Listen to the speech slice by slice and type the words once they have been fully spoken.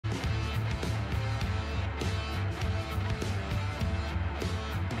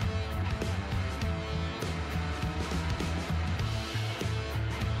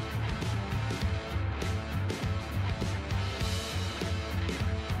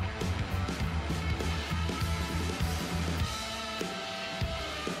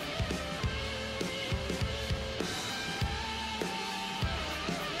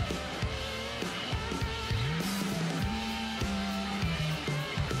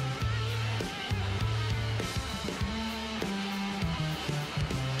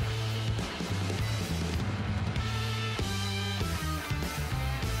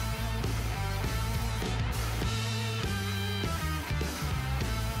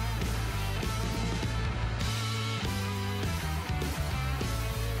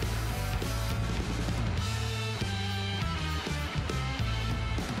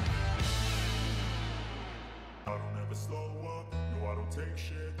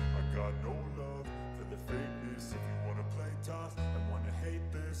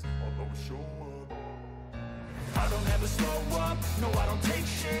show up. I don't ever slow up, no I don't take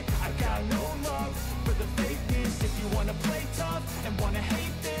shit. I got no love for the fakeness. If you wanna play tough and wanna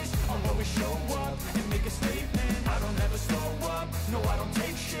hate this, I'll always show up and make a statement. I don't ever slow up, no I don't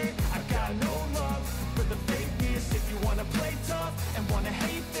take shit. I got no love for the fakeness. If you wanna play tough and wanna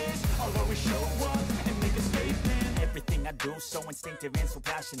hate this, I'll always show up and make a statement. Everything I do so instinctive and so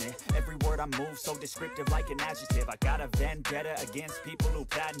passionate. Every word I move so descriptive like an adjective. I got a vendetta against people who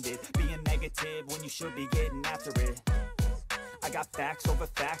patented being negative when you should be getting after it. I got facts over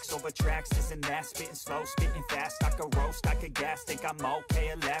tracks, this and that. Spitting slow, spitting fast. I could roast, I could gas. Think I'm okay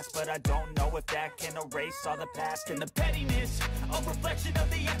at last, but I don't know if that can erase all the past. And the pettiness, a reflection of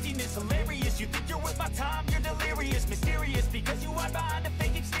the emptiness. Hilarious, you think you're worth my time, you're delirious. Mysterious, because you hide behind a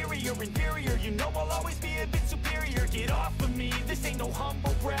fake exterior. Inferior, you know I'll always be a bit superior. Get off of me, this ain't no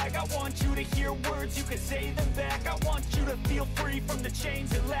humble brag. I want you to hear words, you can say them back. I want you to feel free from the chains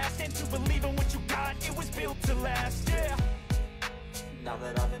that last, and to believe in what you got, it was built to last, yeah. Now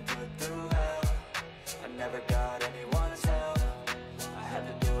that I've been put through hell, I never got anyone's help. I had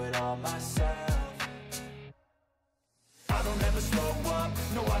to do it all myself. I don't ever slow up,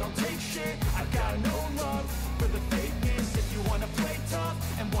 no I don't take shit. I got no love for the fakeness. If you wanna play tough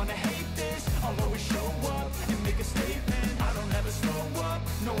and wanna hate this, I'll always show up and make a statement. I don't ever slow up,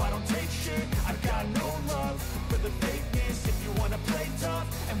 no I don't take shit. I got no love for the fakeness. If you wanna play tough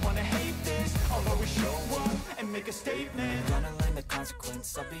and wanna hate this, I'll always show up and make a statement. Gonna learn the consequence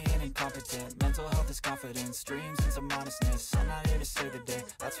of being incompetent. Mental health is confidence, dreams and some honestness. I'm not here to save the day,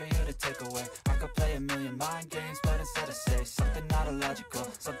 that's for you to take away. I could play a million mind games, but instead I say something not illogical,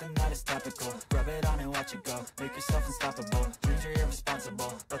 something that is topical. Rub it on and watch it go, make yourself unstoppable. Dreams are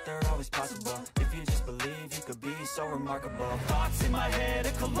irresponsible, but they're always possible. If you just believe, you could be so remarkable. Thoughts in my head,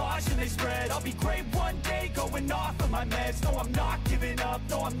 a collage and they spread. I'll be great one day, going off of my meds. No, I'm not giving up,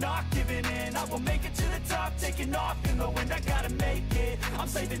 no, I'm not giving in. I will make it to the top, taking off in the wind. I gotta make it, I'm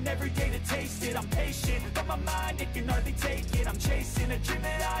saving every day to taste it. I'm patient, but my mind, it can hardly take it. I'm chasing a dream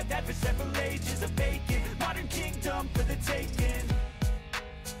that I've had for several ages. A vacant, modern kingdom for the taking.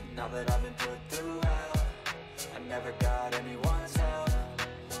 Now that I've been put through hell, I never got anyone's help.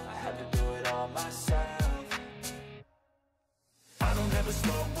 I had to do it all myself. I don't ever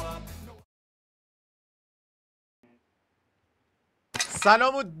slow up.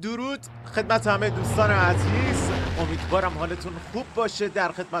 سلام و درود خدمت همه دوستان عزیز، امیدوارم حالتون خوب باشه.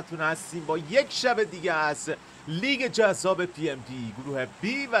 در خدمتتون هستیم با یک شب دیگه از لیگ جذاب PMPE گروه B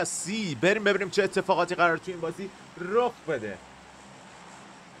و C. بریم ببینیم چه اتفاقاتی قرار تو این بازی رخ بده.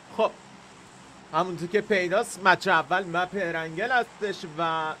 خب همونطور که پیداست مچ اول مپ ارنگل هستش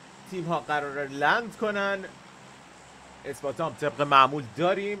و تیم ها قراره لند کنن. اثبات هم طبق معمول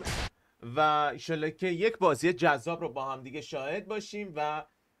داریم و انشالله که یک بازی جذاب رو با هم دیگه شاهد باشیم و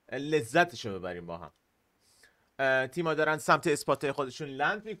لذتش رو ببریم با هم. تیما دارن سمت اثبات خودشون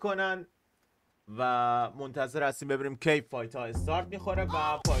لند میکنن و منتظر هستیم ببینیم کی فایت ها استارت میخوره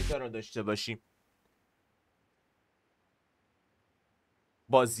و فایت ها رو داشته باشیم.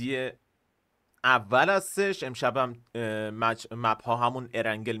 بازی اول هستش امشب هم مپ ها همون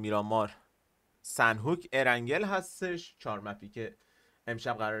ارنگل، میرامار، سنهوک، ارنگل هستش. 4 مپی که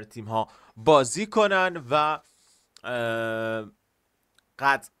امشب قرار تیم ها بازی کنن و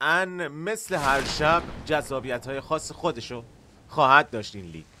قطعا مثل هر شب جذابیت های خاص خودشو خواهد داشت این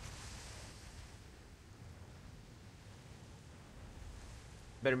لیگ.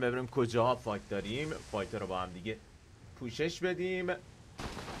 بریم ببینیم کجاها فایت داریم، فایت رو با هم دیگه پوشش بدیم.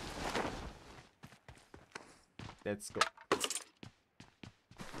 Let's go.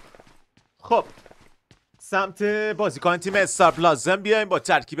 خب سمت بازیکن تیم استارپلازم بیایم. با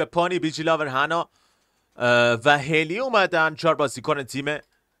ترکیب پانی، بیجیلاور، هنا و هلی اومدن. 4 بازیکن تیم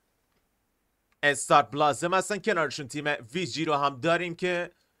استارپلازم هستن. کنارشون تیم ویجی رو هم داریم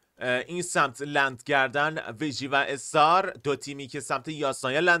که این سمت لند کردن. ویجی و استار 2 تیمی که سمت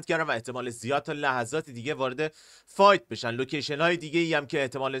یاسنایا لند کردن و احتمال زیاد تا لحظات دیگه وارد فایت بشن. لوکیشن های دیگه ای هم که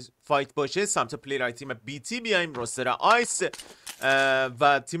احتمال فایت باشه سمت پلیرهای تیم بیتی بیایم. روستر آیس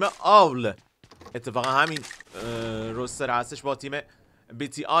و تیم آول. اتفاقا همین روستر هستش با تیم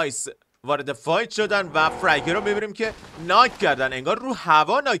بیتی آیس وارد فایت شدن و فرایگر رو ببینیم که ناک کردن. انگار رو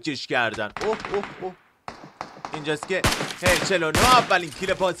هوا ناکش کردن. اوه اوه اوه. اینجاست که هرچلونو اولین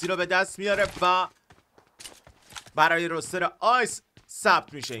کیل بازی رو به دست میاره و برای روستر آیس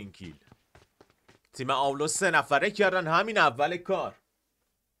ثبت میشه این کیل. تیم آولو 3 نفره کردن همین اول کار.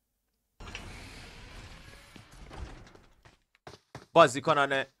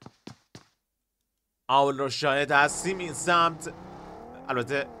 بازیکنان آول رو شاهد هستیم این سمت.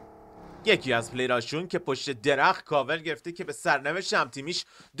 البته یکی از پلیراشون که پشت درخت کاور گرفته که به سرنوشت هم تیمیش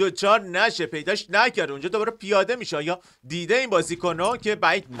دوچار نشه، پیداش نکرده، اونجا دوباره پیاده میشه. یا دیده این بازیکنو که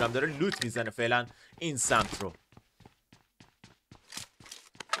بعید میدونم داره لوت میزنه فعلا این سمت رو.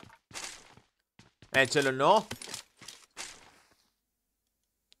 49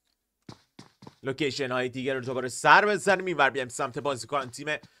 لوکیشن های دیگه رو دوباره سر بزنیم. اینور بیایم سمت بازیکن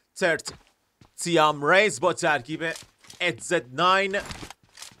تیم ترت تیام ریز با ترکیب HZ9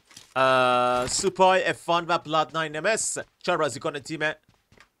 سوپای F1 و بلاد 9 MS. 4 بازیکن تیم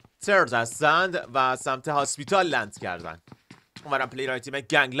ترت هستند و سمت هاسپیتال لند کردن. اونورم پلیرهای تیم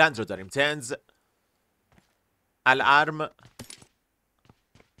گنگلند رو داریم. تنز، الارم،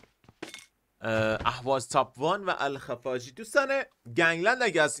 اهواز تاپ وان و الخفاجی. دوستان گنگلند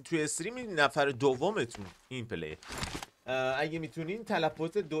اگه هستی توی استریم این نفر دومتون این پلی، اگه میتونین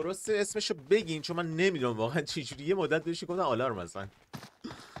تلفظ درست اسمشو بگین چون من نمیدونم واقعا چجوری. یه مدت بهش گفتن آلارم مثلا،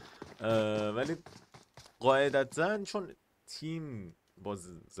 ولی قاعدتا چون تیم باز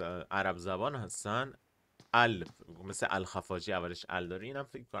عرب زبان هستن مثل الخفاجی اولش ال داره، اینم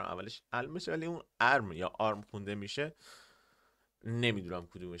فکر کنم اولش ال میشه ولی اون ارم یا آرم خونده میشه، نمیدونم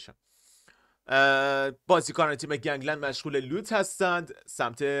کدومشه. بازیکن تیم گنگلند مشغول لوت هستند.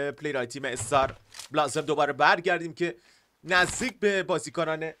 سمت پلیرهای تیم استار لازم دوباره برگردیم که نزدیک به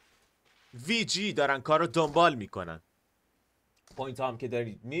بازیکنان وی جی دارن کار رو دنبال میکنن. پوینت هم که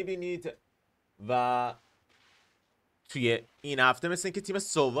دارید میبینید و توی این هفته مثل اینکه تیم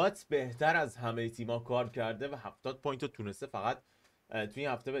سوات بهتر از همه تیما کار کرده و 70 پوینت رو تونسته فقط توی این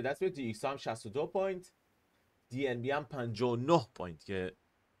هفته به دست بیاره. دی ایکس هم 62 پوینت، دی ان بی هم 59 پوینت که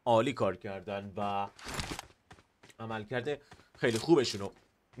عالی کار کردن و عملکرد خیلی خوبشون رو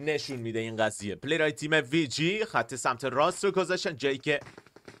نشون میده این قضیه. پلیرهای تیم وی جی خط سمت راست رو گذاشتن، جایی که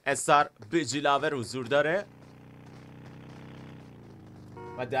استار بیجی لاور حضور داره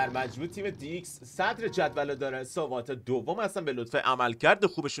و در مجموع تیم دی ایکس صدر جدول داره. سوات دوم هستن به لطف عملکرد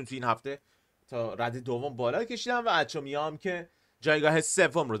خوبشون توی این هفته تا رده دوم بالا کشیدن و اچومی هم که جایگاه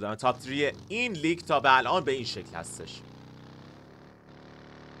سوم رو دارن. تاپ 3 این لیگ تا به الان به این شکل هستش.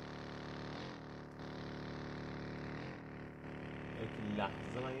 یک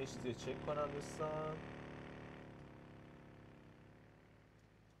لحظه من یه چیزی چک کنم دوستان.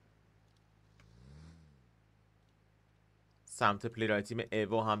 سمت پلیرهای تیم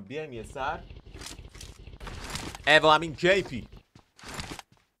ایوو هم بیایم یه سر. ایوو همین کیپی،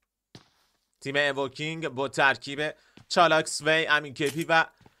 تیم ایووکینگ با ترکیب چالاکس وی، امین کیپی و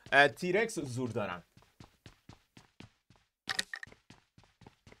تیرکس زور دارن.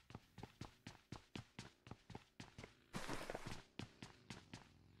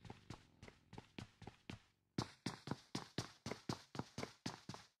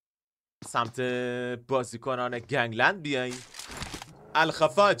 سمت بازیکنان گنگلند بیاییم.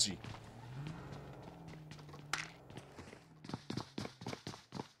 الخفاجی،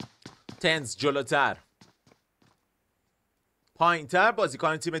 تنز جلوتر، پایینتر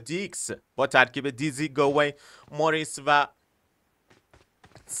بازیکن تیم دیکس با ترکیب دیزی، گووی، موریس و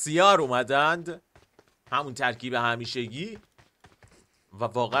سیار اومدند. همون ترکیب همیشگی و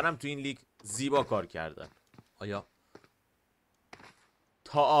واقعا هم تو این لیگ زیبا کار کردن. آیا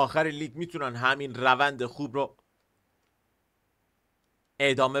تا آخر لیگ میتونن همین روند خوب رو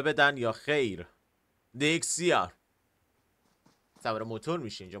ادامه بدن یا خیر؟ دیکس سیار سوار موتور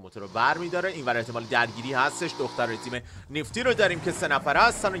میشه، اینجا موتور رو بر میداره. اینور احتمال درگیری هستش. دختر تیم نیفتی رو داریم که 3 نفره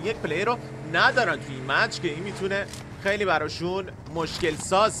هستن و یک پلیر رو ندارن توی این مچ که این میتونه خیلی براشون مشکل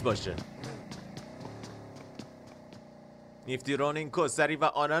ساز باشه. نیفتی، رونین، کوسری و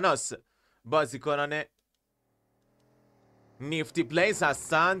آناناس بازیکنان نیفتی بلیز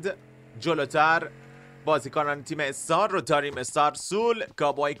هستند. جلوتر بازیکنان تیم استار رو داریم. استار، سول،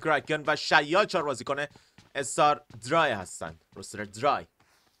 کابوی، کراکن و شیاد 4 بازیکن استار درای هستند. روستر درای.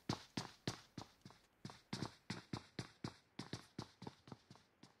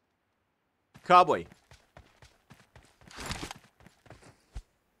 کابوی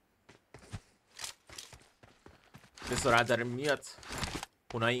به سرعت داره میاد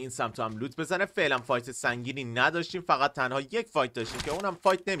اونایی این سمت هم لوت بزنه. فعلا فایت سنگینی نداشتیم، فقط تنها یک فایت داشتیم که اونم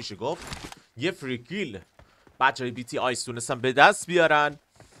فایت نمیشه گفت، یه فریکیل بچه های بیتی آیس تونستن به دست بیارن.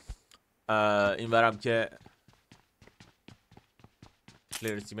 این ورم که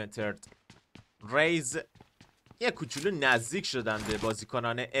پلیر تیم ترد ریز یه کوچولو نزدیک شدن به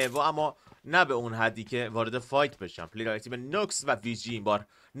بازیکنان ایوو، اما نه به اون حدی که وارد فایت بشن. پلیر تیم نوکس و ویجی این بار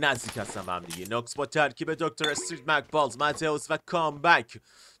نزدیک هستن به هم دیگه. نوکس با ترکیب دکتر استریت، مکبالز، ماتئوس و کامبک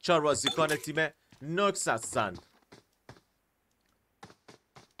 4 بازیکن تیم نوکس هستن.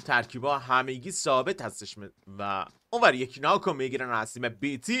 ترکیبا همگی ثابت هستش و اونور یک ناکو میگیرن هستیم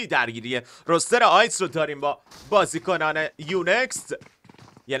بیتی. درگیری روستر آیس رو داریم با بازیکنان یونکست.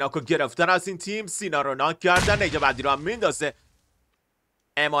 یه ناکو گرفتن از این تیم. سینا رو ناک کردن. نگه بعدی رو هم میندازه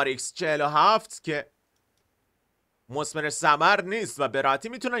MRX 47 که مثمر ثمر نیست و به راحتی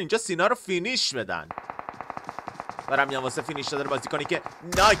میتونن اینجا سینا رو فینیش بدن. برم یا واسه فینیش دادن بازیکنی که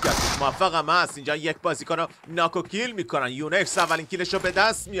ناک موفق هم هست. اینجا یک بازیکن رو ناکو کیل میکنن. یونکس اولین کیلش رو به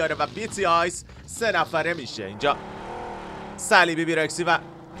دست میاره و بیتی آیس 3 نفره میشه. اینجا صلیبی بیرکسی و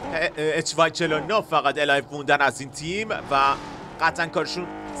HY49 فقط الایف موندن از این تیم و قطعا کارشون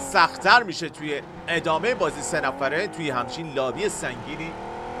سخت‌تر میشه توی ادامه بازی 3 نفره. توی همچین لابی سنگینی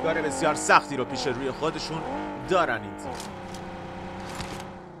کار بسیار سختی رو پیش روی خودشون دارن این تیم.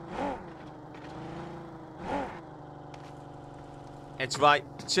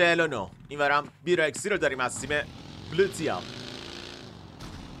 HY49 اینورم بیرکسی رو داریم از تیم بلوتیا.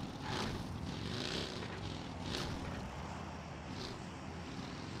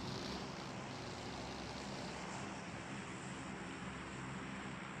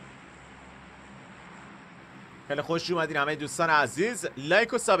 خیلی خوش اومدین همه دوستان عزیز.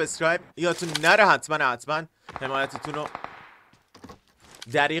 لایک و سابسکرایب یادتون نره حتما حمایتتون رو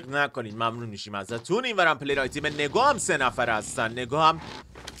دریغ نکنین. ممنون میشیم ازتون. اینورم پلیرهای تیم نگو هم 3 نفر هستن. نگو هم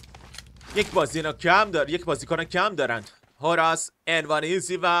یک بازیکن کم دارن. هوراس،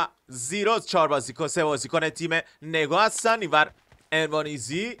 انوانیزی و زیروز 4 بازیکن 3 بازیکن تیم نگو هستن. اینور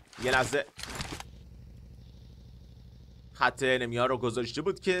انوانیزی یه لحظه خط نمیار رو گذاشته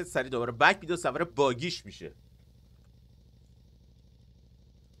بود که سری دوباره بک میده و سوار باگیش میشه.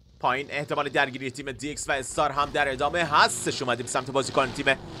 پایین احتمال درگیری تیم دیکس و استار هم در ادامه هستش. اومدیم سمت بازیکن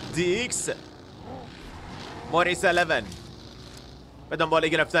تیم دیکس. موریس 11 به دنبال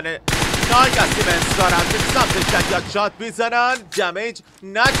گرفتن ناگ از تیم استار هم سمت شدیاد شات میزنن. دمیج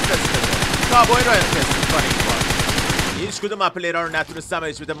نتونسته کابوی رو انتست میکنه. هیچ کدوم پلیرها رو نتونست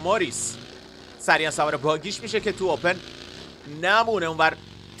دمیج بده. موریس سریعا سوار باگیش میشه که تو اوپن نمونه. اونور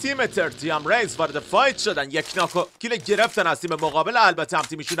تیم تیم ریز وارد فایت شدن. یک ناکو کیل گرفتن از تیم مقابل. البته هم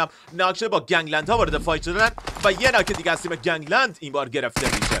تیمیشون هم ناکشه با گنگلند ها وارد فایت شدن و یه ناک دیگه از تیم گنگلند این بار گرفته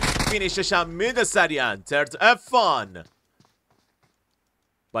میشه. فینیشش هم میده سریعا F1.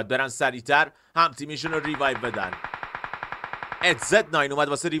 باید برن سریعتر هم تیمیشون رو ریوایو بدن. HZ9 اومد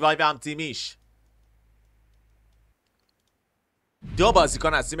واسه ریوایو هم تیمیش. 2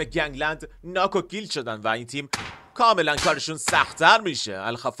 بازیکن از تیم گنگلند ناکو کیل شدن و این تیم کاملا کارشون سخت‌تر میشه.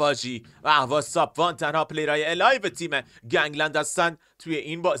 الخفاجی و اهواز سابوان تنها پلیرهای الایو تیم گنگلند هستن توی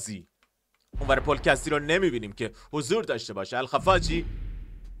این بازی. اونور پل کسی رو نمیبینیم که حضور داشته باشه. الخفاجی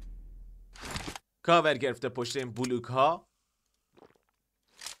کاور گرفته پشت این بلوک ها.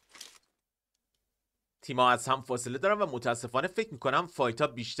 تیم‌ها از هم فاصله دارن و متاسفانه فکر میکنم فایت ها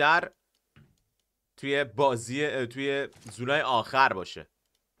بیشتر توی بازی توی زونای آخر باشه.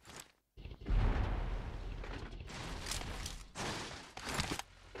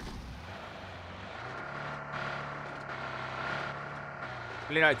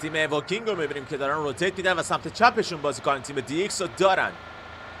 پلیرهای تیم ایووکینگ رو میبینیم که دارن روتیت میدن و سمت چپشون بازیکن تیم دی ایکس رو دارن.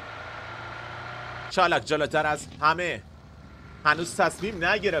 چالاک جلوتر از همه. هنوز تصمیم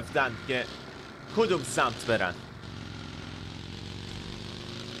نگرفتن که کدوم سمت برن.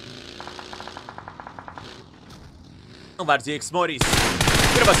 اونور دی ایکس موریس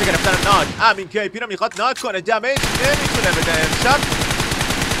میره واسه گرفتن ناک. امین کیپی رو میخواد ناک کنه. دمیج نمیتونه بده امشب.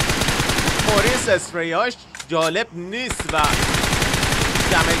 موریس اسپریاش جالب نیست و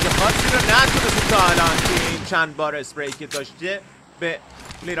دمیج خاصی رو نتونسته تا الان که این چند بار اسپری که داشته به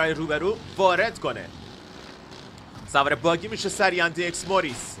پلیرهای روبرو وارد کنه. سوار باگی میشه سریعا دی ایکس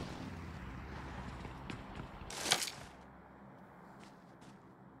موریس.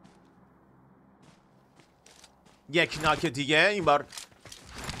 یک ناک دیگه. این بار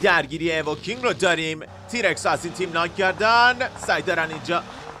درگیری ایووکینگ رو داریم. تیرکس از این تیم ناک کردن. سعی دارن اینجا.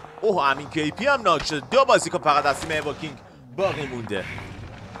 اوه همین کیپی هم ناک شده. 2 بازیکن فقط از تیم ایووکینگ باقی مونده.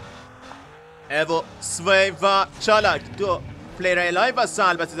 ایوو سوی و چالاک 2 پلیر الایو هستن.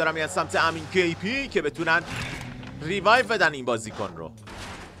 البته دارم میاد سمت امین کیپی که بتونن ریوایو بدن این بازیکن رو.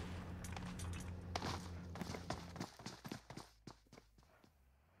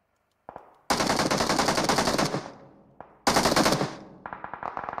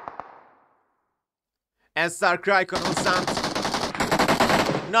 استار کرای کن اون سمت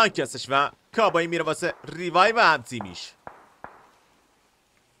ناک هستش و کابایی میره واسه ریوایو هم تیمیش.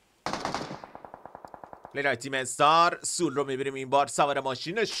 پلیرهای تیم استار سول رو میبینیم این بار سوار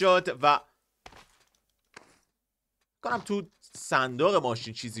ماشینش شد و کنم تو صندوق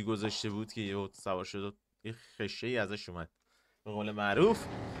ماشین چیزی گذاشته بود که یه سوار شد و یه خشه ای ازش اومد. به قول معروف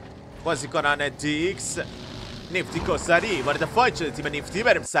بازیکنان دیکس نیفتی کوسری وارد فایت شده. تیم نیفتی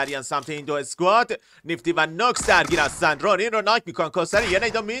بریم سریعا سمت این دو اسکواد. نیفتی و نوکس درگیر هستن. رونین رو ناک میکنن. کوسری یه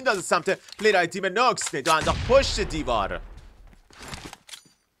نیدا میندازه سمت پلیرای تیم نوکس. نیدا انداخت پشت دیوار.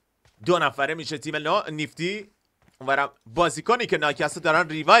 2 نفره میشه تیم نیفتی. اونورم بازیکنی که ناک هست دارن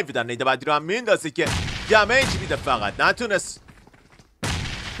ریوایو میدن. نیدا بعدی رو هم میندازه که دمیج میده، فقط نتونست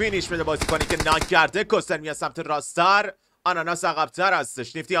فینیش بده بازیکنی که ناک کرده. کوسری میاد سمت راستر. آناناس عقب‌تر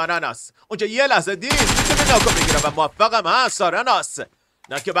هستش. نیفتی آناناس اونجا یه لحظه دید میتونه ناکو بگیره و موفقم هست. آناناس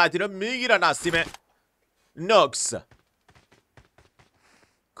ناک بعدی رو میگیرن از تیم نوکس.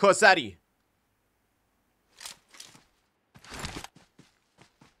 کوسری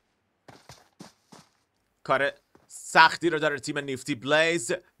کار سختی رو داره تیم نیفتی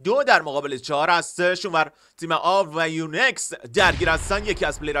بلیز. 2 در مقابل 4 هستش. اونور تیم آل و یونکس درگیر هستن. یکی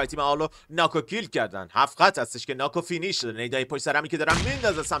از پلیرهای تیم آل رو ناکو کیل کردن. 7 خط هستش که ناکو فینیش شده. نیدای پشت سرمی که دارن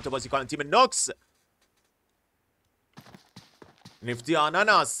میندازه سمت بازیکن تیم نوکس. نیفتی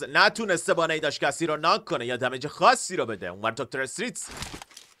آناناس نتونسته با نیداش کسی رو ناک کنه یا دمیج خاصی رو بده. اونور دکتر استریتس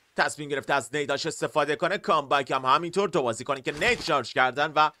تصمیم گرفته از نیداش استفاده کنه. کامبک هم همینطور. 2 بازیکنی که نید شارژ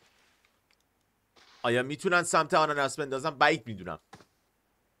کردن و آیا میتونن سمت آناناس بندازن؟ بعید میدونم.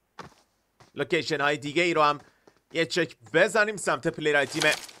 لوکیشن های دیگه ای رو هم یه چک بزنیم. سمت پلیرهای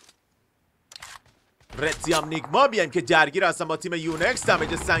تیم تیام نیگما بیایم که درگیر هستن با تیم یونکس.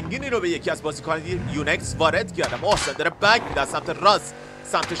 دمیج سنگینی رو به یکی از بازیکنان یونکس وارد کردن. محسن داره بک میده سمت راست.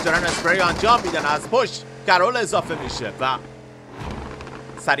 سمتش دارن اسپری انجام میدن. از پشت کرول اضافه میشه و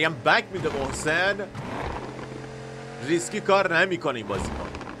سریعا بک میده محسن. ریسکی کار نمیکنه این بازیکن.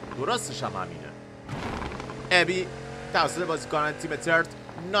 درستش هم همینه. ابی توسط بازیکنان تیم ترد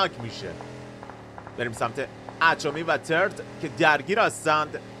ناک میشه. بریم سمت اچومی و ترد که درگیر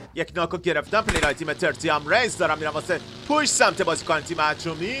هستند. یک ناکو گرفتن پلیرهای تیم ترد. تیام ریز دارن میرن واسه پوش سمت بازیکنان تیم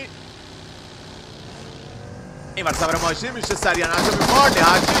اچومی. این ور سوار ماشین میشه سریعا. اچومی مارلی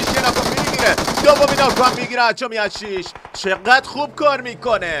هشیش یه ناکو میگیره. دومی ناکو هم میگیره اچومی. هشیش چقدر خوب کار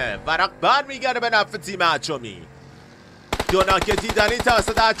میکنه. ورق بر میگره به نفع تیم اچومی. 2 ناک دیدنی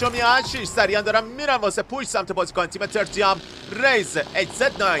توسط اچومی. هشیش سریعا دارن میرن واسه پوش سمت بازیکن تیم ترتیام ریز.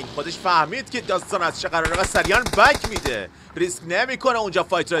 8Z9 خودش فهمید که داستان از چه قراره و سریعا بک میده. ریسک نمیکنه اونجا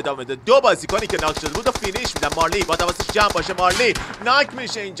فایت رو ادامه بده. 2 بازیکنی که ناک شده بود و فینیش میدن. مارلی با حواسش جمع باشه. مارلی ناک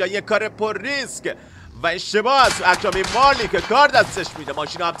میشه اینجا. یه کار پر ریسک و اشتباه از اچومی. مارلی که کار دستش میده.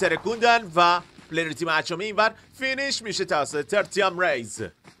 ماشین رو هم ترکوندن و پلیر تیم اچومی اینور فینیش میشه توسط ترتیام ریز.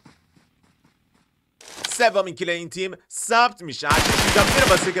 7مین کیل این تیم ثبت میشه. هشیش اینجا میره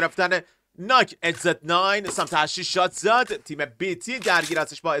واسه گرفتن ناک. 8Z9 سمت هشیش شات زد. تیم بیتی درگیر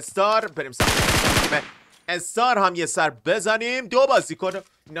هستش با استار. بریم سمت تیم استار هم یه سر بزنیم. 2 بازیکن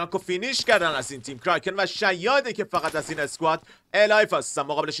ناکو فینیش کردن از این تیم. کراکن و شیاده که فقط از این اسکواد الایف هستن.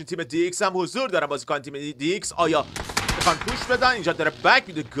 مقابلش این تیم دیکس هم حضور دارن. بازیکن تیم دیکس آیا میخوان پوش بدن؟ اینجا داره بک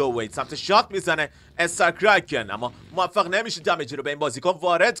میده. گو ویت سمت شات میزنه استار کراکن، اما موفق نمیشه دمیج رو به این بازیکن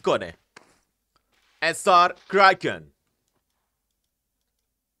وارد کنه. استار کراکن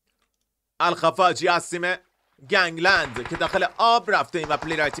الخفاجی از تیم گنگلند که داخل آب رفته این و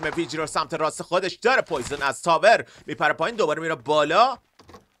پلیرهای تیم ویجی رو سمت راست خودش داره. پویزن از تاور میپره پایین. دوباره میره بالا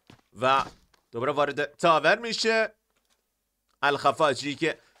و دوباره وارد تاور میشه. الخفاجی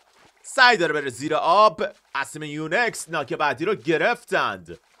که سعی داره بره زیر آب. از تیم یونکس ناک بعدی رو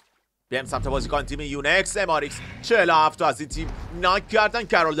گرفتند. بیایم سمت بازیکن تیم یونکس. اماریکس 47 از این تیم ناک کردن.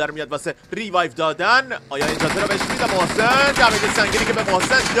 کرول داره میاد واسه ریوایو دادن. آیا اجازه رو بهش میده محسن؟ دمیج سنگینی که به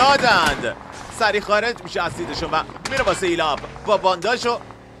محسن دادند. سری خارج میشه از دیدشون و میره واسه هیلاب. با بانداژ و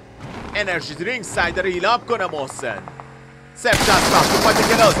انرژی درینک سعی داره هیلاب کنه محسن. 0-60 تو پایت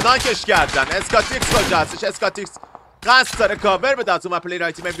کلاس ناکش کردن. اسکاتیکس کجا هستش؟ اسکاتیکس قصد داره کاور به داتون و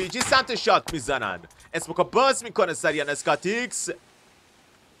پلیرهای تیم ویجی سمت شات میزنن. اسموکو باز میکنه سریعا اسکاتیکس.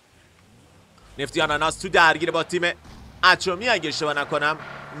 نیفتی آناناس تو درگیر با تیم اچومی اگه اشتباه نکنم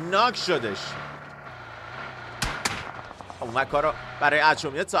ناک شدش. اون کارو برای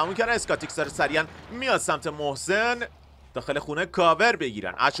اچومی تموم کرده. اسکاتیکس داره سریعا میاد سمت محسن داخل خونه کاور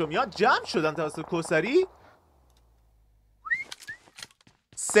بگیرن. اچومی ها جمع شدن توسط کوسری.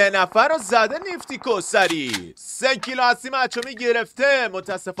 3 نفر رو زده نیفتی کوسری. 3 کیلو از تیم اچومی گرفته.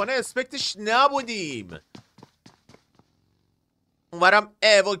 متاسفانه اسپکتش نبودیم. اونورم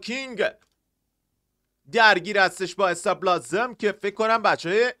ایووکینگ درگیر هستش با استابلازم که فکر کنم بچه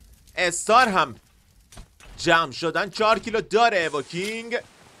های استار هم جمع شدن. 4 کیلو داره ایووکینگ.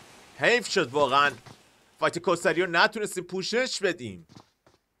 حیف شد واقعا فایت کوسری رو نتونستیم پوشش بدیم.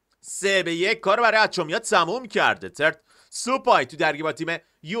 3-1 کار برای اچومی ها تموم کرده. ترد سوپای تو درگیر با تیم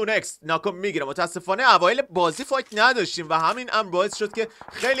یونکس ناکو میگیره. متاسفانه اوایل بازی فایت نداشتیم و همین امر باعث شد که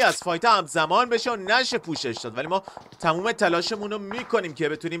خیلی از فایت همزمان بشه و نشه پوشش داد، ولی ما تموم تلاشمون رو میکنیم که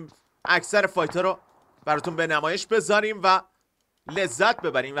بتونیم اکثر فایت ها رو براتون به نمایش بذاریم و لذت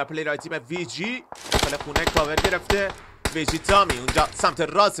ببریم. و پلیرهای تیم وی جی داخل خونه کاور گرفته. وی جی تامی اونجا سمت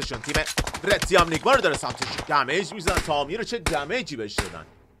راستشون تیم تیام نیگما رو داره سمتش دمیج میزنن. تامی رو چه دمیجی بهش دادن.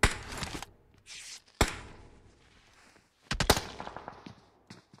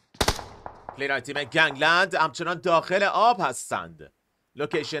 پلیرهای تیم گنگلند همچنان داخل آب هستند.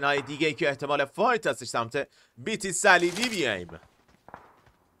 لوکیشن های دیگه که احتمال فایت هستش سمت بیتی صلیبی بیایم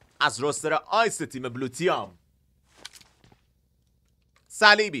از روستر آیس تیم بلو تیام.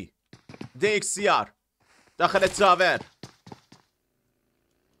 صلیبی دیکسیار داخل تاور.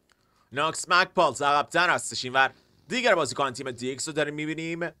 ناکس مکپالز عقب‌تر هستش اینور. دیگر بازیکن تیم دیکس رو داریم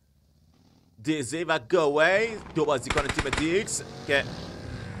میبینیم. دیزی و گووی دو بازیکن تیم دیکس که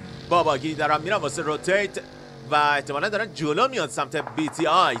با باگی دارن میرن واسه روتیت و احتمالا دارن جلو میاد سمت بیتی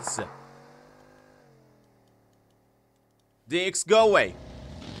آیس. دیکس گووی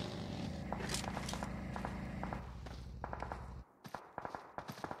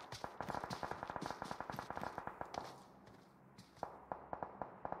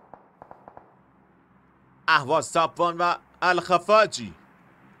اهواز تاپوان و الخفاجی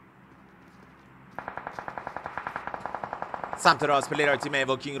سمت راست. پلیر تیم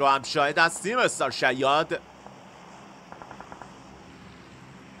ایووکینگ رو هم شاهد هستیم. استار شیاد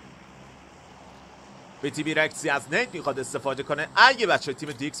بیتی بیرکسی از نیت میخواد استفاده کنه اگه بچه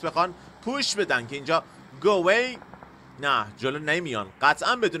تیم دیکس بخوان پوش بدن که اینجا گووی نه جلو نمیان.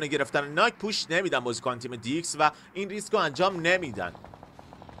 قطعا بدون گرفتن ناک پوش نمیدن بازیکن تیم دیکس و این ریسک رو انجام نمیدن.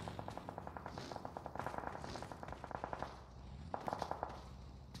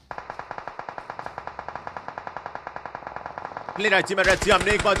 پلیر تیم تیام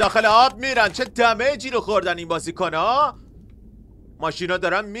نیگما داخل آب میرن. چه دمیجی رو خوردن این بازیکن ها. ماشینا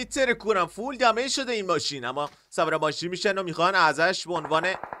دارن میترکونن. فول دمیج شده این ماشین، اما سوار ماشین میشن و میخوان ازش به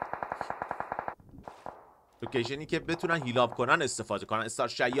عنوان لوکیشنی که بتونن هیلاب کنن استفاده کنن. استار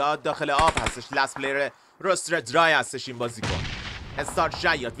شیاد داخل آب هستش. لاست پلیر روستر درای هستش این بازیکن. استار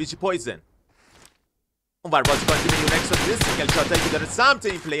شیاد ویچی پویزن اونور بازیکن تیم یونکس و دیسینگل شاتایی که داره سمت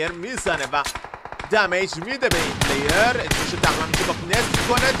این پلیر میزنه و دمیج میده به این پلیر. ادمیشو تقریبا میشه با نصف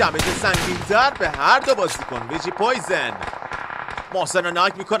میکنه. دمیج سنگین‌تر به هر دو بازیکن. ویجی پویزن محسن رو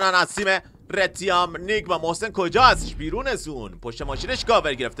ناک میکنن از تیم تیام نیگما. محسن کجا هستش؟ بیرون زون پشت ماشینش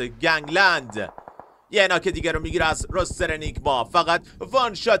کاور گرفته. گنگلند یه ناک دیگه رو میگیره از روستر نیگما. فقط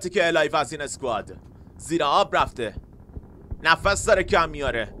وان شاتی که الایف از این اسکواد. زیر آب رفته. نفس داره کم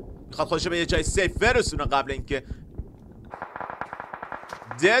میاره. میخواد خودشو به یه جای سیف برسونه قبل اینکه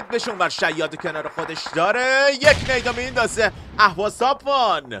دد بشون. ور شیاد کنار خودش داره. یک نیدا میندازه. اهواز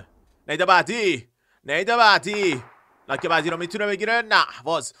تاپوان. نیدا بعدی. نیدا بعدی. لاک بعدی رو میتونه بگیره. نه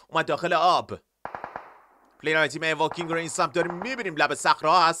اهواز اومد داخل آب. پلیرهای تیم ایووکینگ رو این سمت داریم میبینیم. لب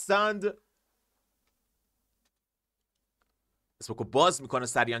صخره‌ها هستند. اسموکو باز میکنه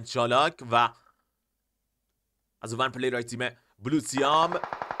سریعا چالاک و از اون پلیرهای تیم بلو تیام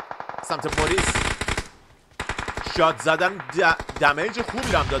سمت موریس شات زدن. دمیج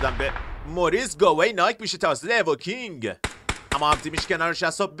خوبی هم دادن به موریس. گووی نایک میشه توسط ایووکینگ، اما هم تیمش کنارش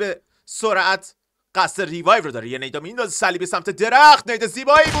هست به سرعت قصد ریوایو رو داره. یه نیدا میندازه. صلیبی سمت درخت. نیدا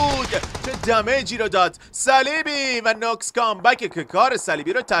زیبایی بود. چه دمیجی رو داد صلیبی و نوکس کامبک که کار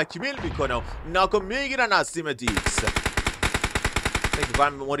صلیبی رو تکمیل میکنه و ناکو میگیرن از تیم دیکس. فکر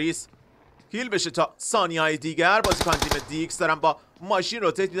میکنم موریس هیل بشه تا ثانیه های دیگر. بازیکن تیم دیکس دارن با ماشین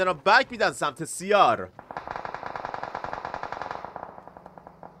روتیت میدن و بک میدن سمت سیار.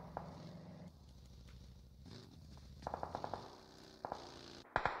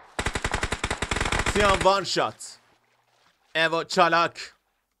 تیام وان شات. ایوو چالاک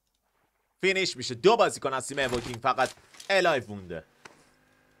فینیش میشه. دو بازیکن از تیم ایووکینگ فقط الایف مونده.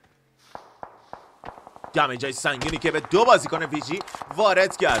 دمیجای سنگینی که به دو بازیکن ویجی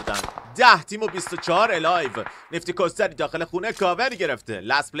وارد کردن. 10 تیم و 24 الایف. نیفتی کوستری داخل خونه کاور گرفته.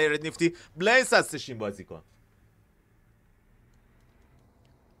 لاست پلیر نیفتی بلیز هستش این بازیکن.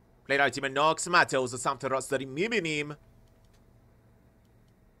 پلیر تیم ناکس ماتئوس سمت راست داریم میبینیم.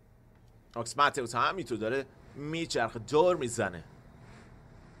 ناکس ماتئوس همینطور داره میچرخه دور میزنه.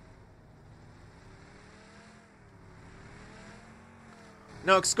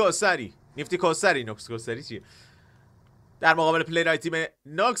 ناکس کوسری نیفتی کوسری. ناکس کوسری چیه؟ در مقابل پلیر تیم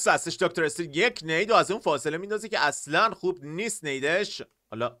ناکس هستش. دکتر استر یک نید و از اون فاصله میندازه که اصلا خوب نیست نیدش.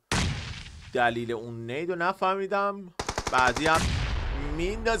 حالا دلیل اون نید رو نفهمیدم. بعدی هم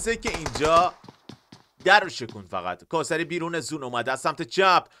میندازه که اینجا در رو شکون فقط. کوسری بیرون زون اومده از سمت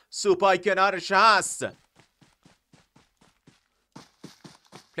چپ. سوپای کنارش هست.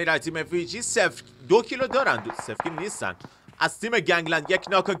 پلیر تیم ویجی 2 کیلو دارن، 0 کیلو نیستن. از تیم گنگلند یک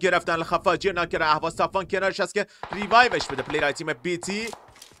ناکو گرفتن. الخفاجی ناکر اهواز صفان کنارش هست که ریوایوش بده. پلیر تیم بیتی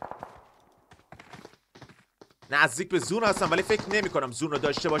نزدیک به زون هستن ولی فکر نمی کنم زون رو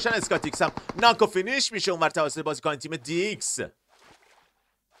داشته باشن. اسکاتیکس هم ناکو فینیش میشه اونور توسط بازیکن تیم دیکس.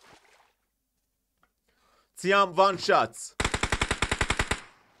 تیام وان شات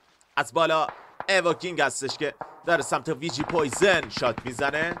از بالا. ایووکینگ هستش که در سمت ویجی پویزن شات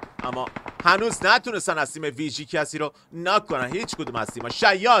میزنه اما هنوز نتونستن از تیم ویجی کسی رو ناک کنن. هیچ کدوم از تیم‌ها.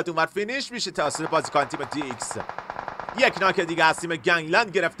 شیاد اونور فینیش میشه توسط بازیکن تیم دیکس. یک ناک دیگه از تیم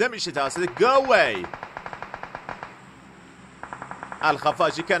گنگلند گرفته میشه توسط گووی.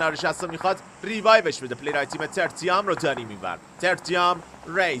 الخفاجی کنارش هست و میخواد ریوایوش بده. پلیر تیم ترتیام رو داریم اینور. ترتیام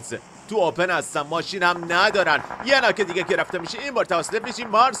ریز تو اوپن هستن، ماشین هم ندارن. یه ناک دیگه گرفته میشه این بار توسط ویجی.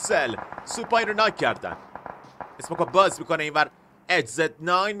 مارسل سوپای رو ناک کردن. اسموکو باز میکنه اینور. اجزت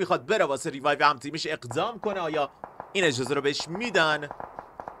 9 میخواد بره واسه ریوایو هم تیمش اقدام کنه. آیا این اجازه رو بهش میدن؟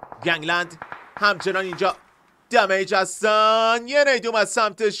 گنگلند همچنان اینجا دمیج هستن. یه نیدوم از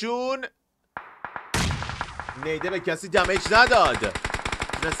سمتشون. نیده به کسی دمیج نداد.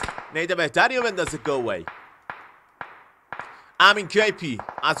 نیده بهتری رو بندازه گووی. امین کی پی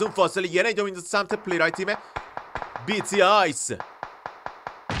از اون فاصله یه نیدوم میندازه سمت پلیرای تیم بیتی آیس.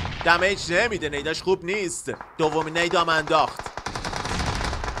 دمیج نمیده. نیداش خوب نیست. دومین نیدو هم انداخت.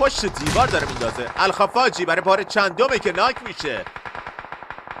 پشت دیوار داره میندازه. الخفاجی برای بار چندمه که ناک میشه.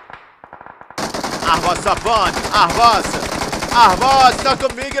 اهواز صفان. اهواز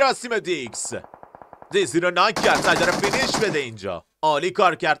ناکو میگیره از تیم دیکس. دیزی رو ناک کرد. داره فینیش بده اینجا. عالی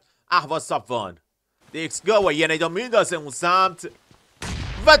کار کرد اهواز صفان. دیکس گو یه نیدو میندازه اون سمت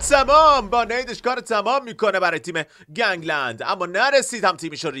و تمام. با نیدش کار تمام میکنه برای تیم گنگلند اما نرسید هم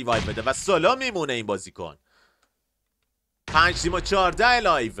تیمش رو ریوایو بده و سولو میمونه این بازیکن. 5 تیم و 14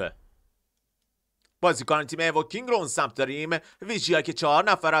 لایو. بازیکن تیم ایووکینگ رو اون سمت داریم. ویجی ها که 4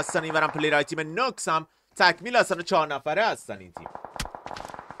 نفر هستن. این ورم پلیرهای تیم نوکس هم تکمیل هستن و 4 نفره هستن. این تیم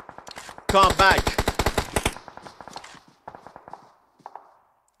کامبک.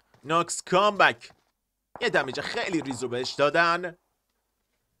 نوکس کامبک. یه دمیج خیلی ریز رو بهش دادن.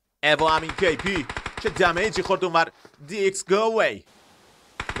 ایوو همین کی پی چه دمیجی خورد اونور. دی ایکس گو وی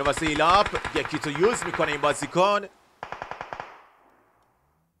رو واسه ایلاپ یکی تو یوز میکنه این بازیکن.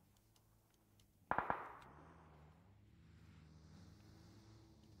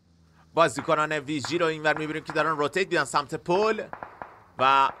 بازیکنان ویجی رو اینور میبینیم که دارن روتیت بیدن سمت پول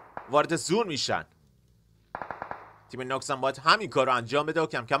و وارد زون میشن. تیم نوکس هم باید همین کار رو انجام بده و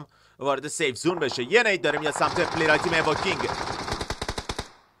کم کم وارد سیف زون بشه. یه نید داریم یا سمت پلیرهای تیم ایووکینگ.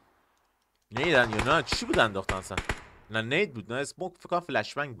 نیدن یا نه چی بود انداختن اصلا؟ نه نید بود نه اسموک فکر کنم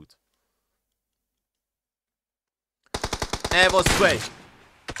فلشبنگ بود. ایووسوی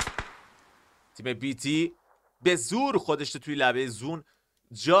تیم بیتی به زور خودش توی لبه زون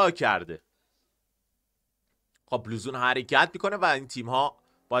جا کرده. خب بلوزون حرکت میکنه و این تیم ها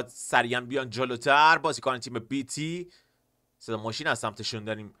باید سریعا بیان جلوتر. بازیکن تیم بیتی صدا ماشین از سمتشون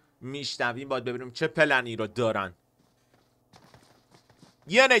داریم میشنویم. باید ببینیم چه پلنی رو دارن.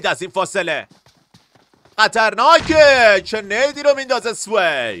 یه نید از این فاصله خطرناکه. چه نیدی رو میندازه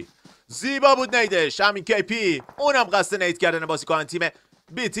سوی. زیبا بود نیدش. همین کی پی اونم قصد نید کردن بازیکن تیم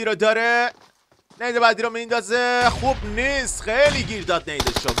بیتی رو داره. نید بعدی رو میندازه. خوب نیست. خیلی گیر داد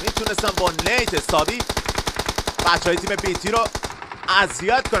نیدش رو. میتونستم با نید حسابی بچه های تیم بیتی رو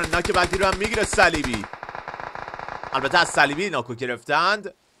اذیت کنن. ناک بعدی رو هم میگیره صلیبی. البته از صلیبی ناکو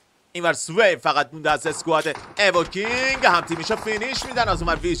گرفتند. اینور سوی فقط مونده از اسکواد ایووکینگ. هم تیمیشو فینیش میدن. از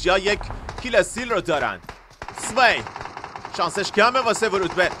اونور ویجی ها یک کیل استیل رو دارن. سوی شانسش کمه واسه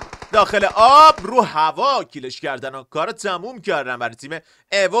ورود به داخل آب. رو هوا کیلش کردن و کار تموم کردن برای تیم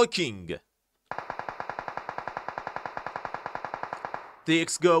ایووکینگ.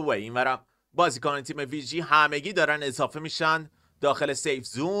 دیکس گو اینورم بازیکنان تیم ویجی همگی دارن اضافه میشن داخل سیف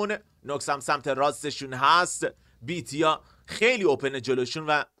زون. نوکس هم سمت راستشون هست. بیتیا خیلی اوپن جلوشون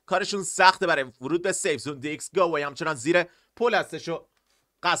و کارشون سخته برای ورود به سیف زون. دیکس گو همچنان زیر پل هستش و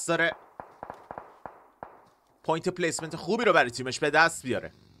قصد داره پوینت پلیسمنت خوبی رو برای تیمش به دست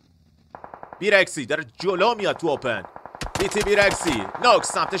بیاره. بیرکسی داره جلو میاد تو اوپن. بیتی بیرکسی.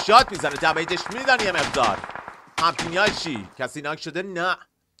 نوکس سمت شات میزنه. دمیجش میدن یه مقدار. همتیمیاش چی؟ کسی ناک شده؟ نه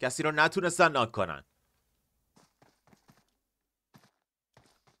کسی رو نتونستن ناک کنن.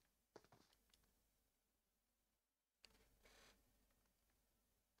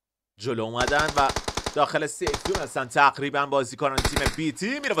 جلو اومدن و داخل سیفتون هستن تقریبا بازیکنان تیم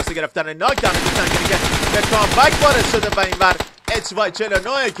بیتی. میره واسه گرفتن ناک در سنگینی که به کامبک وارد شده و اینور HY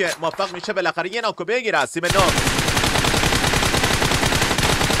 49 که موفق میشه بالاخره یه ناکو بگیره از تیم ناکس.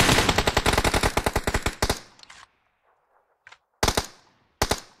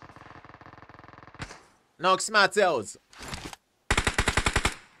 ناکس ماتئوز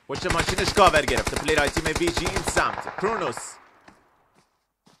پشت ماشینش کاور گرفته. پلیرهای تیم وی جی این سمت. کرونوس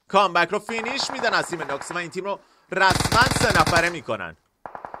کامبک رو فینیش میدن از تیم ناکس و این تیم رو رسما 3 نفره میکنن.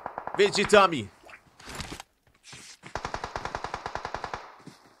 وی جی تامی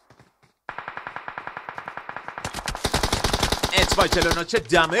HY 49 چه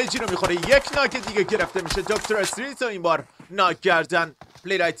دمیجی رو میخوره. یک ناک دیگه گرفته میشه. دکتر استریت رو این بار ناک کردن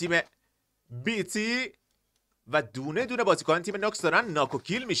پلیرهای تیم بیتی و دونه دونه بازیکن تیم ناکس دارن ناک و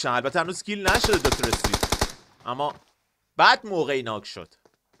کیل میشن. البته هنوز کیل نشده دکتر استریت، اما بعد موقعی ناک شد.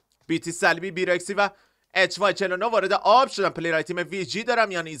 بیتی سلبی بیرکسی و HY 49 وارد آب شدن. پلیرهای تیم وی جی دارن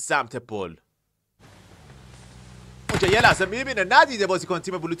میان این سمت پل. اونجا یه لحظه میبینه ندیده بازیکن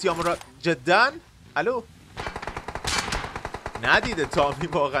تیم بلو تیام رو جدا. الو ندیده تامی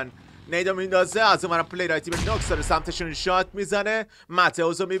واقعا نیدو میندازه. از اونورم پلیرهای تیم ناکس داره سمتشون شات میزنه.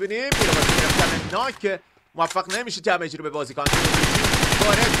 ماتئوز رو میبینیم میره واسه گرفتن ناک که موفق نمیشه دمیجی رو به بازیکن تیم بیتی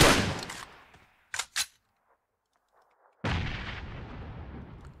وارد کنه.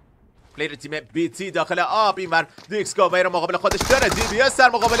 پلیر تیم بیتی داخل آب اینور دیکس گووی رو مقابل خودش داره. دی بی اس در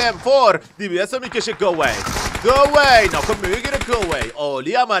مقابل M4. دی بی اس رو میکشه گووی. گووی ناکو میگیره. گووی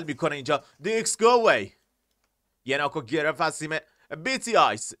عالی عمل میکنه اینجا. دیکس گووی یه ناکو گرفت از تیم بیتی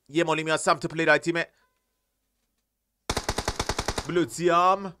آیس. یه مولی میاد سمت پلیرهای تیم بلو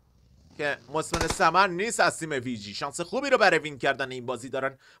تیام که مصمن سمر نیست از تیم وی جی. شانس خوبی رو برای وین کردن این بازی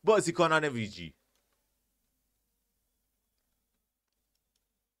دارن بازیکنان وی جی.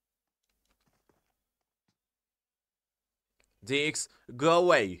 دیکس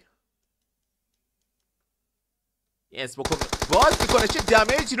گووی اسموکو باز میکنه. چه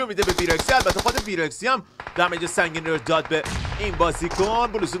دمیجی رو میده به بیرکسی. البته خود بیرکسی هم دمیج سنگین رو داد به این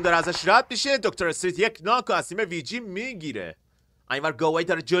بازیکن. بلوزون داره ازش رد میشه. دکتر استریت یک ناک از تیم وی جی میگیره. اینور گووی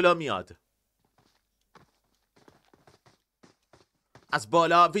داره جلو میاد. از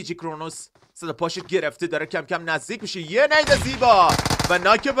بالا وی جی کرونوس صدا پاشو گرفته داره کم کم نزدیک میشه. یه نید زیبا و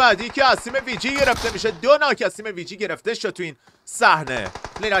ناک بعدی که از تیم وی جی گرفته میشه. 2 ناک از تیم وی جی گرفته شد تو این صحنه.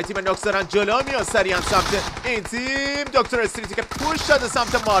 پلیرهای تیم ناکس دارن جلو میاد سریعا سمت این تیم. دکتر استریتی که پوش داده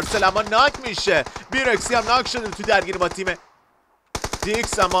سمت مارسل اما ناک میشه. بیرکسی هم ناک شده تو درگیری با تیم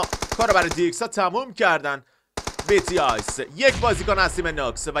دیکس اما کارو برای دیکس ها تموم کردن. بیتی آیس یک بازیکن از تیم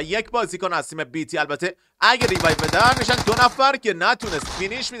ناکس و یک بازیکن از تیم بیتی. البته اگه ریوایو بدن میشن 2 نفر که نتونست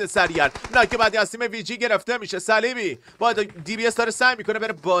فینیش میده سریعا. ناک بعدی از تیم وی جی گرفته میشه. صلیبی با دی بی اس داره سعی میکنه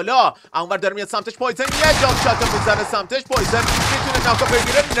بره بالا. اونور داره میاد سمتش. پویزن یه جامپ شات میزنه سمتش. پویزن میتونه ناکو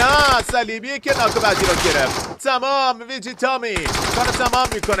بگیره. نه صلیبی که ناکو بعدی رو گرفت. تمام وی جی تامی کارو تمام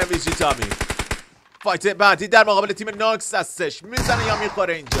میکنه. وی جی تامی فایت بعدی در مقابل تیم ناکس هستش. میزنه یا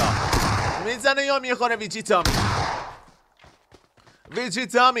میخوره اینجا. میزنه یا میخوره وی جی تامی. وی جی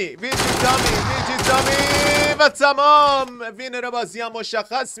تامی و تمام. وینر بازی هم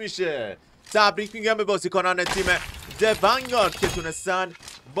مشخص میشه. تبریک میگم به بازیکنان تیم ونگارد که تونستن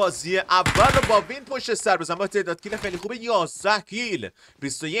بازی اول رو با وین پشت سر بزنن با تعداد کیل خیلی خوبه. 11 کیل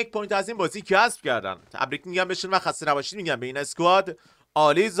 21 پوینت از این بازی کسب کردن. تبریک میگم بهشون و خسته نباشید میگم به این اسکواد.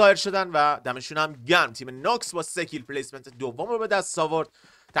 عالی ظاهر شدن و دمشون هم گرم. تیم نوکس با 3 کیل پلیسمنت دوم رو به دست آورد.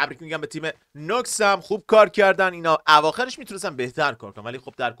 تبریک میگم به تیم نوکس هم خوب کار کردن. اینا اواخرش میتونستن بهتر کار کنن ولی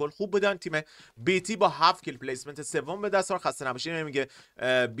خب در کل خوب بودن. تیم بیتی با 7 کیل پلیسمنت سوم به دست آورد. خسته نباشید میگه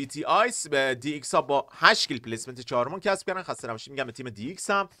بیتی آیس. به دی ایکس ها با 8 کیل پلیسمنت چهارم کسب کردن. خسته نباشید میگم به تیم دی ایکس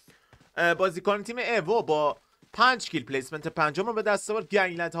هم. بازیکن تیم ایو با 5 کیل پلیسمنت پنجم رو به دست آورد.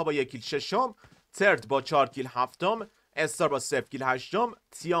 گنگلت ها با 1 کیل ششم. ترد با 4 کیل هفتم. استار با 0 کیل هشتم.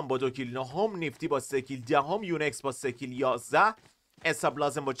 تیام با 2 کیل نهم. نیفتی با 3 کیل دهم. یونکس با 3 کیل 11.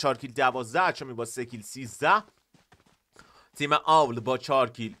 استابلازم با 4 کیل 12. اچومی با 3 کیل 13. تیم آول با 4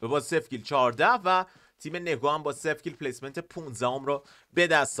 کیل با 0 کیل 14 و تیم نگو هم با 0 کیل پلیسمنت 15 رو به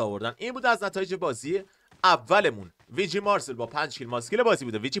دست آوردن. این بود از نتایج بازی اولمون. ویجی مارسل با 5 کیل ماسکیل بازی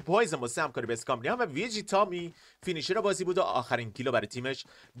بوده. ویجی پویزن با 3 همکاری به اسکاملی هم و ویجی تامی فینیشر بازی بود و آخرین کیلو برای تیمش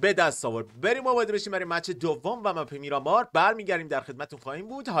به دست آورد. بریم آماده بشیم برای مچ دوم و مپ میرامار. برمیگردیم در خدمتتون خواهیم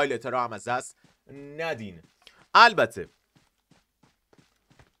بود. هایلایت را هم از دست ندین. البته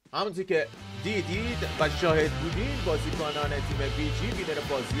همونطور که دیدید و شاهد بودین بازیکنان تیم ویجی وینر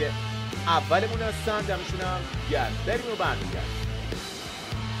بازی اولمون هستن. دمشون هم گرم. بریم و برمیگردیم.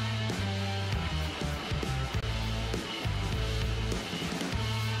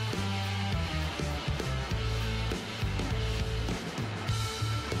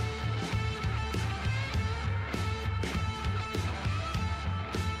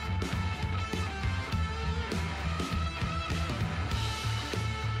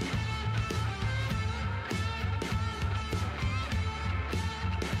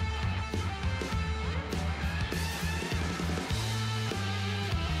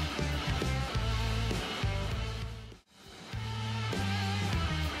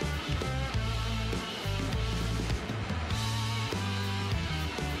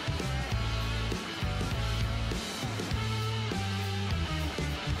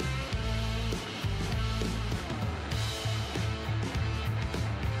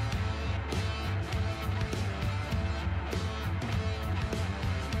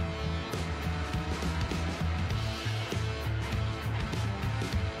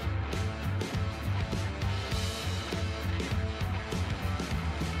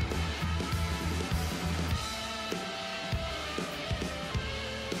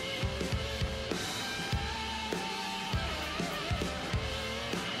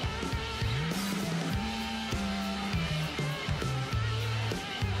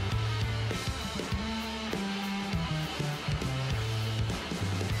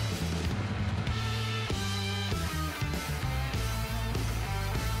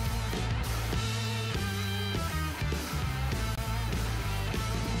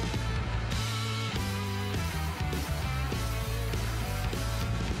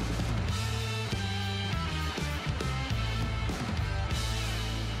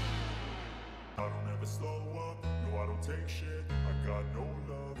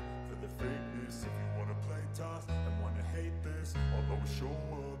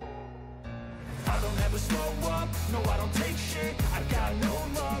 never slow up, no I don't take shit. I got no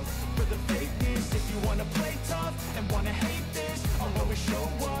love for the fakeness. If you wanna play tough and wanna hate this, I'll always show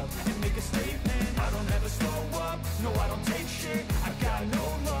up and make a statement. I don't ever slow up, no I don't take shit. I got no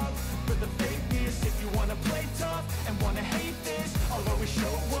love for the fakeness. If you wanna play tough and wanna hate this, I'll always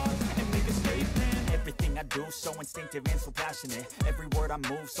show up and make a statement. Everything I do so instinctive and so passionate. Every word I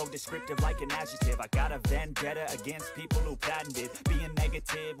move so descriptive like an adjective. I got a vendetta against people who patented being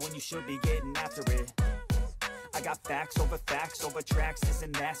negative when you should be getting after it. I got facts over tracks, this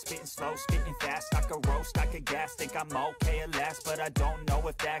and that. Spitting slow, spitting fast. I could roast, I could gas. Think I'm okay at last, but I don't know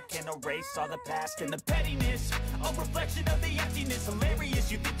if that can erase all the past. And the pettiness, a reflection of the emptiness.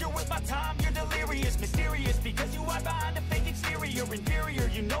 Hilarious, you think you're worth my time, you're delirious. Mysterious, because you hide behind a fake exterior. Inferior,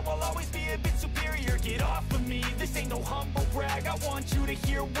 you know I'll always be a bit superior. Get off of me, this ain't no humble brag. I want you to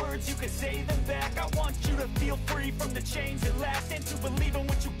hear words, you can say them back. I want you to feel free from the chains that last, and to believe in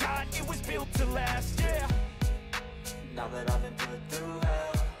what you got, it was built to last, yeah. Now that I've been put through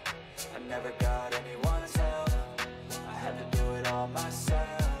hell, I never got anyone's help. I had to do it all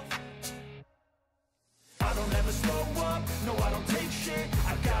myself. I don't ever slow up, no I don't take shit.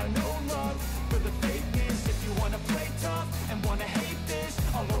 I got no love for the fakeness. If you wanna play tough and wanna hate this,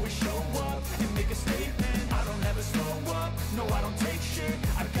 I'll always show up and make a statement. I don't ever slow up, no I don't take shit.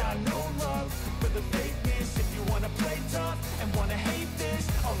 I got no love for the fakeness. If you wanna play tough and wanna hate this,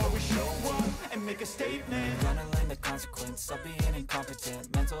 I'll always show up and make a statement. Gonna learn the consequence of being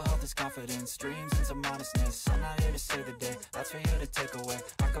incompetent. Mental health is confidence, dreams into modestness. I'm not here to save the day, that's for you to take away.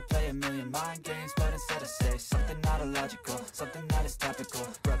 I could play a million mind games, but instead I say something not illogical, something that is topical.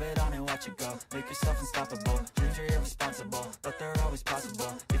 Rub it on and watch it go, make yourself unstoppable. Dreams are irresponsible, but they're always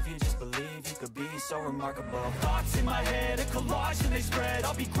possible. If you just believe, you could be so remarkable. Thoughts in my head, a collage and they spread.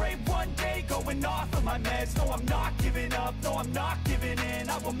 I'll be great one day, going off of my meds. No, I'm not giving up, no, I'm not giving in.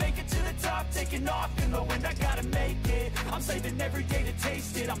 I will make it to the top, taking off in the wind. I gotta make it, I'm saving every day to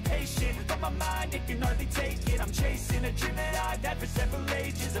taste it. I'm patient, but my mind, it can hardly take it. I'm chasing a dream that I've had for several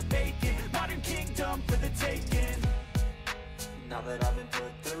ages. A vacant, modern kingdom for the taking. Now that I've been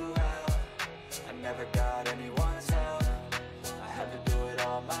put through hell, I never got anyone's help. I had to do it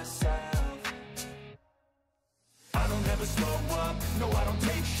all myself. I don't ever slow up, no I don't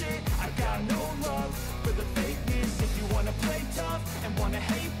take shit. I got no love for the fakeness. If you wanna play tough and wanna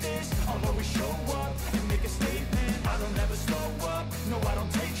hate this, I'll always show up and make a statement. I don't ever slow up, no I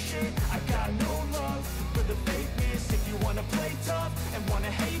don't take shit. I got no love for the fakeness. If you wanna play tough and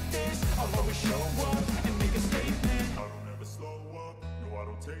wanna hate this, I'll always show up and make a statement. I don't ever slow up, no I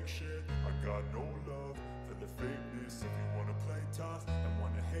don't take shit. I got no love for the fakeness. If you wanna play tough and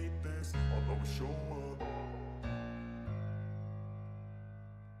wanna hate this, I'll always show up.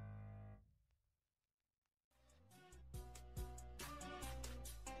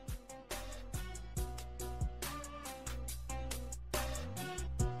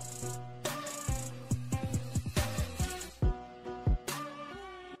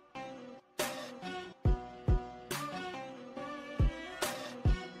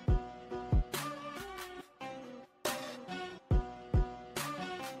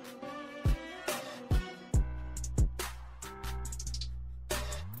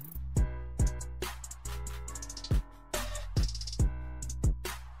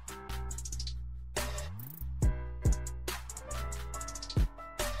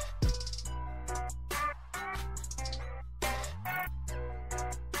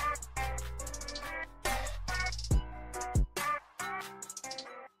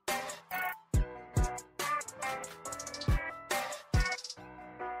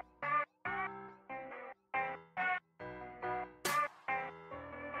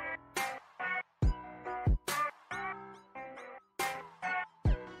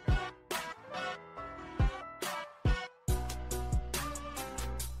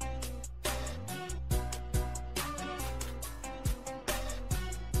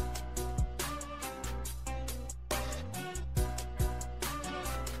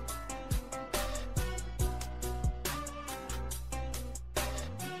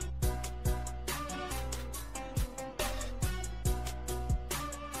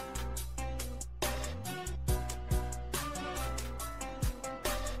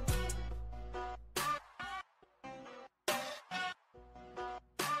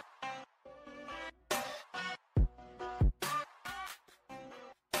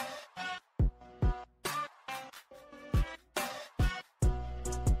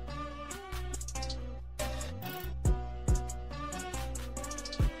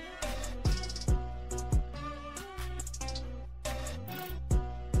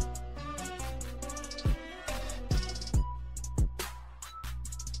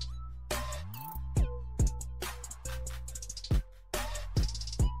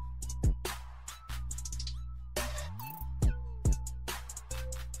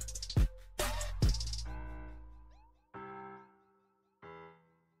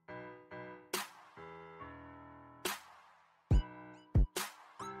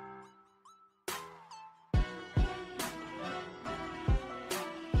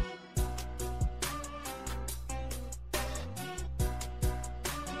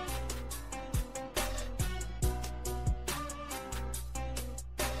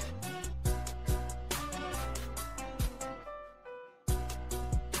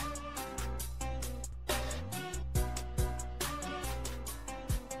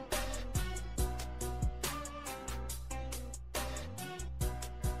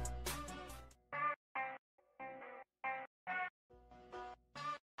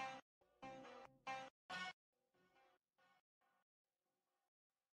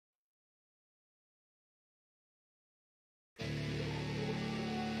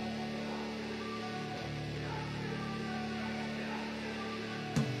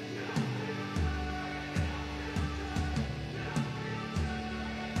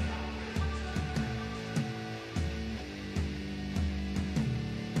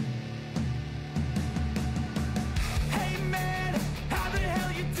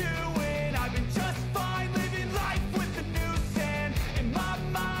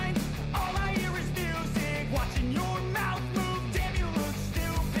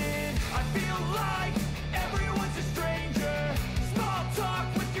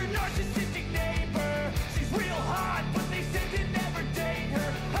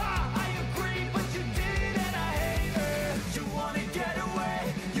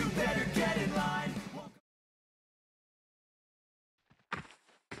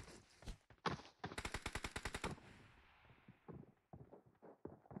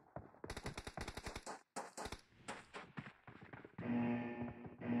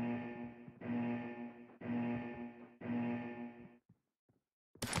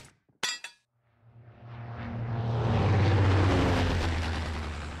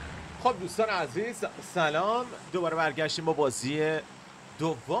 خب دوستان عزیز سلام، دوباره برگشتیم با بازی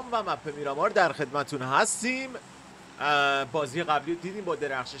دوم و مپ میرامار در خدمتون هستیم. بازی قبلی دیدیم با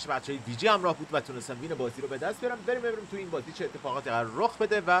درخشش بچهای ویجی همراه بود و تونستن وین بازی رو به دست بیارم. بریم ببینیم تو این بازی چه اتفاقاتی قرار رخ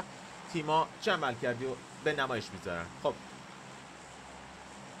بده و تیما چه عمل کردی و به نمایش میذارن. خب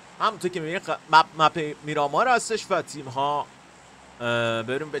همونطور که میبینید مپ میرامار هستش و تیم ها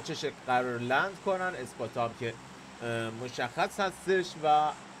بریم به چه شکل قرار لند کنن. اسپات هم که مشخص هستش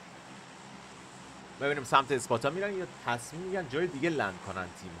و ببینیم سمت اسپات ها میرن یا تصمیم میگن جای دیگه لند کنن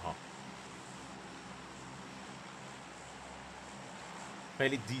تیم ها.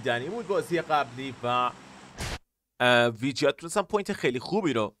 خیلی دیدنی بود بازی قبلی و ویجیات تونستن پوینت خیلی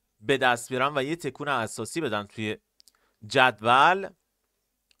خوبی رو به دست بیارن و یه تکون اساسی بدن توی جدول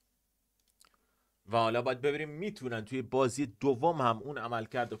و حالا باید ببینیم میتونن توی بازی دوم هم اون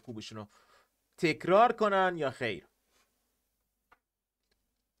عملکرد خوبشون رو تکرار کنن یا خیر.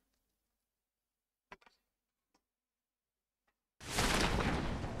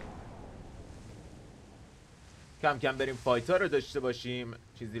 کم کم بریم فایت ها رو داشته باشیم،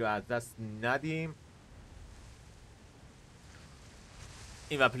 چیزی رو از دست ندیم.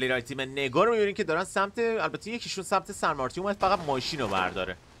 این و پلیرهای تیم نگو رو میبینیم که دارن سمت، البته یکیشون سمت سرمارتی اومد فقط ماشین رو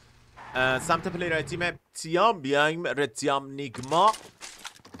برداره. سمت پلیرهای تیم تیام بیایم، رتیام نیگما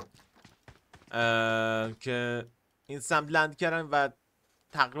که این سمت لند کردن و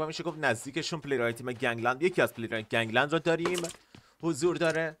تقریبا میشه گفت نزدیکشون پلیرهای تیم گنگلند، یکی از پلیرهای گنگلند رو داریم حضور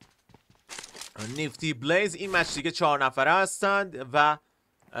داره. نیفتی بلیز این مچ دیگه 4 نفره هستند و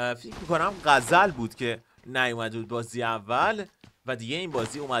فکر میکنم غزل بود که نیومده بود بازی اول و دیگه این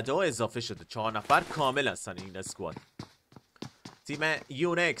بازی اومده و اضافه شده. 4 نفر کامل هستن این اسکواد. تیم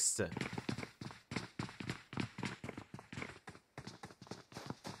یونکس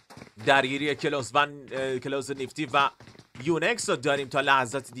درگیری کلوز نیفتی و یونکس رو داریم تا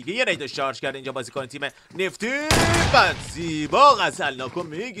لحظات دیگه. یه ریدو شارژ کرده اینجا بازیکن تیم نیفتی و زیبا غزل ناکو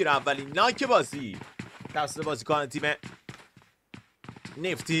میگیره. اولین ناک بازی توسط بازیکن تیم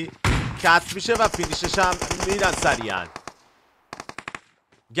نیفتی کت میشه و فینیشش هم میدن سریعا.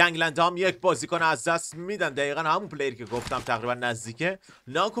 گنگلند هم یک بازیکن از دست میدن، دقیقا همون پلیری که گفتم تقریبا نزدیکه.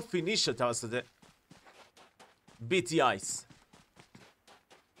 ناکو فینیش شد توسط بیتی آیس.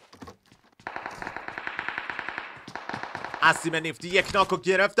 از تیم نیفتی یک ناکو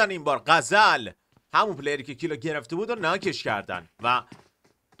گرفتن این بار. غزل همون پلیری که کیلو گرفته بود و ناکش کردن و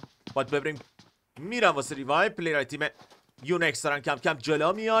باید ببریم میرن واسه ریوای. پلیرهای تیم یونکس دارن کم کم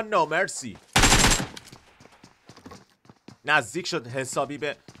جلو میان. نامرسی نزدیک شد حسابی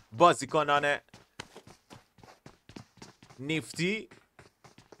به بازیکنان نیفتی.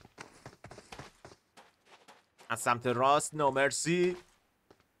 از سمت راست نامرسی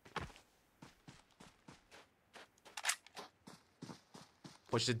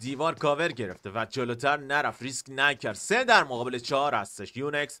پشت دیوار کاور گرفته و جلوتر نرفت، ریسک نکرد. 3 در مقابل 4 هستش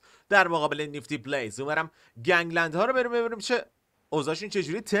یونکس در مقابل نیفتی بلیز. اونورم گنگلند ها رو بریم ببینیم چه اوضاعشون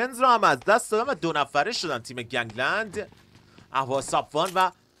چجوری. تنز رو هم از دست دادن و 2 نفره شدن تیم گنگلند. اهوا صفوان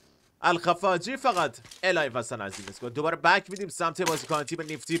و الخفاجی فقط الایو هستن از این اسکواد. دوباره بک میدیم سمت بازیکن تیم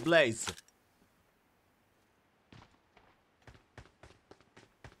نیفتی بلیز.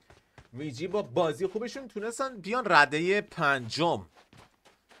 ویجی با بازی خوبشون تونستن بیان رده 5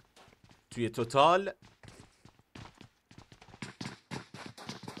 توی توتال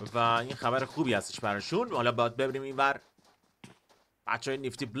و این خبر خوبی هستش براشون. حالا باید ببینیم اینور بچهای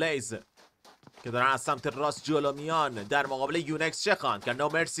نیفتی بلیز که دارن از سمت راست جلو میان در مقابل یونکس چه خواهند کرد.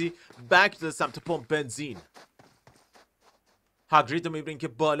 نامرسی بک داده سمت پمپ بنزین. هاگرید رو میبینیم که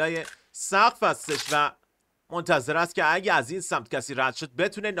بالای سقف هستش و منتظر است که اگه از این سمت کسی رد شد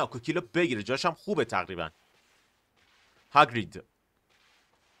بتونه ناکوکیلو بگیره. جاش هم خوبه تقریبا. هاگرید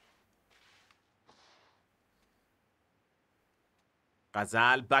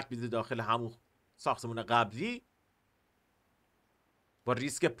غزل بک میده داخل همون ساختمون قبلی. با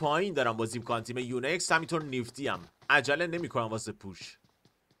ریسک پایین دارم بازی میکنن تیم یونکس. همینطور نیفتی هم عجله نمیکنن واسه پوش،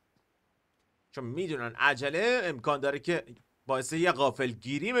 چون میدونن عجله امکان داره که باعث یه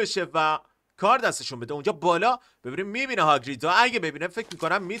غافلگیری بشه و کار دستشون بده. اونجا بالا ببینیم میبینه هاگریدو، اگه ببینه فکر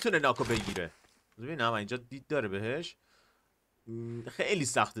میکنم میتونه ناکو بگیره. ببینم اینجا دید داره بهش، خیلی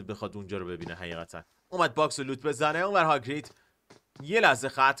سخته بخواد اونجا رو ببینه حقیقتا. اومد باکس و لوت بزنه. اونور هاگرید یه لحظه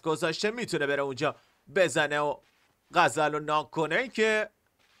خط گذاشته، میتونه بره اونجا بزنه و غزل رو ناک کنه که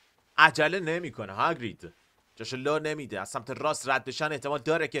عجله نمیکنه. هاگرید جاشو لو نمیده. از سمت راست رد بشن احتمال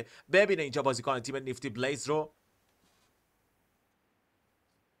داره که ببینه اینجا بازیکن تیم نیفتی بلیز رو.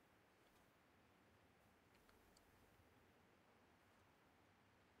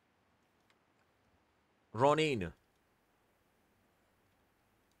 رونین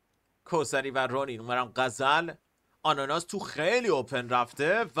کوسری و رونین اونورم غزل. آناناس تو خیلی اوپن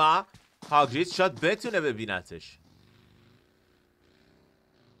رفته و هاگرید شاید بتونه ببینتش.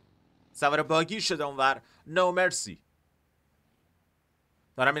 سوار باگی شده اونور. نو مرسی.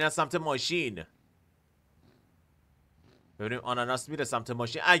 دارم میرن سمت ماشین. ببینیم آناناس میره سمت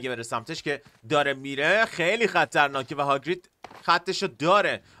ماشین. اگه بره سمتش که داره میره خیلی خطرناکه و هاگرید خطشو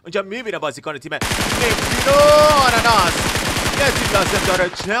داره. اونجا میبینه بازیکن تیم نفتی رو. آناناس یه تیم لازم داره.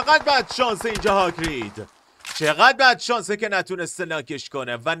 چقدر بد شانسه اینجا هاگرید. چقدر بد شانسه که نتونسته ناکش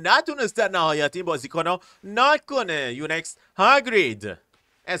کنه و نتونسته نهایت این بازیکن رو ناک کنه. یونکس هاگرید.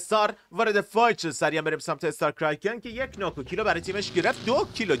 استار وارد فایت شد. سریع بریم سمت استار کرایکن که یک ناکو کیلو برای تیمش گرفت. 2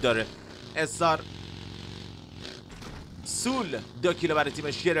 کیلو داره استار. سول 2 کیلو برای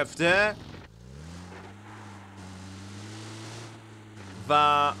تیمش گرفته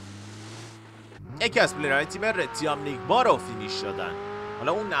و یکی از پلیرهای تیم رد تیام نیگما رو فینیش دادن.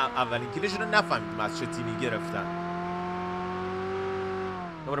 حالا اون اولین کیلش رو نفهمیدیم از چه تیمی گرفتن.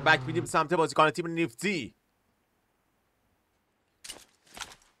 دوباره بک میدیم سمت بازیکن تیم نیفتی.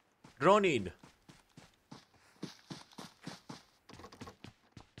 رونین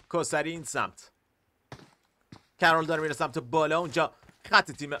کوسری این سمت. کرول داره میره سمت بالا. اونجا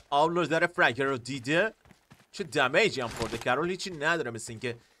خط تیم آولوز داره فرانکر رو دیده. چه دمیجی هم خورده کرول. هیچی نداره مثل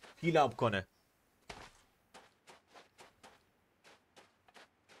اینکه هیل اپ کنه.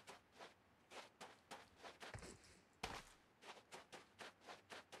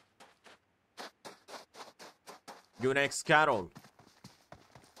 یونکس کرول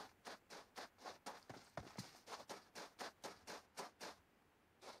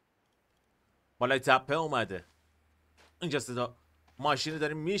بالای تپه اومده. اینجا صدا ماشین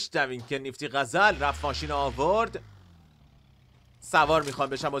داریم میشنویم که نیفتی غزل رفت ماشین آورد. سوار میخوان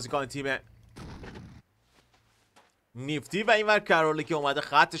بشن بازیکن تیم نیفتی و اینور کرولی که اومده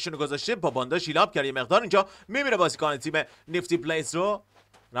خطشون رو گذاشته با بانداش هیلاب کرد یه مقدار. اینجا میمیره بازیکن تیم نیفتی بلیز رو.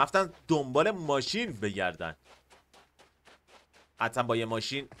 رفتن دنبال ماشین بگردن. حتی با یه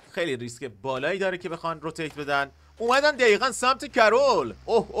ماشین خیلی ریسک بالایی داره که بخوان روتیت بدن. اومدن دقیقا سمت کرول.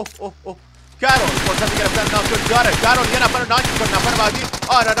 اوه اوه اوه اوه. کرول فرصت گرفتن ناک داره. کرول یه نفر رو ناک میکنه. نفر بعدی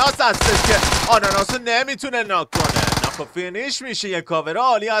آناناس هستش که آناناس رو نمیتونه ناک کنه. ناک فینیش میشه. یه کاور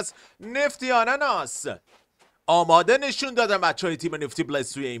عالی از نفتی آناناس. آماده نشون دادن بچه های تیم نفتی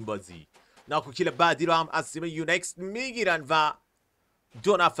بلیز توی این بازی. ناک کیل بعدی رو هم از تیم یونکس میگیرن و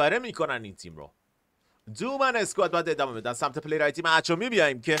 2 نفره میکنن این تیم رو. دو من اسکواد باید ادامه بدن. سمت پلیرهای تیم اچومی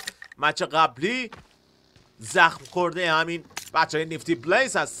بیاییم که مچ قبلی زخم خورده همین بچه های نیفتی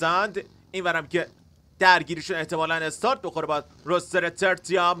بلیز هستند. این ورم که درگیریشون احتمالاً استارت بخوره با روستر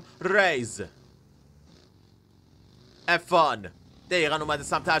تیام ریز. افان دقیقا اومده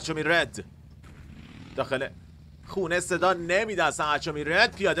سمت اچومی رد. داخل خونه صدا نمیده اصلا. اچومی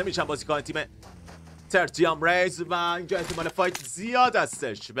رد پیاده میشن بازیکن تیم تیام ریز و اینجا احتمال فایت زیاد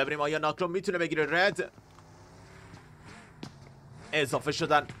هستش. ببینیم آیا ناک رو میتونه بگیره رد. اضافه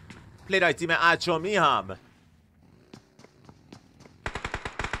شدن پلیرهای تیم اچومی هم.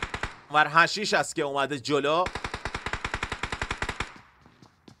 ور هشیش است که اومده جلو.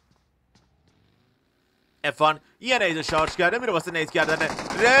 افان یه نید شارژ کرده میره واسه نید کردن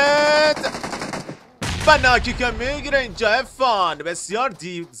رد و ناکی که میگیره اینجا. افان بسیار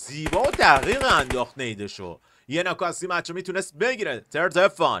زیبا و دقیق انداخت نیدشو. یه ناکو از تیم اچومی میتونست بگیره. ترد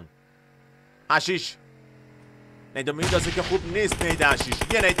افان. هشیش نیدو میندازه که خوب نیست. نید هشیش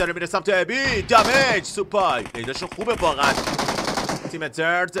یه نید داره میره سمت ابی. دمیج سوپای نیدشو خوبه واقعا تیم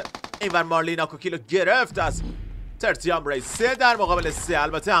ترد. اینور مارلی ناکو کیلو گرفت از تیام ریز. 3 در مقابل 3.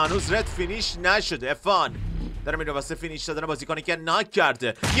 البته هنوز رد فینیش نشده. افان داره میره واسه فینیش دادن بازیکنی که ناک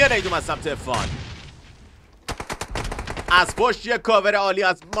کرده. یه نیدوم از سمت افان. از پشت یه کاور عالی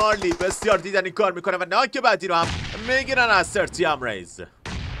از مارلی. بسیار دیدنی کار میکنه و ناک بعدی رو هم میگیرن از تیام ریز.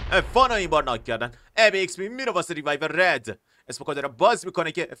 افان رو این بار ناک کردن. ابی ایکس میره واسه ریوایو رد. اسموکو داره باز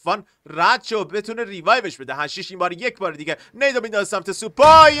میکنه که افان رد شو بتونه ریوایوش بده. هشیش این بار یک بار دیگه نیدو میندازه سمت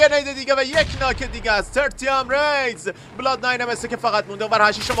سوپای. یه نید دیگه و یک ناک دیگه از تیام ریز. بلاد 9 مثل که فقط مونده و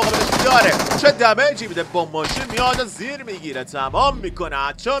هشیش رو مقابلش داره. چه دمیجی میده. با ماشین میاد و زیر میگیره. تمام میکنه.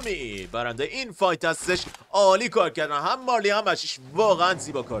 اچومی برنده این فایت هستش. عالی کار کردن. هم مارلی هم هشیش واقعا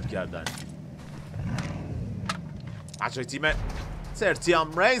زیبا کار کردن. بچه‌های تیم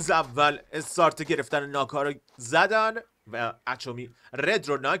تیام ریز اول استارت گرفتن ناک‌ها رو زدن و اچومی رد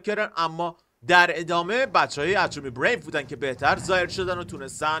رو ناک کردن. اما در ادامه بچه‌های اچومی بریو بودن که بهتر ظاهر شدن و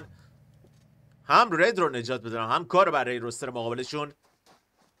تونستن هم رد رو نجات بدن هم کار رو برای روستر مقابلشون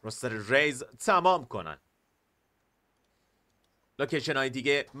روستر ریز تمام کنن. لوکیشن های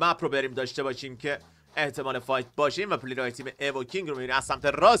دیگه مپ رو بریم داشته باشیم که احتمال فایت باشه و پلیرهای تیم ایووکینگ رو میبینیم از سمت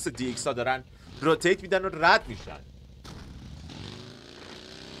راست دیکس ها دارن روتیت میدن و رد میشن.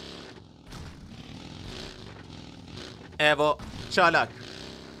 ایوو چالاک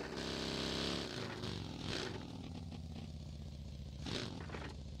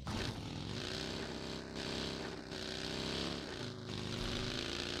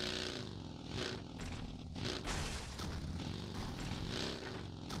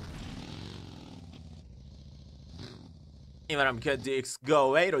اینورم که دیکس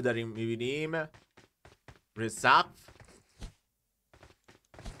گووی رو داریم میبینیم روی سقف.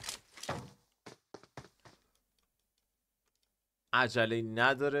 عجله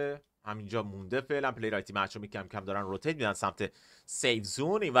نداره، همینجا مونده فعلا. پلیرهای تیم اچومی کم کم دارن روتیت میدن سمت سیف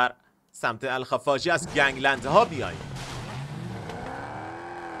زون. اینور سمت الخفاجی از گنگلند ها بیاین.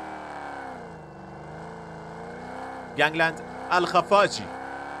 گنگلند الخفاجی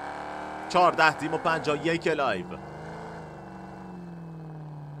 14 تیم و 51 لایو.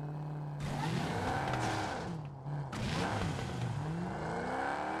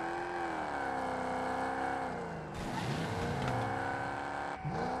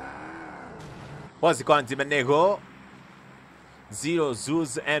 بازیکن تیم نگو زیرو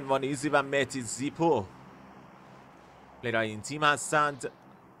زوز انوانیزی و متی زیپو پلیرهای این تیم هستند.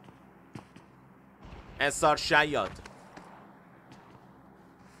 اسار شیاد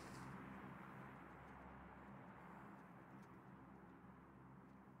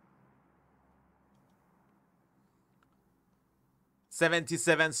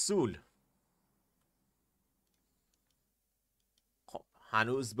سول. خب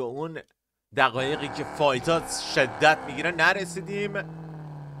هنوز به اون دقایقی که فایتات شدت میگیره نرسیدیم.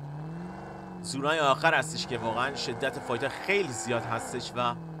 زونای آخر هستش که واقعا شدت فایتا خیلی زیاد هستش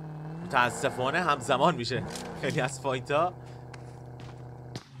و متاسفانه همزمان میشه خیلی از فایتا.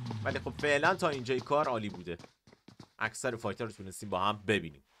 ولی خب فعلا تا اینجای کار عالی بوده. اکثر فایتا رو تونستیم با هم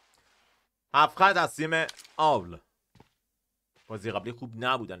ببینیم. هفت از تیم آول. بازی قبلی خوب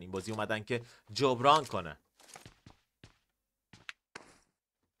نبودن، این بازی اومدن که جبران کنه.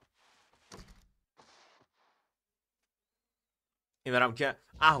 این برم که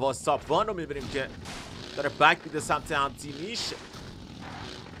اهواز تاپوان رو میبینیم که داره بک میده سمت هم تیمیش.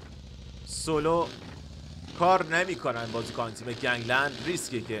 سولو کار نمیکنن بازیکن تیم گنگلند.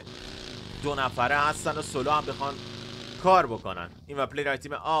 ریسکه که دو نفره هستن و سولو هم بخوان کار بکنن. این و پلیر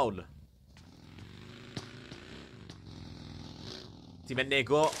تیم آول. تیم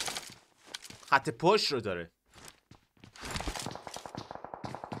نگو خط پشت رو داره.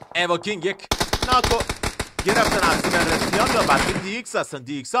 ایووکینگ یک ناکو گرفتن از تیم رسیان و بعد دیکس هستن.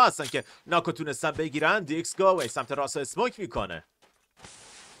 دیکس ها هستن که ناکو تونستن بگیرن. دیکس گووی سمت راست اسموک میکنه.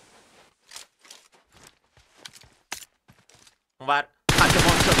 اونور خط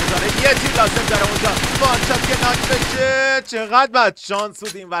وانشات داره، یه تیر لازم داره اونجا وانشات که ناک بشه. چقدر بد شانس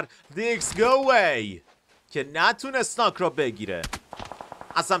بود اینور دیکس گووی که نتونست ناک رو بگیره.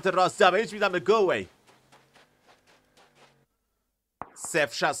 از سمت راست دمیج میدم به گووی.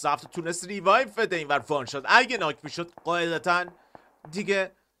 0.67 تونست ریوایو بده اینور وانشات. اگه ناک میشد قاعدتا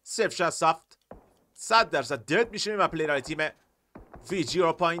دیگه 0.67 100% دد میشه. و پلیرهای تیم فیجی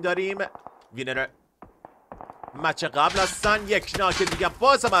رو پایین داریم. وینر مچ قبل هستن. یک ناک دیگه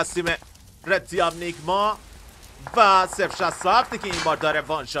بازم از تیم تیام نیگما و 0.67 که این بار داره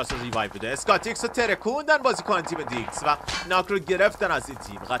وانشات رو ریوایو بده. اسکاتیکس رو ترکوندن بازیکن تیم دیکس و ناک رو گرفتن از این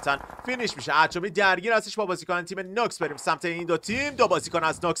تیم. قطعا فینیش میشه. اچومی درگیر هستش با بازیکن تیم نوکس. بریم سمت این دو تیم. دو بازیکن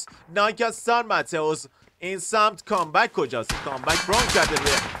از نوکس ناک هستن. ماتئوس این سمت. کامبک کجاست؟ کامبک برون کرده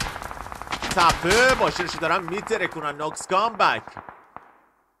روی تپه. ماشینش دارن میترکونن. نوکس کامبک.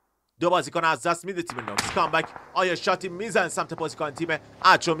 دو بازیکن از دست میده تیم نوکس. کامبک آیا شاتی میزن سمت بازیکن تیم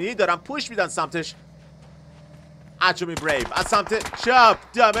اچومی. دارن پوش میدن سمتش. اچومی بریو از سمت چپ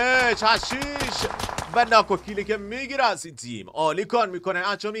دمج 8 و ناکو کیلی که میگیره از این تیم. عالی کار میکنه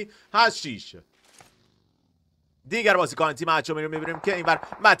اچومی 8 دیگر بازیکن تیم اچومی رو میبینیم که اینور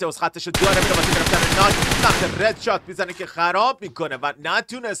ماتئوس خطش رو داره میره واسه گرفتن ناک. سمت رد شات میزنه که خراب میکنه و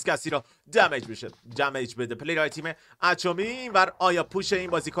نتونست کسی رو دمیج بده. پلیرهای تیم اچومی اینور آیا پوش این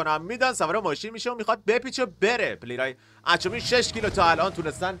بازیکن هم میدن. سوار ماشین میشه و میخواد بپیچه بره. پلیرهای اچومی 6 کیلو تا الان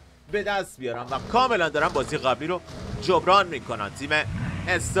تونستن به دست بیارن و کاملا دارن بازی قبلی رو جبران میکنن. تیم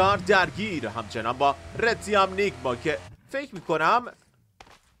استار درگیر همچنان با تیام نیگما که فکر میکنم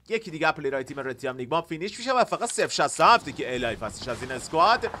یکی دیگه پلیرهای تیم تیام نیگما فینیش میشه و فقط 0.67 که الایف هستش از این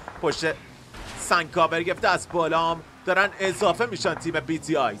اسکواد. پشت سنگکابر گفته از بالام دارن اضافه میشن تیم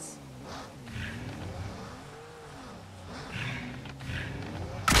بیتی آیس.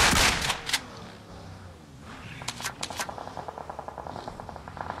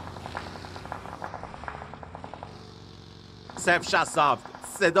 067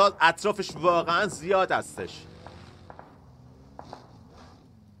 صدا اطرافش واقعا زیاد هستش.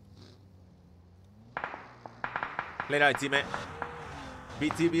 پلیرهای تیم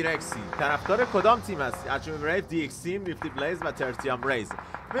بیتی بیرکسی طرفدار کدام تیم هستی؟ اچومی ریف، دی ایکس تیم، نیفتی بلیز و تیام ریز.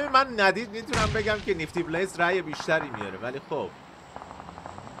 ببین من ندید میتونم بگم که نیفتی بلیز رأی بیشتری میاره، ولی خب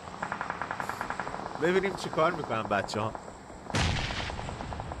ببینیم چی کار میکنم بچه ها.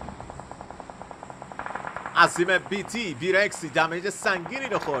 عظیم بیتی بیرکسی دمیج سنگینی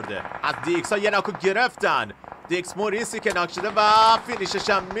رو خورده. از دی ایکس ها یه ناکو گرفتن. دی ایکس موریسی که ناک شده و فینیشش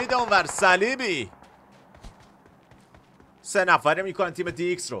هم میده اونور. صلیبی 3 نفره میکنن تیم دی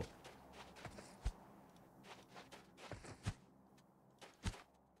ایکس رو.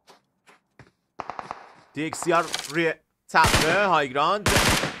 دی ایکس یار روی تپه هایگراند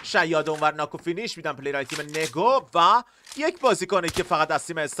شیاد اونور ناکو فینیش میدن پلیرهای تیم نگو و یک بازیکنه که فقط از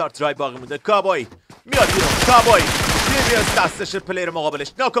تیم استارت درای باقی مونده. کابوی میاد بیرون. کابوی دیویس دستش پلیر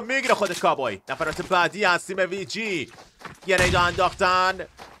مقابلش ناکو میگیره خود کابوی. نفرات بعدی از تیم وی جی یه نیدا انداختن.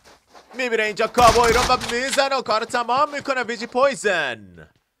 میبینه اینجا کابوی رو و میزنه و کار تمام میکنه. وی جی پویزن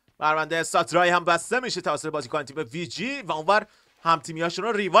پرونده استارت درای هم بسته میشه توسط بازیکن تیم وی جی و اونور هم تیمیاشون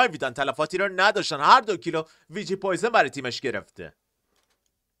رو ریوایو میدن. تلفاتی رو نداشتن. هر 2 کیلو وی جی پویزن برای تیمش گرفته.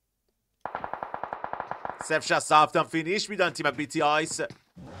 067 هم فینیش میدن تیم بیتی آیس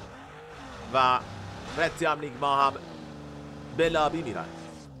و تیام نیگما هم به لابی میرن.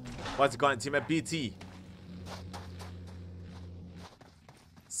 بازیکن تیم بیتی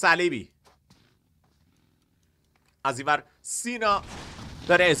صلیبی از اینور سینا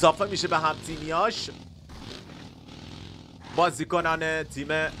داره اضافه میشه به هم تیمیاش. بازیکنان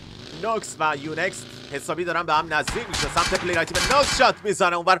تیم نوکس و یونکس حسابی دارن به هم نزدیک میشه. سمت پلیرهای تیم نوکس شات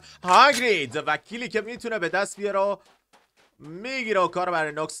میزنه اونور هاگرید وکیلی که میتونه به دست بیاره و میگیره و کار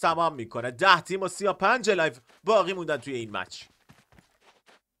برای نوکس تمام میکنه. 10 تیم و 35 لایف باقی موندن توی این مچ.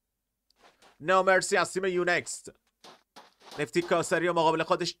 نو مرسی از تیم یونکس. نفتی کاسری و مقابل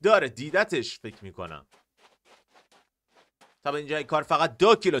خودش داره. دیدتش فکر میکنم. تا به اینجای کار فقط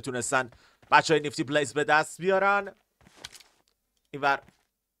 2 کیلو تونستن بچه های نیفتی بلیز به دست بیارن. اینور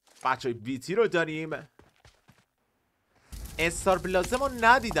بچه های بیتی رو داریم. استار بلازم رو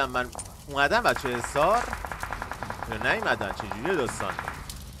ندیدم من. اومدن بچه های استار یا نیومدن؟ چجوریه داستان؟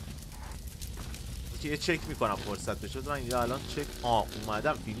 یه چک میکنم فرصت بشد. من اینجا الان چک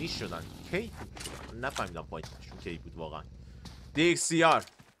اومدم فینیش شدن. کی؟ نفهمیدم پایینشون کی بود واقعا. دی ایکس سی آر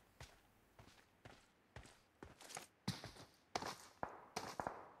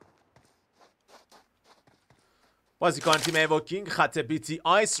بازیکن تیم ایووکینگ خط بیتی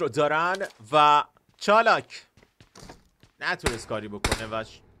آیس رو دارن و چالاک نتونست کاری بکنه و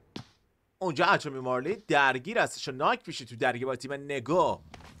اونجا اچومی مارلی درگیر هستش و ناک پیشه تو درگیر با تیم نگو.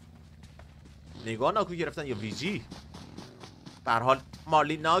 نگو ناکو گرفتن یا وی جی؟ به هر حال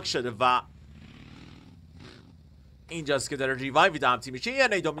مارلی ناک شده و اینجاست که داره ریوایو میده هم تیمیشه. یه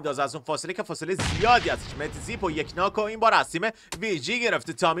نیدو میندازه از اون فاصله که فاصله زیادی هستش. مت زیپ و یک ناک و این بار از تیم وی جی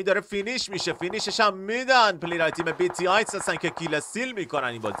گرفته. تامی داره فینیش میشه. فینیشش هم میدن پلیرهای تیم بیتی آیس هستن که کیل استیل میکنن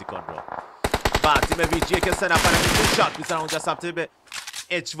این بازیکن رو. و تیم وی جی که 3 نفره میتون شات میزنن اونجا سمت به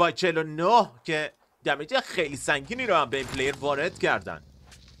اچ وای 49 که دمیج خیلی سنگینی رو هم به این پلیر وارد کردن.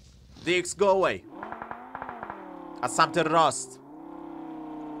 دی ایکس گو اوی از سمت راست.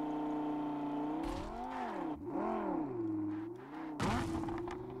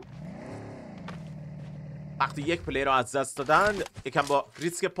 وقتی یک پلیر رو از دست دادن یکم با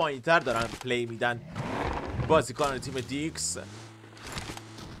ریسک پایینتر دارن پلی میدن بازیکن تیم دیکس.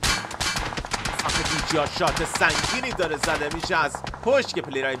 سمت بیتی ها شات سنگینی داره زده میشه از پشت که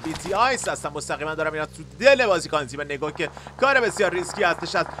پلیرهای بیتی آیس هستن. مستقیما دارن میرن تو دل بازیکن تیم نگو که کار بسیار ریسکی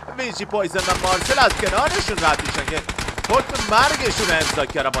هستش. از ویجی پویزن و مارسل از کنارشون رد میشن که حکم مرگشون امضا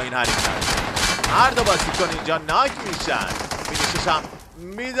کردن با این حرکت. هر دو بازیکن اینجا ناک میشن. فینیشش هم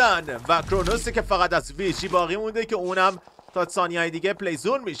میدن و کرونوسی که فقط از ویجی باقی مونده که اونم تا ثانیه‌های دیگه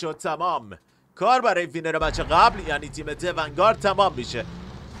پلیزون میشه و تمام. کار برای وینر بچه قبل یعنی تیم ونگارد تمام میشه.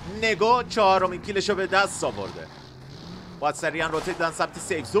 نگو 4مین کیلشو به دست آورده. باید سریعا روتیت دادن سمت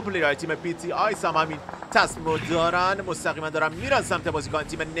سیف زون. پلیرهای تیم بیتی آیس هم همین تصمیم رو دارن. مستقیما دارن میرن سمت بازیکن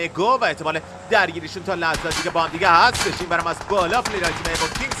تیم نگو و احتمال درگیریشون تا لحظه دیگه با هم دیگه هستش. این برم از بالا پلیرهای تیم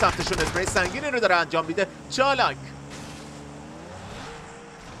ایووکینگ سمتشون اسپری سنگینی رو داره انجام میده. چالاک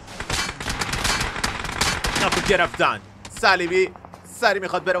ناکو گرفتن. صلیبی سری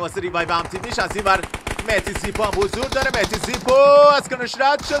میخواد بره واسه ریوایو هم تیمیش. از این بر مهتی زیپو هم حضور داره. مهتی زیپو از کنش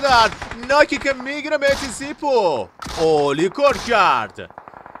رد شدن. ناکی که میگیره مهتی زیپو اولی کار کرد.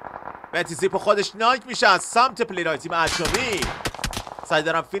 مهتی زیپو خودش ناک میشه از سمت پلیرهای تیم اچومی. سعی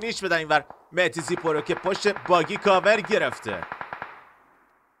دارم فینیش بدن. این بر مهدی زیپو که پشت باگی کاور گرفته.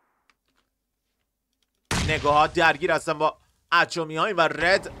 نگوها درگیر هستن با اچومی های و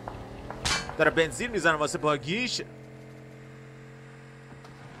رد داره بنزین میزنه واسه باگیش.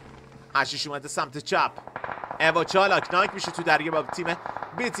 هشیش اومده سمت چپ. ایوا چالاک نایک میشه تو درگیر با تیم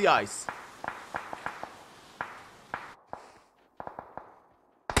بیتی آیس.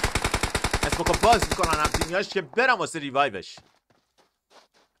 اسموکو باز میکنن هم تیمیاش که برن واسه ریوایوش.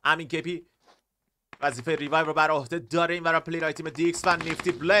 امین کپی وظیفه ریوایو رو بر عهده داره. این ورا پلیرای تیم دیکس و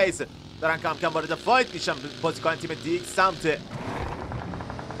نیفتی بلیز دارن کم کم وارد فایت میشن. بازیکن تیم دیکس سمت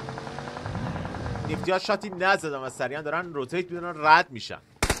نیفتی ها شاتی نزدن و سریعا دارن روتیت میدونن رد میشن.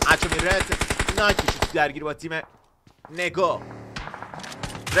 اچومی رد نایک میشه تو درگیری با تیم نگو.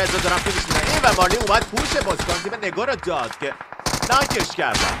 رد رو دارن فینیش میدن. این و مارلی اومد پوش بازیکن تیم نگو رو داد که نایکش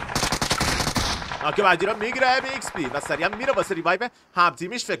کردن. ناکه بعدی رو میگیره ایکس پی و سریعا میره واسه ریوایو هم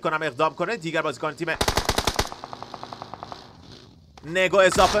تیمیش فکر کنم اقدام کنه. دیگر بازیکن تیم نگو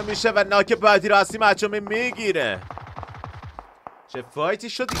اضافه میشه و ناکه بعدی رو هستیم اچومی میگیره. چه فایتی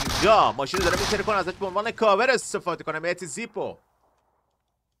شد اینجا. ماشین داره میتره کنه ازش به عنوان کاور استفاده کنه. مهدی زیپو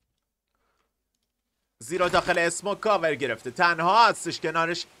زیرو داخل اسمو کاور گرفته. تنها هستش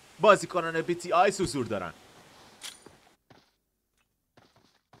کنارش بازیکنان بیتی آیس حضور دارن.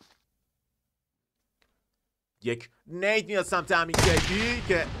 یک نید میاد سمت امین کیپی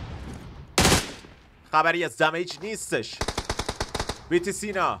که خبری از دمیج نیستش. بیتی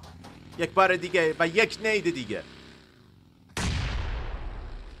سینا یک بار دیگه و یک نید دیگه.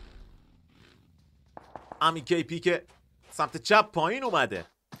 امین کیپی که سمت چپ پایین اومده.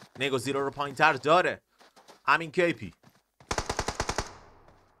 نگو زیرو رو پایین تر داره. امین کیپی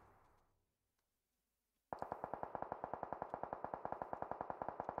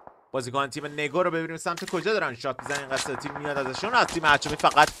بازیکن تیم نگو رو ببینیم سمت کجا دارن شات میزنن. این قصه تیم میاد ازشون. از تیم اچومی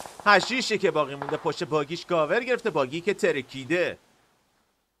فقط هشیشه که باقی مونده. پشت باگیش کاور گرفته. باگی که ترکیده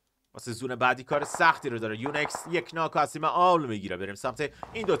واسه زون بعدی کار سختی رو داره. یونکس یک ناک از تیم آول میگیره. بریم سمت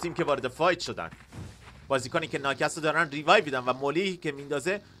این دو تیم که وارد فایت شدن. بازیکنی که ناکس رو دارن ریوایو میدن و مولی که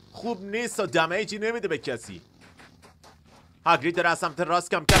میندازه خوب نیست و دمیجی نمیده به کسی. هاگرید داره از سمت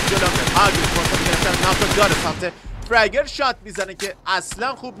راست کم کم جلو میره. هاگرید فرصت گرفتن ناک داره سمت فرگر شات میزنه که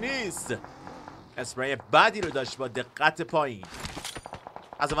اصلا خوب نیست. اسپری بعدی رو داشت با دقت پایین.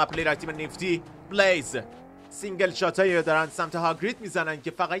 از اون پلیر تیم نیفتی بلیز سینگل شات هایی دارن سمت هاگرید میزنن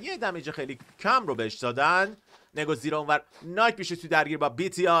که فقط یه دمیج خیلی کم رو بهش دادن. نگو زیر اونور ناک میشه تو درگیر با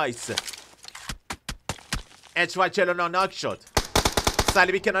بیتی آیس. اچ 49 ناک شد.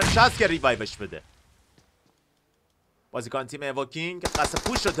 صلیبی کنارش هست که ریوایوش بده. بازیکن تیم ایووکینگ قصد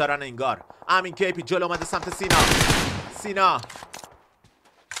پوش رو دارن انگار. امین کیپی جلو اومده سمت سینا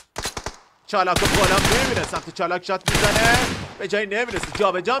چالاک رو بالا میبینه. سمت چالاک شات میزنه به جایی نمیرسه.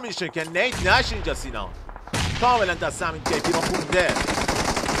 جا به جا میشه که نیت نشه اینجا. سینا کاملا دست امین کیپی رو خونده.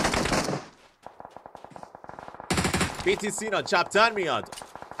 بیتی سینا چپتر میاد.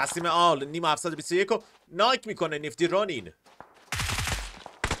 حسیم آل نیم 721 رو نایک میکنه. نیفتی رونین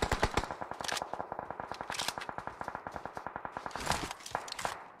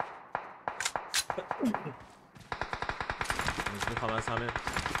میخوام از همه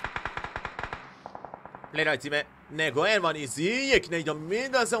پلیرهای تیم نگو ارمانیزی یک نیدو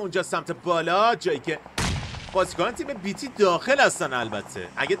میندازه اونجا سمت بالا. جایی که بازیکن تیم بیتی داخل هستن. البته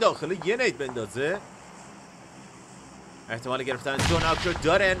اگه داخل یه نید بندازه احتمال گرفتن دو ناک رو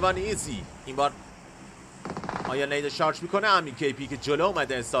داره ارمانیزی. این بار آیا نید شارژ میکنه. امین کیپی که جلو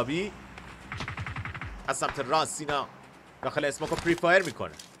اومده حسابی از سمت راست. سینا داخل اسموک رو پریفایر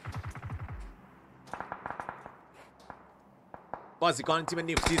میکنه. بازیکن تیم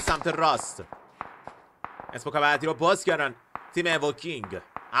نیفتی سمت راست اسموک بعدی رو باز کردن. تیم ایووکینگ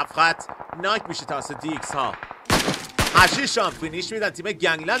افخط ناک میشه توسط دیکس ها. هشیش هم فینیش میدن. تیم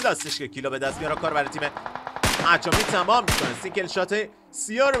گنگلند هستش که کیلو به دست میاره. کار برای تیم اچومی تمام میکنه. سینگل شات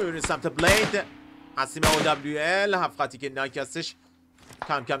سیاه رو میبینید سمت بلید از تیم OWL. افخطی که ناک هستش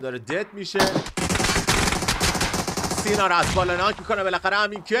کم کم داره دد میشه. سینا رو از بالا ناک میکنه بالاخره.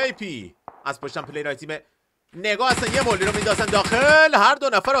 امین کیپی از پشتن پلیرهای تیم نگاه هستن. یه مولی رو میندازن داخل. هر دو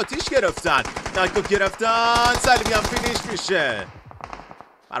نفر آتیش گرفتن. نایکو گرفتن. سلیمی هم فینیش میشه.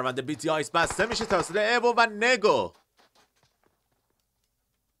 پرونده بیتی آیس بسته میشه توسط ایوو و نگو.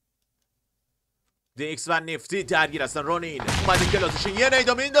 دیکس و نیفتی درگیر هستن. رونین اومده کلاسشون یه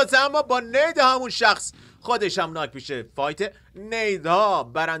نیدو میندازه اما با نید همون شخص خودش هم ناک میشه. فایت نیدها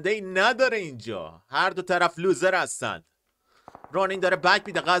برنده ای نداره اینجا. هر دو طرف لوزر هستن. رونین داره بک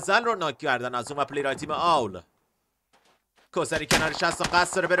میده. غزل رو ناک کردن از اون و پلیرهای تیم آول. کوسری کنارش هست و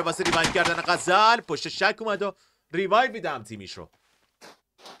قصد داره بره واسه ریوایو کردن غزل. پشت شک اومد و ریوایو میده هم تیمیش رو.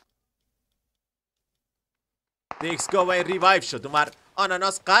 دیکس گاوی ریوایو شد. اونور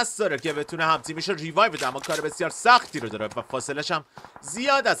آناناس قصد داره که بتونه هم تیمیش رو ریوایو بده، اما کار بسیار سختی رو داره و فاصلش هم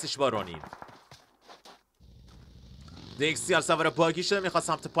زیاد هستش با رونین. دیکس سیار سوار باگی شده، میخواد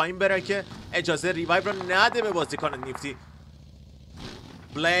سمت پایین بره که اجازه ریوایو رو نده به بازیکن نیفتی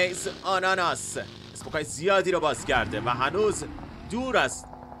بلیز. آناناس اسموکای زیادی رو باز کرده و هنوز دور است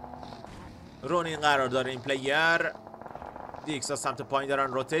رونین قرار داره این پلیر. دیکس ها سمت پایین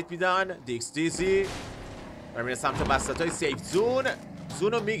دارن روتیت میدن. دیکس دیزی و میره سمت بستت های سیف زون.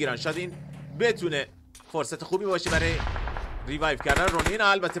 زون رو میگیرن، شاید این بتونه فرصت خوبی باشه برای ریوایو کردن رونین.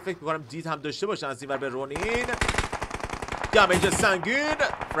 البته فکر میکنم دید هم داشته باشن از این ور به رونین. دمیج سنگین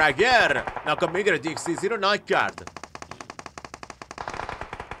فرگر ناکا میگیره. دیکس دیزی رو ناک کرد.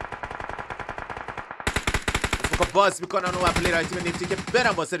 باز میکنن اون پلیر تیم نیفتی که برن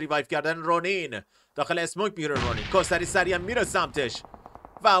واسه ریوایو کردن رونین. داخل اسموک میره رونین، کوسری سریع میره سمتش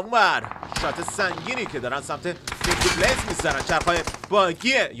و اونور شات سنگینی که دارن سمت نیفتی بلیز میزنن. چرخهای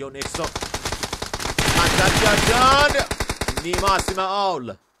باگیه یونیکسو منتر کردن. نیما اسیم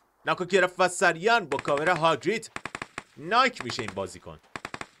آول ناکو گرفت و سریعا با کاور هاگریت نایک میشه این بازیکن.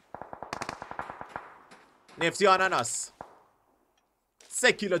 نیفتی آناناس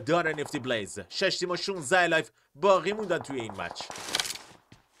 3 کیلو داره نیفتی بلیز. 6 تیم و 16 لایف باقی موندن توی این مچ.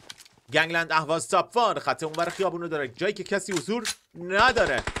 گنگلند اهواز تاپ وان خط اونور خیابونو داره، جایی که کسی حضور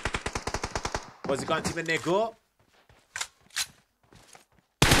نداره. بازیکن تیم نگو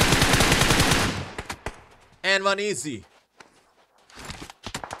انوانیزی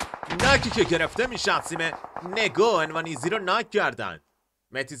ناکی که گرفته میشه از تیم نگو. انوانیزی رو ناک کردن.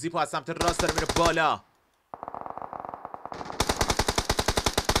 متیزیپو از سمت راست داره میره بالا.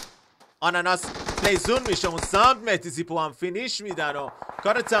 آناناس پلیزون میشه اون سمت. متیزیپو هم فینیش میدن و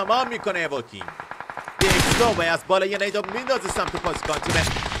کار تمام میکنه ایووکینگ. دیکسو باید از بالا یه نیدو میندازه سمت بازیکن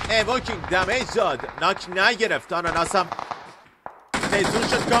تیم ایووکینگ. دمیج داد، ناک نگرفت. آناناس هم پلیزون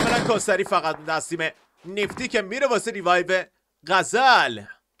شد کاملا کوسری. فقط از تیم نیفتی که میره واسه ریوایو غزل.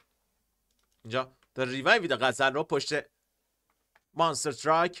 اینجا در ریوایو میده غزل رو پشت مانستر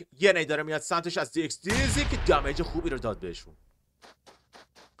تراک. یه نیداره میاد سمتش از دیکس دیزی که دمیج خوبی رو داد بهشون.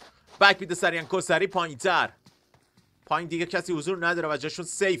 بک بیده سریعا کوسری پایین تر. پایین دیگه کسی حضور نداره و جاشون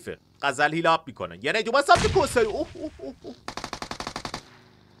سیفه. غزل هیل اپ میکنه. یه نیدو باید سمت کوسری. اوه اوه اوه اوه.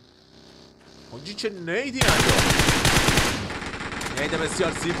 اونجی چه نیدی انداخت. نیده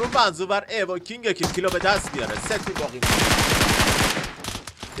بسیار زیبا. منظور ایووکینگ که کیلو به دست بیاره. 3 تیم باقی مونده.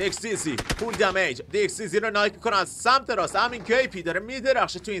 دیکس دیزی پول دمیج. دیکس دیزی رو نایک میکنه از سمت راست. همین KP داره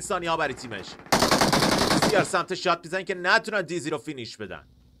میدرخشه تو این ثانیه ها برای تیمش. بسیار سمت شات میزنن که نتونن دیزی رو فینیش بدن.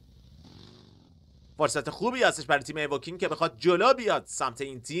 فرصت خوبی هستش برای تیم ایووکینگ که بخواد جلو بیاد سمت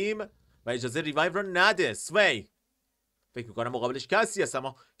این تیم و اجازه ریوایو رو نده. سوی فکر میکنم مقابلش کسی هست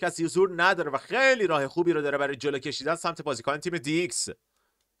اما کسی حضور نداره و خیلی راه خوبی رو داره برای جلو کشیدن سمت بازیکن تیم دیکس.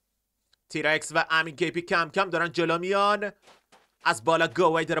 تیرکس و امین KP کم کم دارن جلو میان. از بالا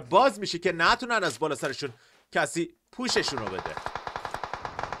گووی داره باز میشه که نتونن از بالا سرشون کسی پوششون رو بده.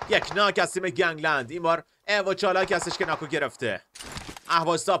 یک ناک از تیم گنگلند. این بار ایو چالاک هستش که ناکو گرفته.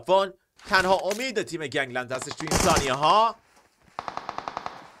 اهواز تاپ وان تنها امید تیم گنگلند هستش تو این ثانیه ها.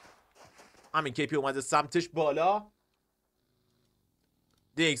 همین KP اومده سمتش بالا.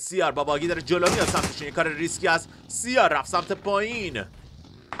 دیگه سیار با باگی داره جلو میاد سمتشون. یه کار ریسکی از سیار رفت سمت پایین.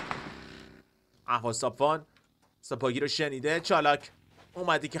 اهواز تاپ وان سپاگی رو شنیده. چالاک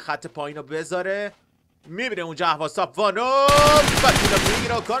اومدی که خط پایین رو بذاره. میبینه اونجا اهواز تاپ وان و کیلو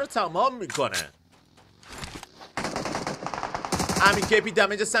میگیره و کار رو تمام میکنه. همین KP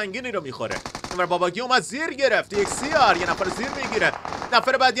دمیج سنگینی رو میخوره. اینور باباگی اومد زیر گرفت. یک سیار یه نفر زیر میگیره.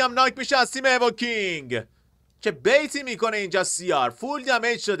 نفر بعدی هم ناک میشه از تیم ایووکینگ. چه بیتی میکنه اینجا سیار. فول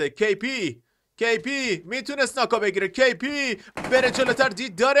دمیج شده. KP میتونست ناکا بگیره. KP بره جلوتر.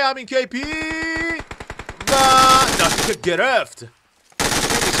 دید داره همین KP و ناکی که گرفت.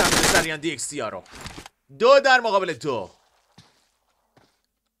 نمیشم به سریعا دی ایکس سیار رو 2 در مقابل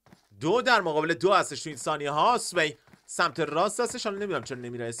 2 هستش تو این ثانیه ها. سوی سمت راست هستش. حالا نمیدونم چرا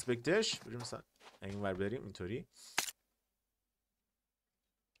نمیره اسپکتش. بریم مثلا اینور بریم اینطوری.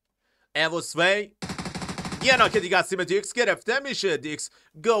 ایو سوی یه ناک دیگه از تیم دیکس گرفته میشه. دیکس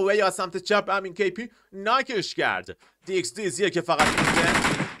گووی یا سمت چپ همین KP ناکش کرد. دیکس دیزیه که فقط میده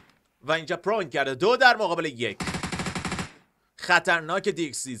و اینجا پرون کرده. 2 در مقابل 1. خطرناک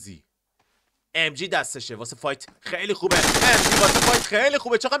دیکس دیزی. MG دستشه واسه فایت خیلی خوبه. MG واسه فایت خیلی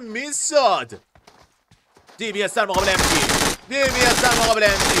خوبه. چقدر میساد. DBS در مقابل MG. DBS در مقابل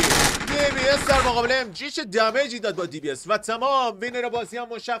MG. DBS در مقابل MG چه دمیجی داد با DBS و تمام وینر بازی هم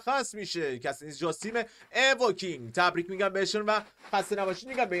مشخص میشه. کسی نیست جز تیم ایووکینگ. تبریک میگم بهشون و خسته نباشید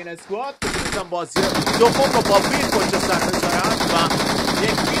میگم به این اسکواد که تونستن بازی دوم رو با وین پشت سر بذارن و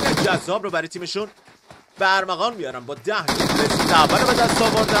یک وین جذاب رو برای تیمشون به ارمغان بیارن. با 10 کیل اول به دست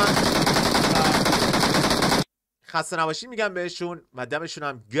آوردن. خسته نباشید میگم بهشون و دمشون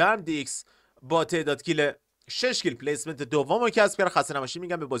هم گرم. دیکس با تعداد کیل 6 کیل پلیسمنت دوم رو کسب کرد. خسته نباشید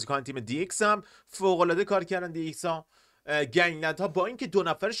میگم به بازیکن تیم دیکس هم فوق العاده کار کردن. دیکس ها گنگلند ها با اینکه 2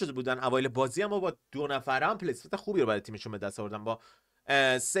 نفره شده بودن اوایل بازی، اما با 2 نفره هم پلیسمنت خوبی رو برای تیمشون به دست آوردن. با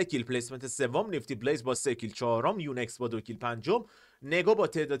 3 کیل پلیسمنت سوم، نیفتی بلیز با 3 کیل چهارم، یونکس با 2 کیل پنجم، نگو با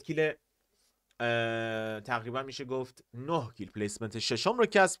تعداد کیل تقریبا میشه گفت 9 کیل پلیسمنت ششم رو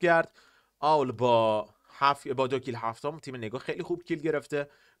کسب کرد. آول با 2 کیل هفتم. تیم نگو خیلی خوب کیل گرفته.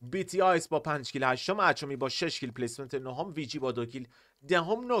 بیتی آیس با 5 کیل هشتم، اچومی با 6 کیل پلیسمنت نهم، ویجی با 2 کیل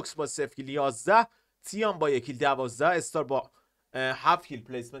دهم، نوکس با 0 کیل 11، تیام با 1 کیل 12، استار با 7 کیل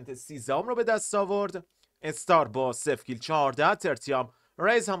پلیسمنت 13 رو به دست آورد. استار با 0 کیل 14، ترتیام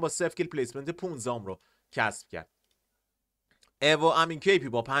ریز هم با 0 کیل پلیسمنت 15 رو کسب کرد. ایو امین کیپی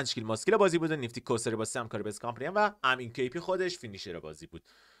با 5 کیل ماسکیل بازی بود. نیفتی کوسری با 3 کار بیس کامپنی و امین کیپی خودش فینیشر بازی بود.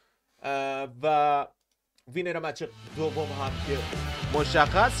 و وینر مچ دوم هم که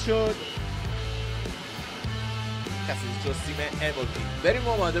مشخص شد کسی جز تیم ایووکینگ. بریم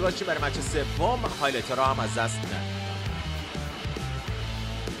آماده باشیم برای مچ سوم. هایلایت ها هم از دست ندید.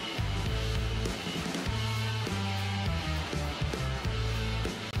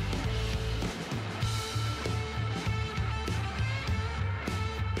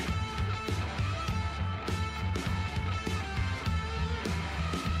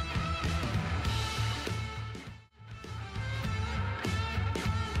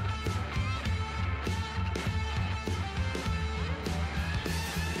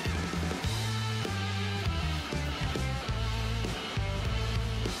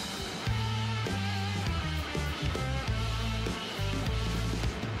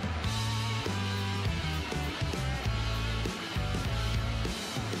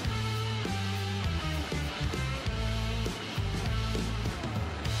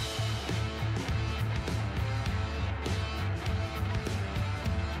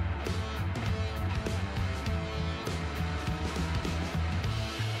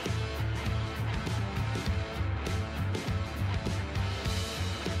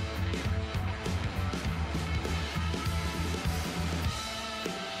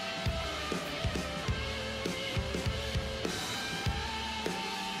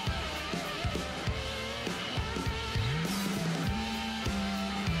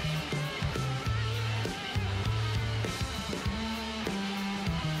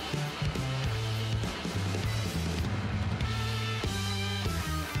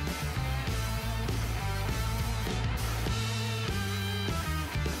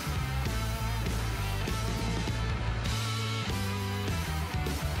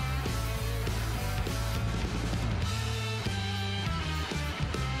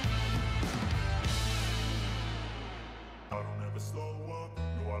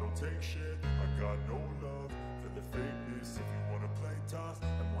 Take shit, I got no love for the fakeness. If you wanna play tough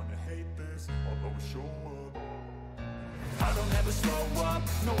and wanna hate this, I'll always show up. I don't ever slow up,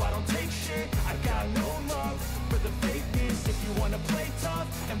 no I don't take shit. I got no love for the fakeness. If you wanna play tough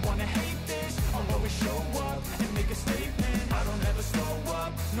and wanna hate this, I'll always show up and make a statement. I don't ever slow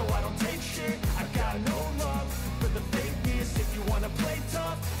up, no I don't take shit. I got no love for the fakeness. If you wanna play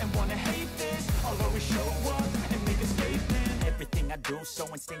tough and wanna hate this, I'll always show up and make a statement. Everything I do so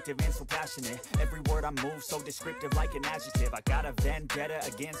instinctive and so passionate. Every word I move so descriptive like an adjective. I got a vendetta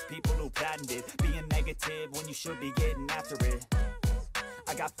against people who patented being negative when you should be getting after it.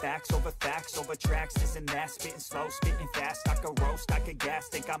 I got facts over tracks, this and that. Spitting slow, spitting fast. I could roast, I could gas.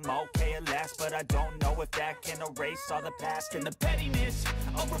 Think I'm okay at last, but I don't know if that can erase all the past. And the pettiness,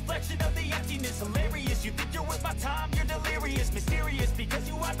 a reflection of the emptiness. Hilarious, you think you're worth my time, you're delirious. Mysterious, because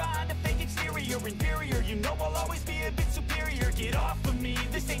you hide behind a fake exterior. Inferior, you know I'll always be a bit superior. Get off of me,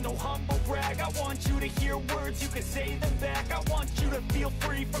 this ain't no humble brag. I want you to hear words, you can say them back. I want you to feel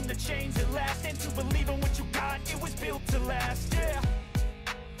free from the chains that last, and to believe in what you got, it was built to last, yeah.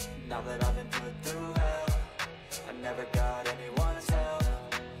 Now that I've been put through hell, I never got anyone's help.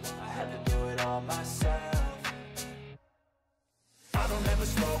 I had to do it all myself. I don't ever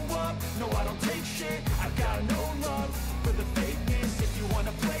slow up, no I don't take shit. I got no love for the fakeness. If you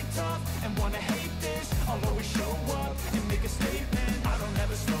wanna play tough and wanna hate this, I'll always show up and make a statement. I don't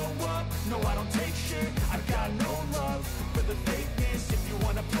ever slow up, no I don't take shit. I got no love for the fakeness. If you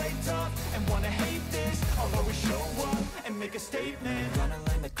wanna play tough and wanna hate this, I'll always show up and make a statement.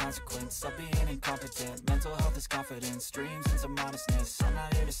 handling the consequence of being incompetent. Mental health is confidence, dreams and some honestness. I'm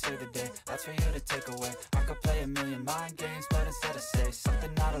not here to save the day, that's for you to take away. I could play a million mind games, but instead I say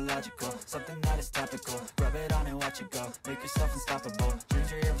something not illogical, something that is topical. Rub it on and watch it go, make yourself unstoppable.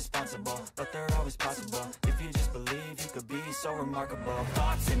 Dreams are irresponsible, but they're always possible. If you just believe, you could be so remarkable.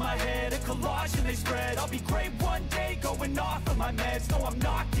 Thoughts in my head, a collage and they spread. I'll be great one day, going off of my meds. No, I'm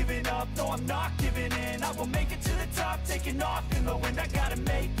not giving up, no, I'm not giving in. I will make it to the top, taking off in the wind. I gotta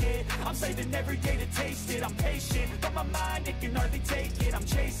make it, I'm saving every day to taste it. I'm patient, but my mind, it can hardly take it. I'm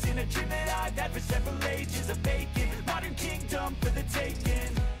chasing a dream that I've had for several ages, a vacant modern kingdom for the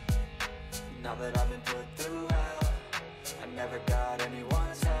taking. Now that I've been put through hell, I never got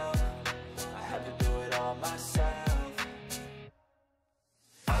anyone's help. I had to do it all myself.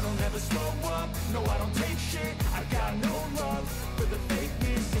 I don't ever slow up, no I don't take shit. I got no love for the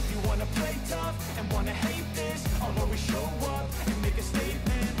fakeness. If you wanna play tough and wanna hate this, I'll always show up and make a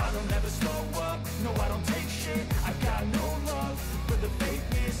statement. I don't ever slow up, no I don't take shit. I got no love for the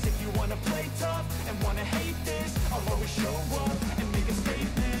fakeness. If you wanna play tough and wanna hate this, I'll always show up and make a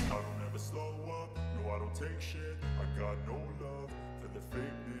statement. I don't ever slow up, no I don't take shit. I got no love for the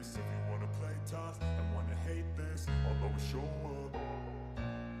fakeness. If you wanna play tough and wanna hate this, I'll always show up.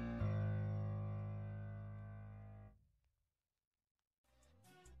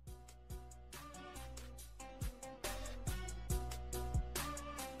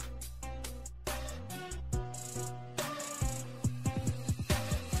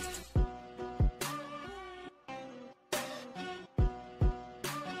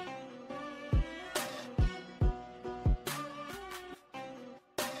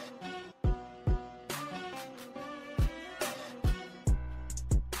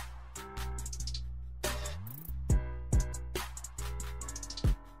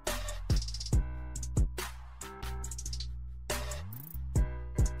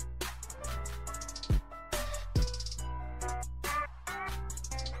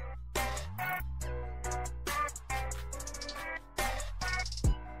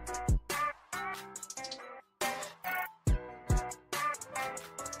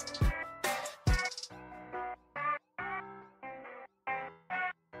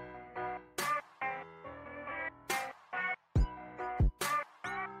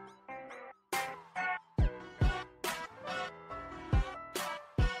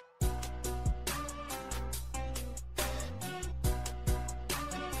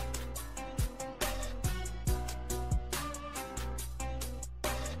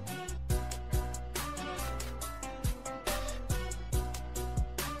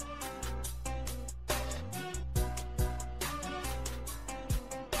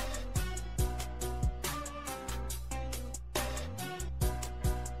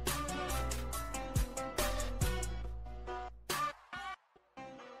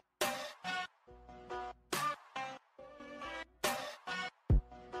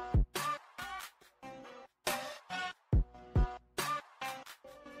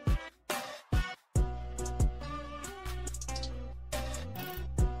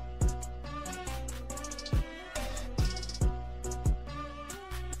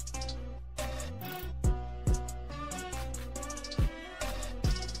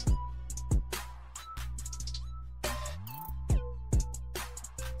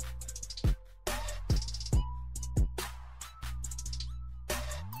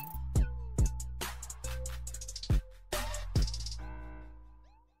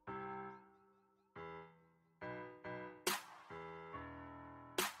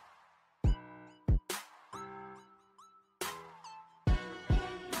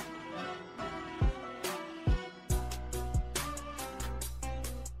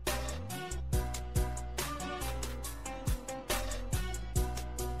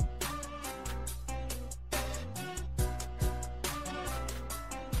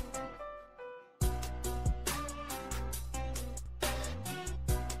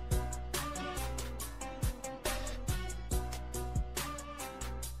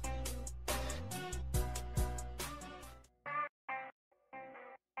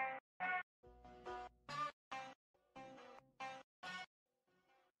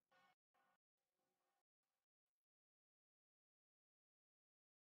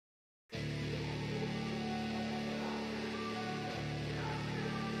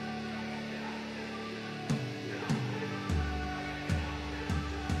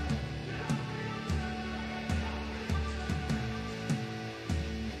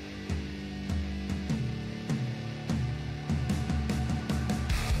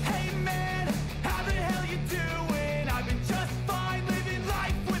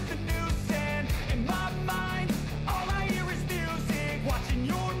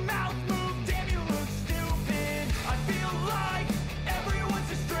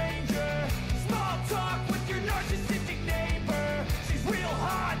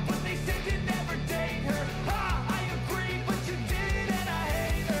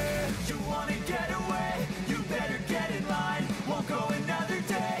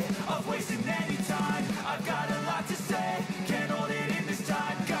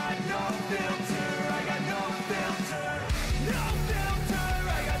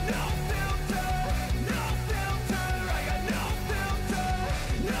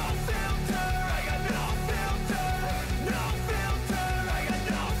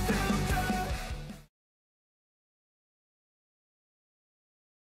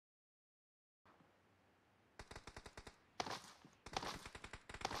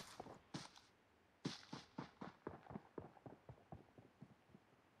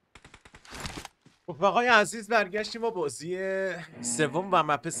 رفقای عزیز برگشتیم با بازی سوم و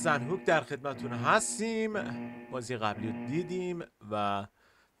مپ سنهوک در خدمتتون هستیم. بازی قبلی رو دیدیم و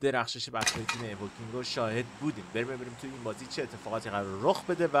درخشش بچه‌های تیم ایووکینگ رو شاهد بودیم. بریم ببینیم توی این بازی چه اتفاقاتی قرار رخ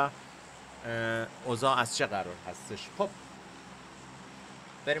بده و اوضاع از چه قرار هستش. خب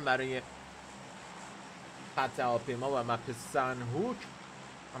بریم برای خط هواپیما و مپ سنهوک.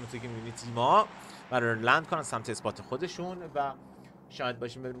 همونطور که می‌بینید تیم‌ها قرار لند کنن سمت اسپات خودشون و شاید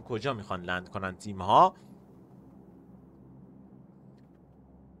باشیم ببینیم کجا میخوان لند کنن تیم ها.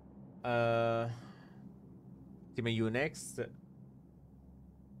 تیم یونکس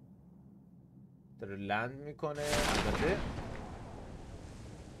داره لند میکنه البته.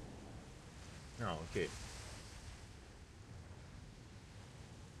 اوکی.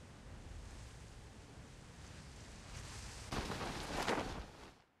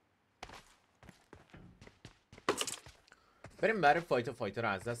 بریم برای فایت رو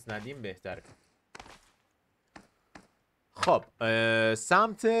از دست ندیم بهتره. خب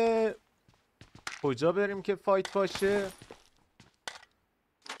سمت کجا بریم که فایت باشه؟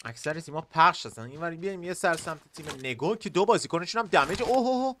 اکثر تیم‌ها پخش هستن. اینوری بیایم یه سر سمت تیم نگو که دو بازیکنشون هم دمیج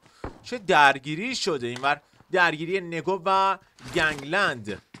اوه چه درگیری شده. اینور درگیری نگو و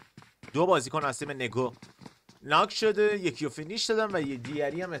گنگلند. دو بازیکن از تیم نگو ناک شده، یکی رو فینیش دادن و یه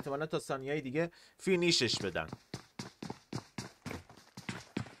دیگری هم احتمالا تا ثانیه‌های دیگه فینیشش بدن.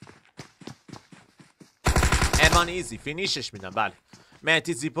 امان ایزی فینیشش میدن. بله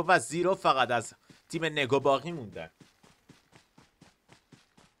مهدی زیپو و زیرو فقط از تیم نگو باقی موندن.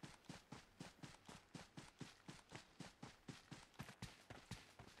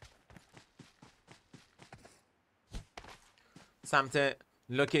 سمت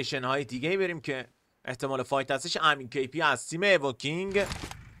لوکیشن های دیگه بریم که احتمال فایت هستش. امین کیپی از تیم ایووکینگ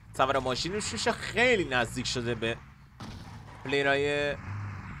سوار ماشینش میشه، خیلی نزدیک شده به پلیرای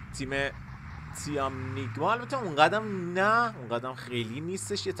تیم تیام نیگما. البته اون قدم خیلی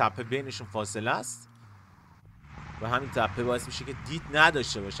نیستش، یه تپه بینشون فاصله است و همین تپه باعث میشه که دید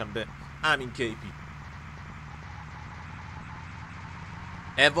نداشته باشم به امین کیپی.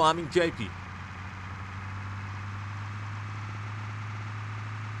 ایو امین کیپی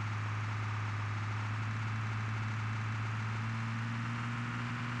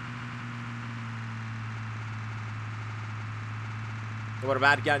دوباره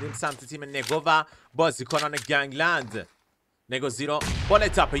برگردیم سمت تیم نگو و بازیکنان گنگلند. نگو زیرو بالا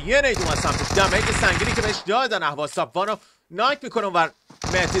تپه یه نید اومد سمت دمیج سنگینی که بهش دادن. اهواز صفوان رو نایک میکنه و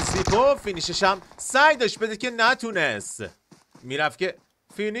مهدی زیپو فینیشش هم سعی داشت بده که نتونست. میرفت که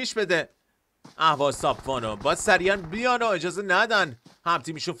فینیش بده اهواز صفوان رو. باید سریعا بیان و اجازه ندن هم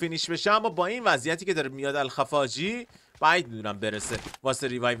تیمیشون فینیش بشه، اما با این وضعیتی که داره میاد الخفاجی باید میدونم برسه واسه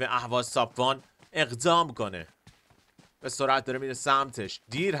ریوایو اهواز صفوان اقدام کنه. به سرعت داره میره سمتش،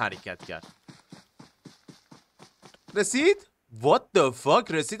 دیر حرکت کرد. رسید؟ What the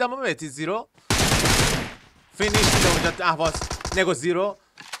fuck؟ رسید اما مهدی زیرو فینیش میده اونجا. اهواز نگو زیرو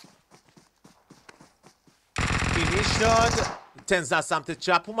فینیش داد. تنز از سمت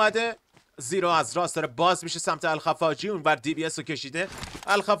چپ اومده، زیرو از راست داره باز میشه سمت الخفاجی. اون بر دی بی اس رو کشیده،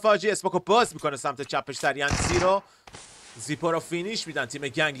 الخفاجی اسمکو باز میکنه سمت چپش. سریعا زیرو زیپو رو فینیش میدن تیم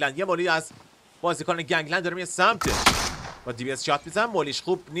گنگلند. یه مولی از بازیکن گنگلند داره میاد سمتش با دی بی اس شات میزن، مولیش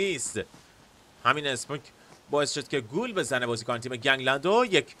خوب نیست. همین اسمک باعث شد که گول بزنه بازیکن تیم گنگلند و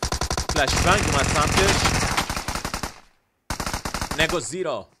یک فلش بنگ اومد سمتش. نگو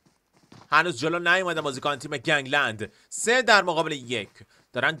زیرو هنوز جلو نیومده بازیکن تیم گنگلند. 3 در مقابل 1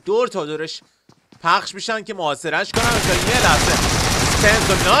 دارن دور تا دورش پخش میشن که محاصرش کنن. تا یه لحظه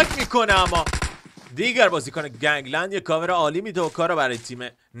تنز ناک میکنه، اما دیگر بازیکن گنگلند یک کاور عالی میده و کار رو برای تیم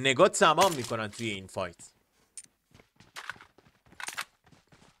نگو تمام میکنن توی این فایت.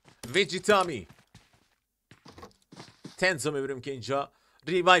 ویجی تامی تنزو میبریم که اینجا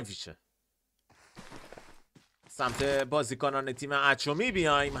ریوایو میشه. سمت بازیکنان تیم اچومی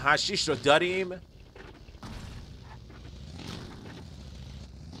بیایم. 8 رو داریم.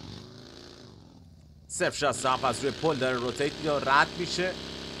 صفر 67 از روی پل داره روتیت میده و رد میشه.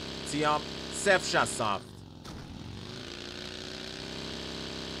 تیام 067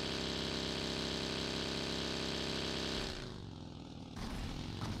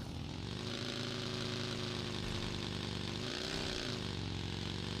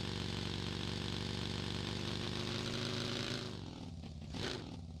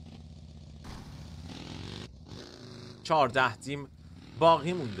 14 تیم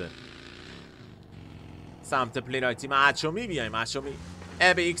باقی مونده. سمت پلیرهای تیم اچومی بیایم. اچومی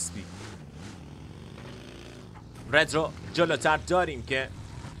EVOKING رد رو جلوتر داریم که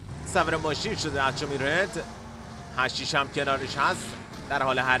سوار ماشین شده. اچومی رد 8 هم کنارش هست، در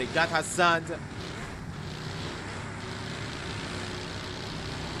حال حرکت هستند.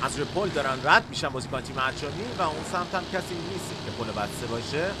 از روی پل دارن رد میشن بازیکن تیم اچومی و اون سمت هم کسی نیست که پل بسته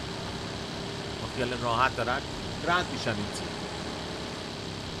باشه. با خیال راحت دارن رد میشن این تیم.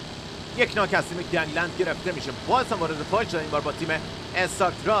 یک ناک از تیم گنگلند گرفته میشه. باز هم وارد فایت شدن، این بار با تیم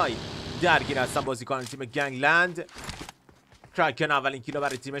استارترای درگیر هستن بازیکن تیم گنگلند. کراکن اولین کیلو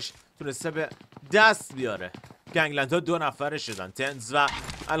برای تیمش تونسته به دست بیاره. گنگلند ها 2 نفره شدن، تنز و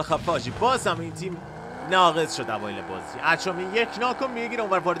الخفاجی. باز هم این تیم ناقص شد اوایل بازی. اچومی یک ناکو میگیره،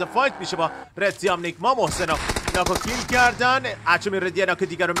 اونور وارد فایت میشه با تیام نیگما. محسن ناکو کیل کردن. اچومی ردیه ناک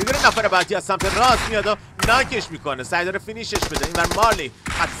دیگر رو میگیره. نفر بعدی از سمت راست میاد و ناکش میکنه، سعی داره فینیشش بده. اینور مارلی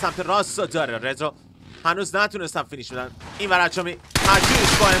از سمت راست داره، رزو هنوز نتونستن فینیش بدن. اینور اچومی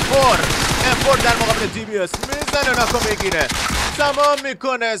هجیش با امپور در مقابل DBS میزنه، ناکو میگیره، تمام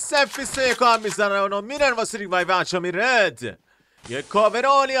میکنه. 0-3 هم میزنه اونو، میرن واسه ریوای و اچومی رد. یک کاور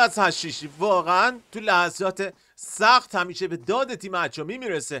عالی از 8-6. واقعا تو لحظات سخت همیشه به داد تیم اچومی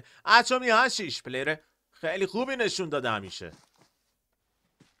میرسه. اچومی 8-6 پلیر خیلی خوبی نشون داده همیشه.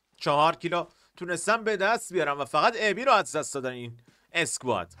 4 کیلو تونستن به دست بیارن و فقط ابی رو از دست دادن این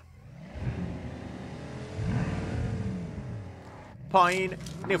اسکواد. پایین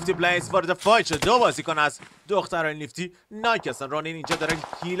نیفتی بلیز وارد فایت شد. 2 بازیکن از دختران نیفتی ناک هستن. رانین اینجا داره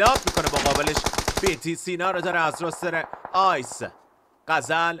کیلاب میکنه، با قابلش بیتی سینا رو داره از روستر آیس.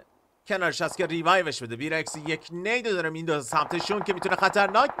 غزل کنارش هست که ریوایوش بده. بیرکس یک نید داره میندازه سمتشون که میتونه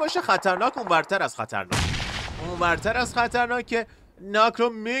خطرناک باشه. خطرناک اونورتر از خطرناک، اونورتر از خطرناک که ناک رو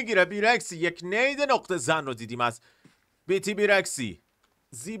میگیره. بیرکسی یک نید نقطه زن رو دیدیم از بیتی. بیرکسی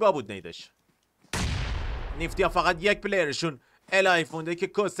زیبا بود نیدش. نیفتی ها فقط یک پلیرشون الایف مونده که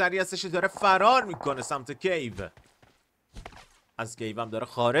کسری هستش، داره فرار میکنه سمت کیو. از کیو هم داره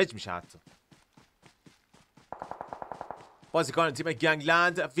خارج میشه. حتی بازیکن تیم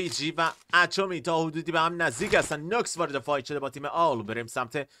گنگلند ویجی و اچومی تا حدودی به هم نزدیک هستن. نوکس وارد فایت شده با تیم آل. بریم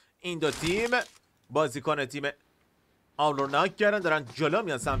سمت این دو تیم. بازیکن تیم آل رو ناک کردن، دارن جلو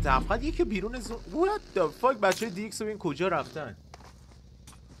میان سمت هفت. یکی بیرون زون. what the fuck، بچه دی ایکس رو ببین کجا رفتن.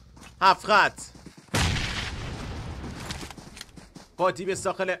 هفت با تیم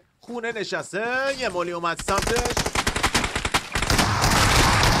داخل خونه نشسته. یه مولی اومد سمتش،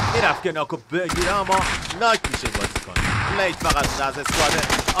 میرفت که ناکو بگیره اما ناک میشه بازیکن. لیت فقط از اسکواد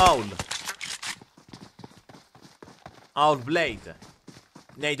آول بلید.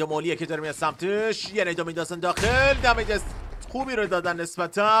 نیدو مولیه که داره میاد سمتش. یه نیدو میندازن داخل. دمیج خوبی رو دادن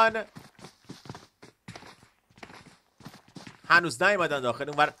نسبتاً. هنوز نیومدن داخل.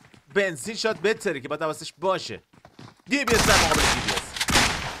 اونور بنزین شات بهتره که باید حواسش باشه. DBS در مقابل DBS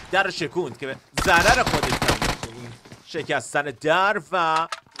در شکوند که به ضرر خودش این شکستن در و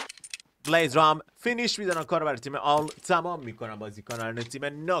بلیز رو هم فینیش میدن. کار برای تیم آل تمام میکنن بازیکنان تیم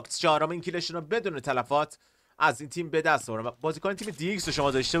نوکس. 4مین کیلشون رو بدون تلفات از این تیم به دست آوردن. بازیکن تیم دی ایکس رو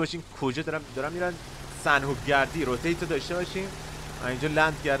شما داشته باشین کجا دارن میرن سنهوک گردی روتیت رو داشته باشین. اینجا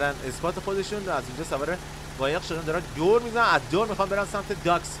لند کردن اسپات خودشون، از اینجا سوار قایق شدن، دارن دور میزنن. از دور میخوان برن سمت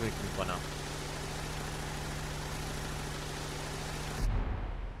داکس فکر میکنم.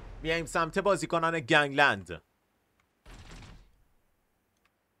 بیایم سمت بازیکنان گنگلند.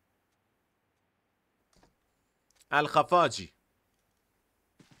 الخفاجی،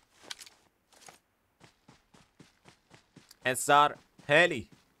 اسار، هلی.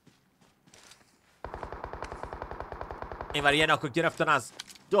 اینور یه ناکو گرفتن از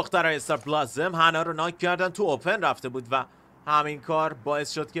دخترای استار بلازم. هانا رو ناک کردن، تو اوپن رفته بود و همین کار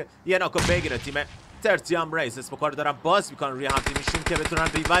باعث شد که یه ناکو بگیره تیم تیام ایس. اسم کار دارن باز میکنن روی هم تیمیشون که بتونن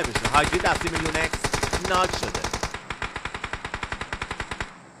ریوایو بشن. هاگری از تیم یونکس ناک شده.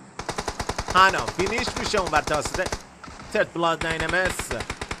 هانا فینیش میشه اون بر توسط ترد بلاد 9MS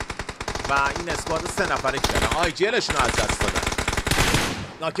و این اسکواد 3 نفره کردن. آیجیلشون رو از دست دادن.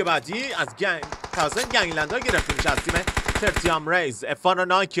 ناک بعدی از توسط گنگلند ها گرفته میشه از تیم تیام ایس. افان رو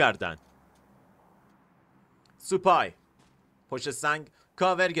ناک کردن. سوپای پشت سنگ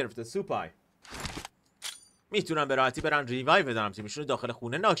کاور گرفته. سوپای میتونن به راحتی برن ریوایو بدن تیمشون. داخل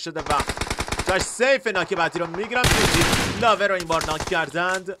خونه ناک شده و جاش سیف. ناک بعدی رو میگیرن. لاور رو این بار ناک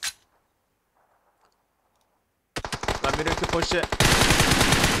کردند و میرن که پشت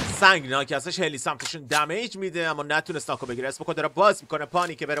سنگ ناک هستش. هلی سمتشون دمیج میده اما نتونست ناکو بگیره. اسپوکو داره باز میکنه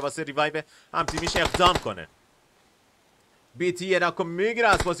پانی که بره واسه ریوایو هم تیمیش اقدام کنه. بیتی یه ناکو میگیره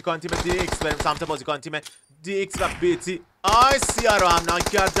از بازیکن تیم دی ایکس. بریم سمت بازیکن تیم دی ایکس و بیتی آیس رو هم ناک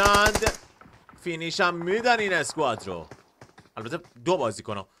کردند. فینیش هم میدن این اسکواد رو. البته 2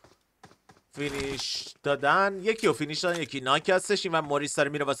 بازیکن رو فینیش دادن، یکی رو فینیش دادن، یکی ناک هستش. این و موریس داره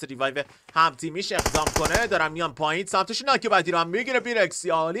میره واسه ریوایو هم تیمیش اقدام کنه. دارم میان پایین سمتش، ناک بعدی رو هم میگیره. پیرکسی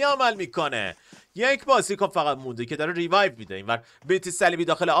عالی عمل میکنه. یک بازیکن فقط مونده که داره ریوایو میده. اینور بیتی صلیبی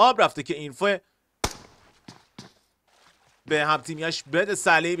داخل آب رفته که اینفو به هم تیمیاش بده.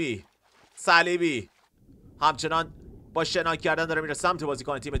 صلیبی همچنان با شناک کردن داره میره سمت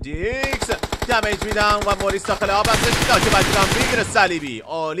بازیکن تیم دیکس. دمیج میدن و موریس داخل آب هستش. ناک بعدی رو هم میگیره. صلیبی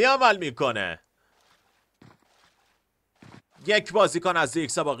عالی عمل میکنه. یک بازیکن از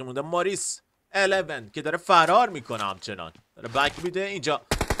دیکس باقی مونده. موریس 11 که داره فرار میکنه. همچنان داره بک میده. اینجا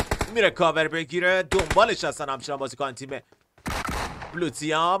میره کاور بگیره. دنبالش هستن همچنان بازیکن تیم بلو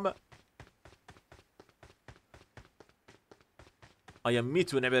تیام. آیا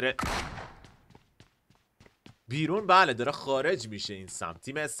میتونه بره بیرون؟ بله داره خارج میشه این سمت.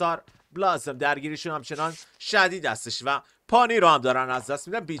 تیم استار بلازم درگیریشون همچنان شدید هستش و پانی رو هم دارن از دست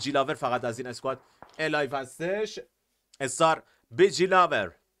میدن. بیجی لاور فقط از این اسکواد الایو هستش. استار بیجی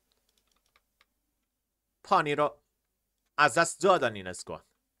لاور پانی رو از دست دادن این اسکواد.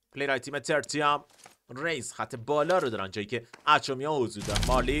 پلیرهای تیم تیام ریز خط بالا رو دارن، جایی که اچومی ها حضور دارن.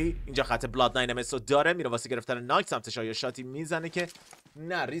 مارلی اینجا خط بلاد 9 MS رو داره، میره واسه گرفتن ناک سمتش. آیا شاتی میزنه که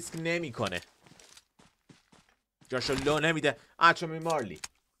نه، ریسک نمیکنه، جاشو لو نمیده. اچومی مارلی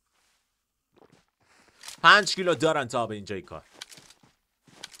 5 کیلو دارن تا به اینجای کار.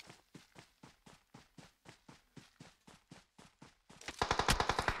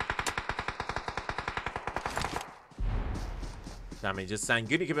 دمیج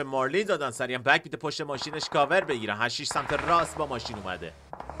سنگینی که به مارلی دادن. سریعا بک بیده پشت ماشینش کاور بگیره. 8 سمت راست با ماشین اومده.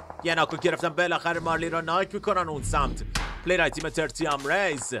 یه ناکو گرفتن بالاخره مارلی رو ناک میکنن اون سمت. پلیر تیم تیام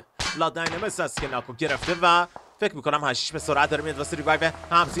ریز بلاد 9 MS است که ناکو گرفته و فکر میکنم 8 به سرعت داره میاد واسه ریوایو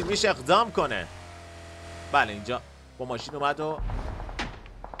همسین میشه اقدام کنه. بله اینجا با ماشین اومد و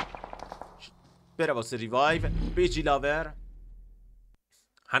بره واسه ریوایو. بیجی لاور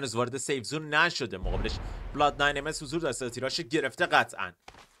هنوز وارد سیف زون نشده. مقابلش بلاد 9 MS حضور داره. تیراش گرفته قطعا.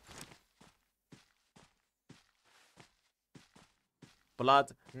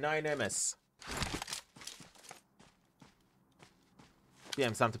 بلاد 9 MS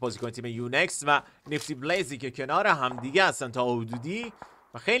بیایم سمت بازیکن تیم یونکس و نیفتی بلیزی که کنار هم دیگه هستن تا حدودی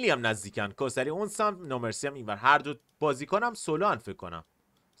و خیلی هم نزدیکن. کوسری اون سمت، نومرسی هم اینور. هر دو بازیکن هم سولو هن فکر کنم.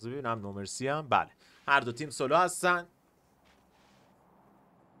 ببینم نومرسی هم بله هر دو تیم سولو هستن.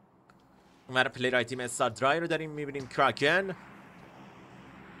 اونور پلیرهای تیم استار درای رو داریم میبینیم. کراکن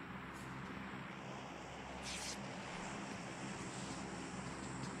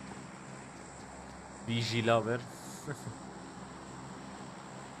بیجی لاور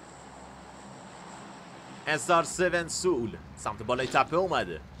استار 7 سول سمت بالای تپه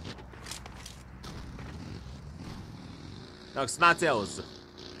اومده. ناکس ماتئوس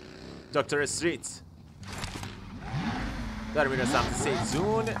دکتر استریت داره میره سمت سیف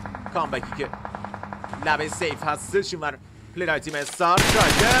زون. کامبکی که لبه سیف هستش. اونور پلیرهای تیم استار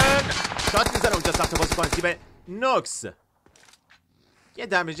کراکن شات میزنه اونجا سمت بازیکن تیم نوکس. یه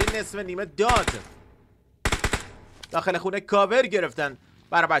دمیج نصف نیمه داد. داخل خونه کاور گرفتن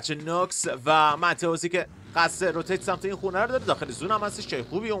برای بچه نوکس و ماتئوسی که قصد روتیت سمت این خونه رو داره. داخل زون هم هستش. جای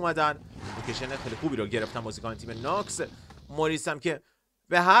خوبی اومدن. لوکیشن خیلی خوبی رو گرفتن بازیکن تیم نوکس. موریس هم که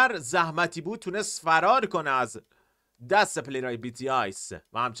به هر زحمتی بود تونست فرار کنه از دست پلیرهای بیتی آیس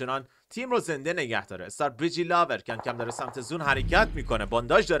و همچنان تیم رو زنده نگه داره. استار بیجی لاور کم کم داره سمت زون حرکت میکنه.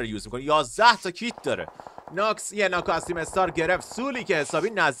 بانداج داره یوز میکنه. 11 تا کیت داره. نوکس یه ناکو از تیم استار گرفت. سولی که حسابی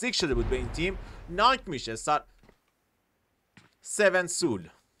نزدیک شده بود به این تیم ناک میشه. استار 7 سول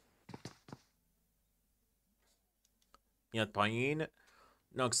میاد پایین.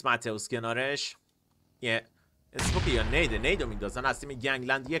 نوکس ماتئوس کنارش. یه اسپوک یا نیدو میندازن. از تیم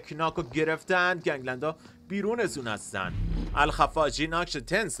گنگلند یک ناکو گرفتن. گنگلند ها بیرون زون هستن. الخفاجی ناکش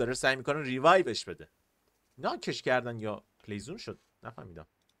تنس داره سعی میکنه ریوایوش بده. ناکش کردن یا پلیزون شد نفهمیدم.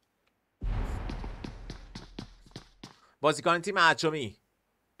 بازیکن تیم اچومی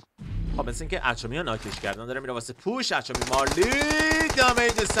خب مثل اینکه اچومی ها ناکش کردن. داره میره واسه پوش. اچومی مارلی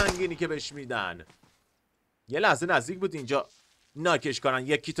دمیج سنگینی که بهش میدن. یه لحظه نزدیک بود اینجا ناکش کنن.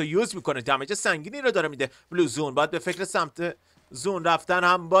 یکی تو یوز میکنه. دمیج سنگینی رو داره میده. بلو زون باید به فکر سمت زون رفتن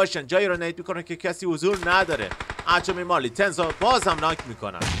هم باشن. جایی رو نیت میکنن که کسی حضور نداره. اچومی مارلی تنزا باز هم ناک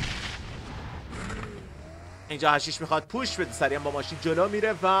میکنن. اینجا هشیش میخواد پوش بده. سریعا با ماشین جلو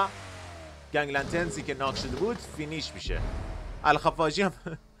میره و گنگلند تنزی که ناک شده بود فینیش میشه. الخفاجی هم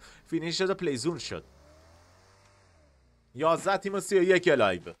فینیش شد و پلیزون شد. 11 تیم و 31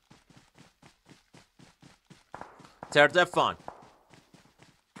 لایو. تردفان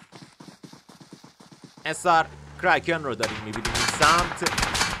استار کراکن رو داریم میبینیم این سمت.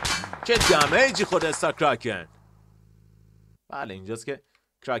 چه دمیجی خود استار کراکن. بله اینجاست که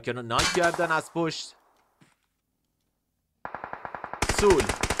کراکن رو ناک کردن از پشت. سول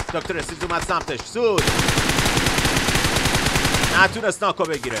دکتر اسیز اومد سمتش. سول نتونست ناکو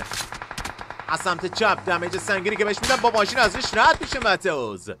بگیره. از سمت چپ دمیج سنگینی که بهش میدن با ماشین ازش رد میشه.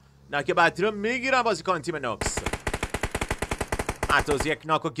 متوز ناک بعدی رو میگیرن بازیکن تیم نوکس. متوز یک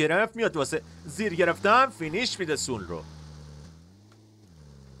ناکو گرفت، میاد واسه زیر گرفتن، فینیش میده سول رو.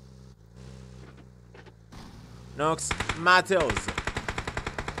 نوکس متوز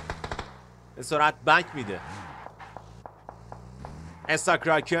به سرعت بک میده. استار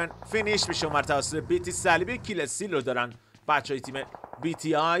کراکن فینیش میشه اونور توسط بیتی صلیبی. کیل سیل رو دارن بچه های تیم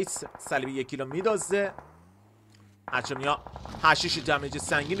بیتی آیس. صلیبی 1 کیلو میدازه. اچومیا 8 دمیج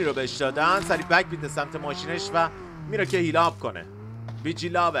سنگینی رو بهش دادن. سریع بک میده سمت ماشینش و میره که هیلاب کنه. بیجی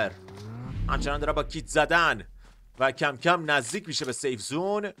لاور همچنان داره با کیت زدن و کم کم نزدیک میشه به سیف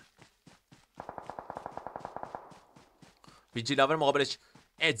زون. بیجی لاور مقابلش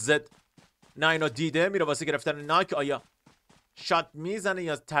ادزد 9 رو دیده، میره واسه گرفتن ناک. آیا شات میزنه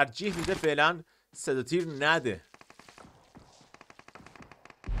یا ترجیح میده فعلا صدا تیر نده؟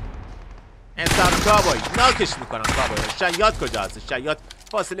 انسان کابوی ناکش میکنن. کابوی شیاد کجا هست؟ شیاد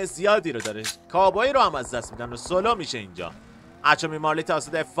فاصله زیادی رو داره. کابوی رو هم از دست میدن و سولو میشه اینجا. اچومی مارلی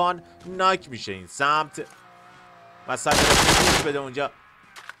توسط افان ناک میشه این سمت و سر رو بده اونجا.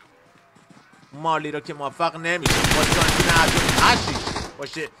 مارلی رو که موفق نمیشه. بازیکن اچومی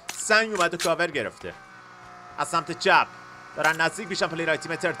باشه سنگ اومد و کاور گرفته. از سمت چپ دارن نزدیک میشن پلیرهای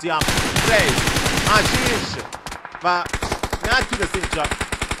تیم تیام ریز. آشیش و نتونست اینجا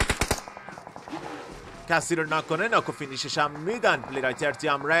کسی رو نکنه. ناکو فینیشش هم میدن پلیرهای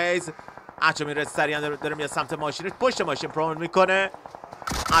تیام ریز. اچومی رد سریعا داره میاد سمت ماشینش. پشت ماشین پرومون میکنه.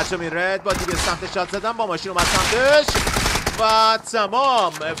 اچومی رد با دیگه سمت شات زدن با ماشین اومد سمتش و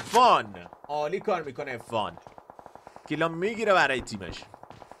تمام. افان عالی کار میکنه. افان کیلا میگیره برای تیمش.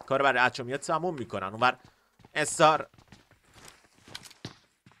 کار برای اچومی ها تموم میکنن. اونور استار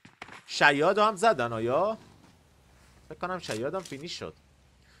شیاد هم زدن. آیا فکر کنم شیاد هم فینیش شد.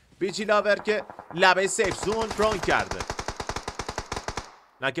 بیجی لاور که لبه سیف زون پرون کرده.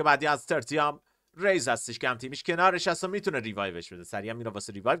 نه که بعدی از ترتیام ریز هستش که هم تیمش کنارش هست و میتونه ریوایوش بده. سریع میره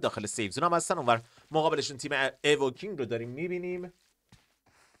واسه ریوایو. داخل سیف زون هم هستن. اونور مقابلشون تیم ایووکینگ رو داریم میبینیم.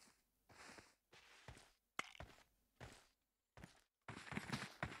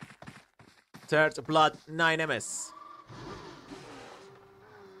 ترد بلاد 9MS.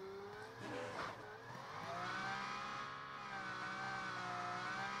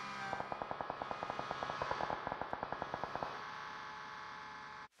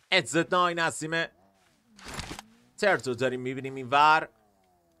 ادزد 9 نسیم ترتو داریم میبینیم این ور.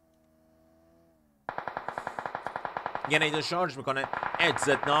 یه نیدو شارژ میکنه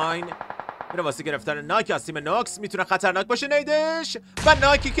ادزد 9. میره واسه گرفتن ناک از تیم نوکس. میتونه خطرناک باشه نیدش و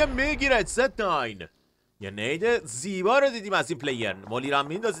ناکی که میگیره ادزد 9. یه نید زیبا رو دیدیم از این پلیر. مولی رو هم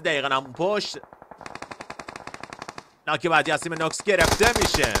میندازی دقیقا همون پشت. ناک بعدی از تیم نوکس گرفته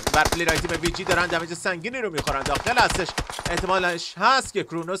میشه. بر پلیرهای تیم ویجی دارن دمیج سنگینی رو میخورن. داخل هستش احتمالش هست که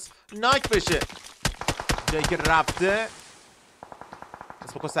کرونوس ناک بشه. جایی که رفته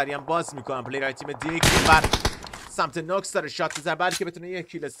اسمکو سریعا باز میکنن پلیرهای تیم دیک. بر سمت نوکس داره شات میزنه بلکه بتونه یک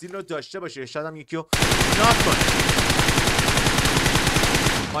کیل استیل رو داشته باشه. شاید هم یکی رو ناک کنه.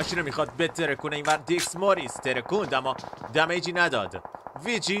 ماشین رو میخواد بترکونه. اینور دیکس موریس ترکوند اما دمیجی نداد.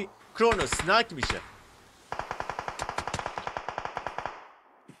 ویجی کرونوس ناک میشه.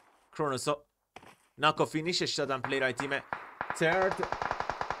 کرونوسو ناکو فینیشش دادن پلیرهای تیم ترد.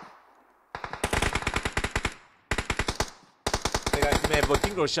 پلیرهای تیم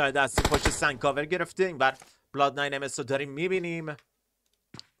ایووکینگ رو شاید از پشت سنگ کاور گرفته. این بر بلاد 9MS رو داریم میبینیم.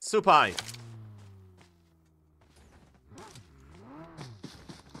 سوپای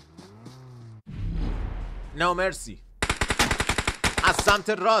نو مرسی از سمت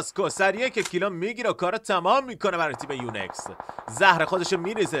راست کوسریه که کیلو میگیره و کار تمام میکنه برای تیم یونکس. زهر خودشو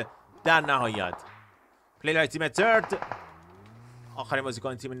میریزه در نهایت. پلیرهای تیم ترد آخرین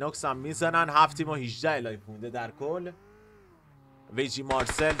بازیکن تیم نوکس هم میزنن. 7 تیم و 18 لایف مونده در کل. ویجی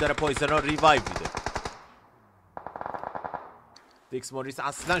مارسل داره پویزن رو ریوایو میده. دیکس موریس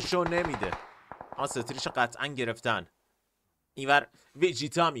اصلا شو نمیده. اما ستیرش قطعا گرفتن. اینور ویجی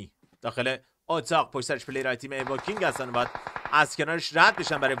تامی داخل اتاق پشت سرش پلیرهای تیم ایووکینگ هستن و باید از کنارش رد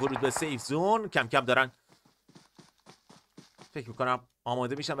بشن برای ورود به سیف زون. کم کم دارن فکر میکنم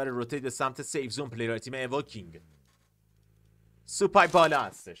آماده میشن برای روتیت به سمت سیف زون پلیرهای تیم ایووکینگ. سوپای بالا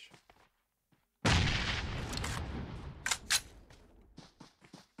هستش.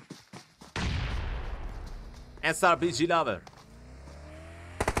 استار بیجی لاور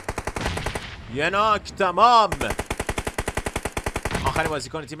یه ناک تمام. آخرین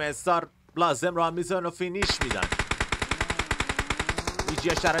بازیکن تیم استار لازم رو هم میزنن و فینیش میدن.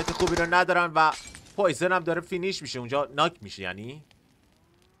 هیچ شرایط خوبی رو ندارن و پویزن هم داره فینیش میشه اونجا، ناک میشه. یعنی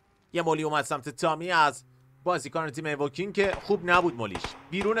یه مولی اومد سمت تامی از بازیکن تیم ایووکینگ که خوب نبود مولیش.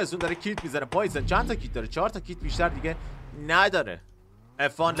 بیرون از اون داره کیت میزنه. پویزن چند تا کیت داره؟ 4 تا کیت، بیشتر دیگه نداره.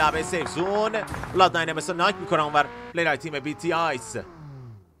 افان لبه سیف زون. بلاد ناین مثل ناک میکنه اونور پلیر تیم بیتی آیس.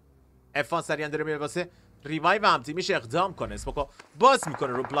 افان سریعا داره میره واسه ریوایو هم تیمیش اقدام کنه. اسپوکو باز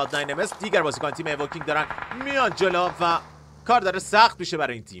میکنه رو بلاد ناین مثل. دیگر بازیکن تیم ایووکینگ دارن میان جلو و کار داره سخت میشه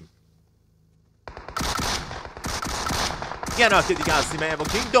برای این تیم. یه ناکه دیگه از تیم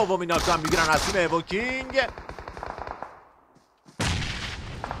ایووکینگ. دومی ناکه هم میگیرن از تیم ایووکینگ.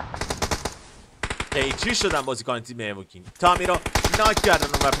 چی شدن بازیکن تیم ایووکینگ؟ تامی رو ناک کردن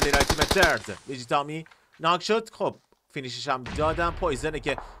اون و پلیر تیم ترد. بیجی تامی ناک شد. خب فینیشش هم دادن. پویزنه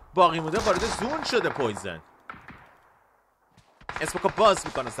که باقی مونده وارد زون شده. پویزن اسموکو باز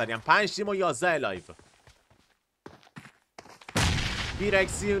میکنه سریعا. 5 تیم و 11 لایو.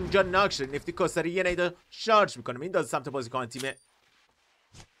 بیرکسی اونجا ناک شد. نفتی کوسری یه نیده شارژ میکنه. میندازه سمت بازیکن تیم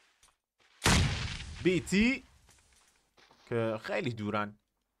بیتی که خیلی دورن.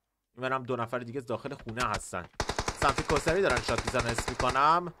 اینورم 2 نفر دیگه داخل خونه هستن. سمت کوسری دارن شات میزنن. اسم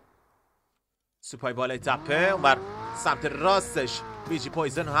میکنم سوپای بالای تپه. اونور سمت راستش بیجی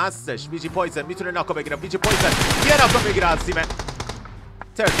پویزن هستش. بیجی پویزن میتونه ناکو بگیره. بیجی پویزن یه ناکو بگیره از تیم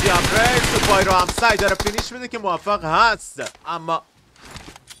ترتیام ریز. سوپای رو هم سعی داره فینیش بده که موفق هست، اما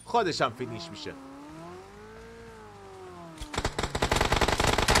خودش هم فینیش میشه.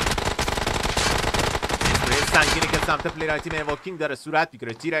 سنگینی که سمت پلیر تیم ایووکینگ داره صورت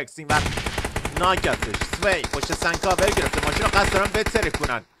میگیره. تیرکسین و ناکتش. سوی پشت سنگ کاور گرفته. ماشین رو قصد دارن بترک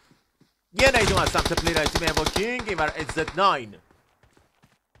کنن. یه نیدون از سمت پلیر تیم ایووکینگ. این بر ازت 9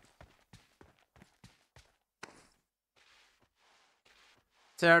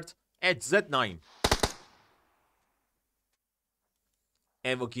 ترد ازت 9.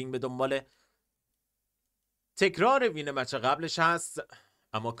 ایووکینگ به دنبال تکرار وین مچ قبلش هست،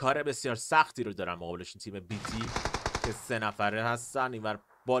 اما کار بسیار سختی رو دارن مقابلشون تیم بیتی که 3 نفره هستن. اینور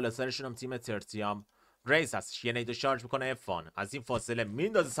بالا سرشون هم تیم ترتیام ریز هستش. یه نیدو شارژ میکنه افان. از این فاصله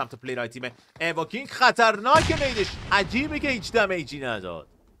میندازه سمت پلیرهای تیم ایووکینگ. خطرناک نیدش. عجیبه که هیچ دمیجی نداد.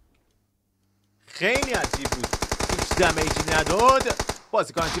 خیلی عجیب بود هیچ دمیجی نداد.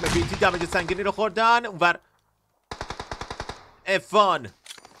 بازیکن تیم بیتی دمیج سنگینی رو خوردن. اونور افان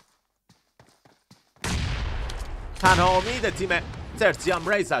تنها امید تیم ترتیام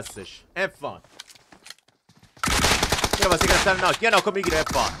ریز هستش. افان یه واسه گرفتن ناک. یه ناکو میگیره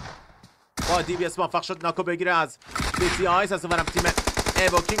افان. با دی بی اس موفق شد ناکو بگیره از بیتی آیس. از اونورم تیم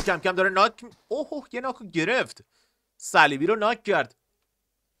ایووکینگ کم کم داره ناک. اوه یه ناکو گرفت. صلیبی رو ناک کرد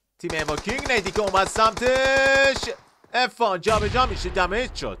تیم ایووکینگ. نیدی که اومد سمتش. افان جا به جا میشه.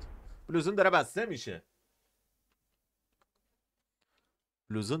 دمیج شد. بلوزون داره بسته میشه.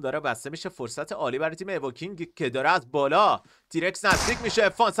 لزوم داره بسته میشه. فرصت عالی برای تیم ایووکینگ که داره از بالا تیرکس نزدیک میشه.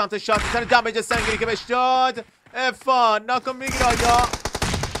 افان سمت شات میزنه. دمیج سنگینی که بهش داد. افان ناکو میگیره. یا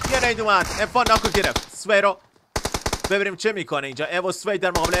یه نید اومد. افان ناکو گرفت. سوی رو ببینیم چه میکنه اینجا. ایو سوی در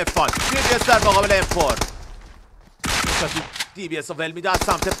مقابل افان. دی بی اس در مقابل امپور. دی بی اس رو ول میده. از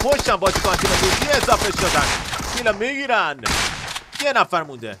سمت پشتم بازیکن تیم بیتی اضافه شدن. کیلو میگیرن. یه نفر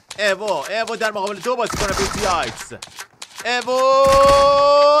مونده. ایو در مقابل 2 بازیکن بیتی آیس. ایو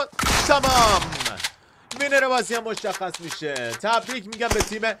تمام. وینر بازی هم مشخص میشه. تبریک میگم به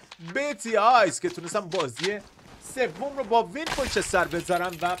تیم بیتی آیس که تونستن بازی سوم رو با وین پشت سر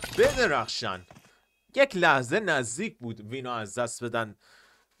بذارن و بدرخشن. یک لحظه نزدیک بود وینو از دست بدن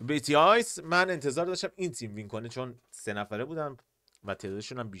بیتی آیس. من انتظار داشتم این تیم وین کنه چون 3 نفره بودن و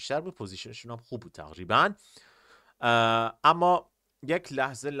تعدادشون هم بیشتر بود. پوزیشنشون هم خوب بود تقریبا، اما یک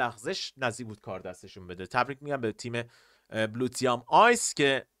لحظهش نزدیک بود کار دستشون بده. تبریک میگم به تیم تیام آیس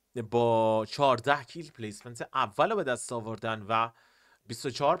که با 14 کیل پلیسمنت اول رو به دست آوردن و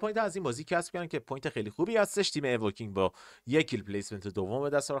 24 پوینت از این بازی کسب کردن که پوینت خیلی خوبی هستش. تیم ایووکینگ با 1 کیل پلیسمنت دوم به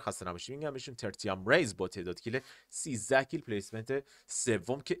دست آورد. خسته نباشید میگم بهشون. ترتیام ریز با تعداد کیل 13 کیل پلیسمنت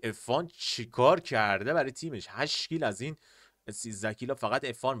سوم که افان چیکار کرده برای تیمش. 8 کیل از این 13 کیلا فقط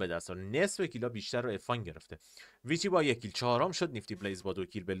افان به دست آورد. نصف کیلا بیشتر رو افان گرفته. ویچی با 1 کیل چهارم شد. نیفتی بلیز با 2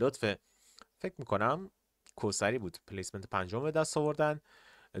 کیل به لطف فکر میکنم کوسری بود پلیسمنت پنجم به دست آوردن.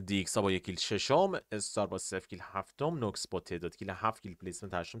 دی ایکس ها با 1 کیل ششم. استار با 0 کیل هفتم. نوکس با تعداد کیل 7 کیل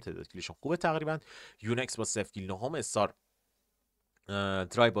پلیسمنت هشتم. تعداد کیلشون خوبه تقریبا. یونکس با 0 کیل نهم. استار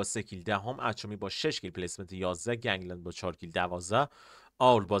درای با 3 کیل دهم. اچومی با 6 کیل پلیسمنت 11. گنگلند با 4 کیل 12.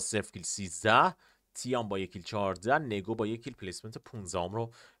 آول با 0 کیل 13. تیام با 1 کیل 14، نگو با 1 کیل پلیسمنت 15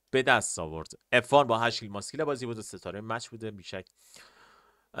 رو به دست آورد. افان با 8 کیل ماسکیل بازی بود و ستاره مچ بوده بیشک.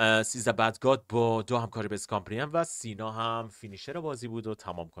 13 بدگاد با 2 همکاری به اسکامپریان و سینا هم فینیشر بازی بود و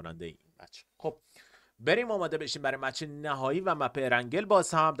تمام کننده این مچ. خب بریم آماده بشیم برای مچ نهایی و مپ ارنگل.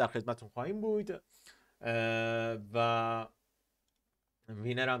 باز هم در خدمتتون خواهیم بود و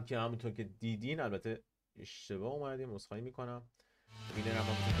وینر هم که همونطور که دیدین، البته اشتباه اومدیم عذرخواهی میکنم، وینر هم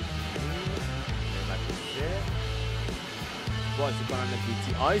همونطور که دیدین بازی کننده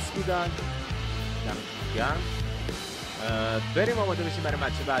نیفتی آیس بودن. دمتون گرم. بریم آماده بشیم برای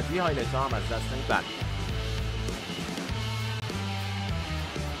مچ بعدی. هایلایت ها هم از دست نید بعد.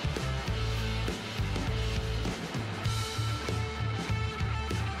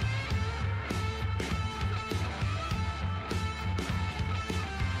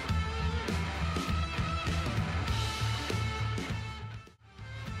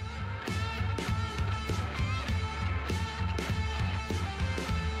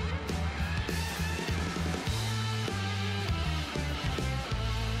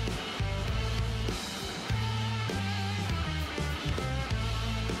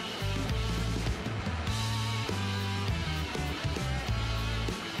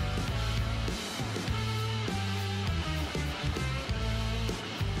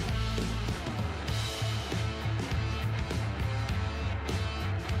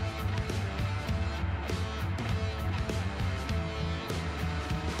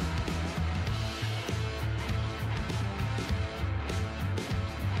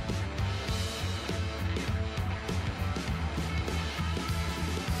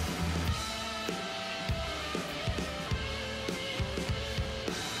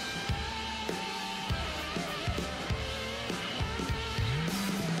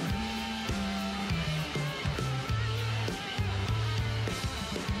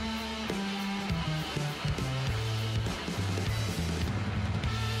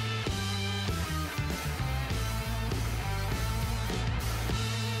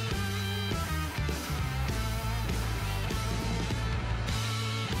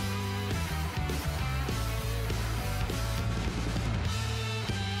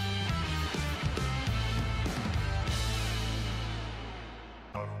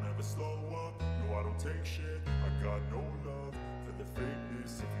 take shit. I got no love for the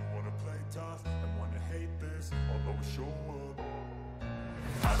fakeness. If you wanna play tough and wanna hate this, I'll always show up.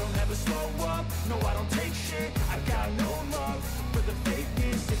 I don't ever slow up, no I don't take shit. I got no love for the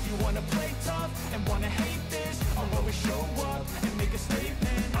fakeness. If you wanna play tough and wanna hate this, I'll always show up and make a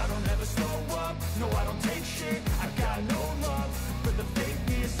statement. I don't ever slow up, no I don't take shit. I got no love for the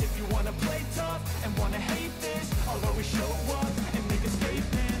fakeness. If you wanna play tough and wanna hate this, I'll always show up and make a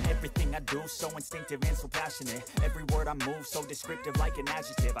statement. Everything I do so instinctive and so passionate. Every word I move so descriptive like an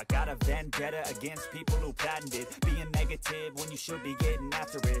adjective. I got a vendetta against people who patented being negative when you should be getting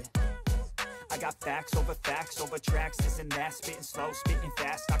after it. I got facts over tracks, this and that. Spitting slow, spitting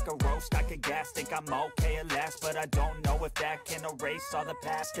fast. I could roast, I could gas. Think I'm okay at last, but I don't know if that can erase all the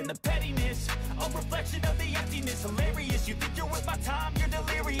past. And the pettiness, a reflection of the emptiness. Hilarious, you think you're worth my time, you're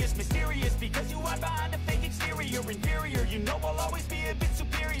delirious. Mysterious, because you hide behind a fake exterior. Inferior, you know I'll always be a bit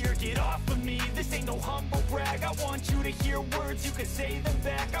superior. Get off of me, this ain't no humble brag. I want you to hear words, you can say them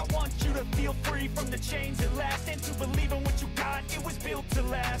back. I want you to feel free from the chains at last, and to believe in what you got, it was built to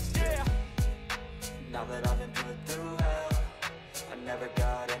last, yeah. Now that I've been put through hell, I never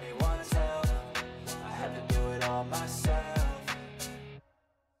got anyone's help. I had to do it all myself.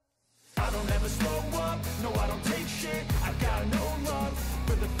 I don't ever slow up, no I don't take shit. I got no love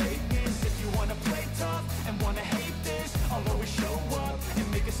for the fakeness. If you wanna play tough and wanna hate this, I'll always show up and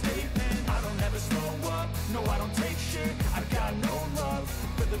make a statement. I don't ever slow up, no I don't take shit. I got no love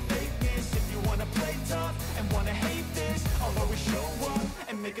for the fakeness. If you wanna play tough and wanna hate this, I'll always show up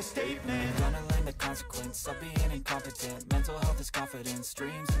and make a statement. Gonna learn the consequence of being incompetent. Mental health is confidence,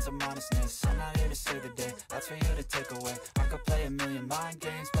 dreams and some modestness. I'm not here to save the day, that's for you to take away. I could play a million mind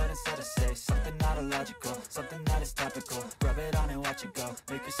games, but instead I say something not illogical, something that is topical. Rub it on and watch it go,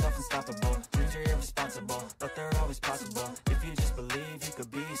 make yourself unstoppable. Dreams are irresponsible, but they're always possible. If you just believe, you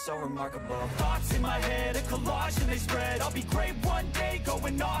could be so remarkable. Thoughts in my head, a collage and they spread. I'll be great one day,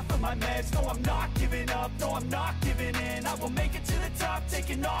 going off of my meds. No, I'm not giving up, no, I'm not giving in. I will make it to the top,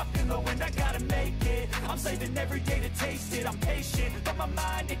 taking off in the wind. I gotta make it, I'm saving every day to taste it. I'm patient, but my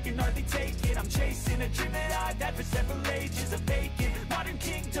mind, it can hardly take it. I'm chasing a dream that I've had for several ages. A vacant, modern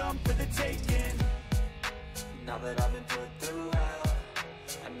kingdom for the taking. Now that I've been put through hell,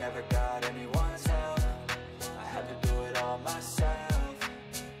 I never got anyone's help. I had to do it all myself.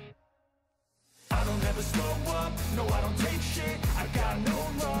 I don't ever slow up, no I don't take shit. I got no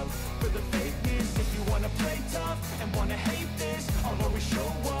love for the fakeness. If wanna play tough and wanna hate this, I'll always show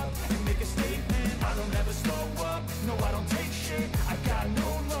up and make a statement. I don't ever slow up, no I don't take shit. I got no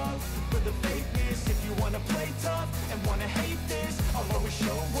love for the fakeness. If you wanna play tough and wanna hate this, I'll always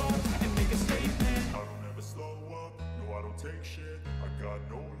show up and make a statement. I don't ever slow up, no I don't take shit. I got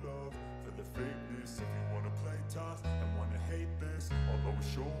no love for the fakeness. If you wanna play tough and wanna hate this, I'll always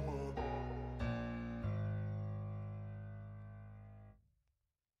show up.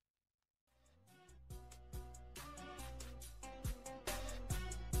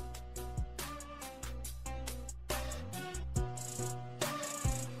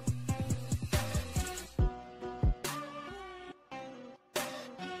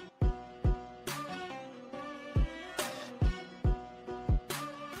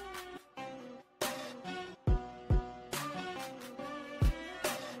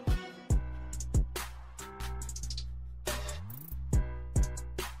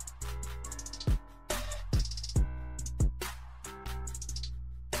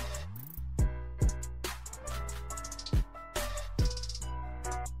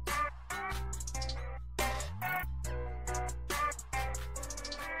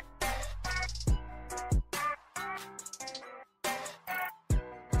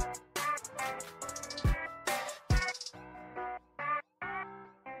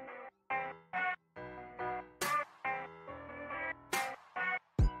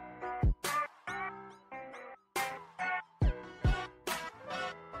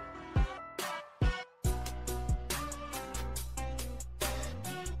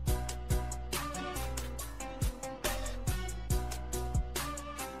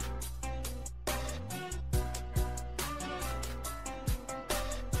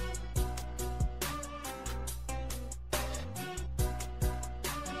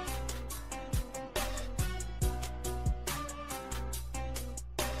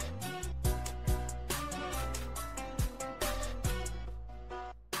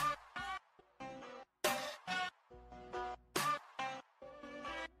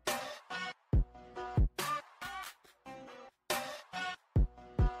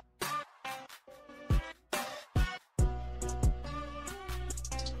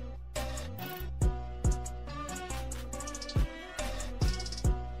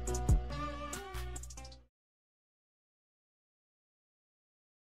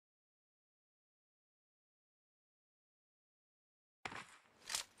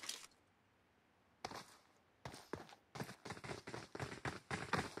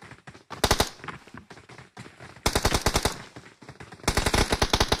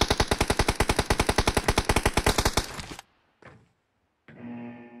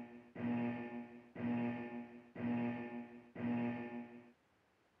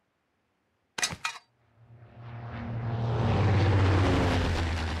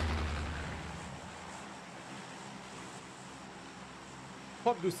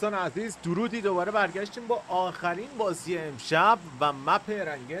 خب دوستان عزیز، درودی. دوباره برگشتیم با آخرین بازی امشب و مپ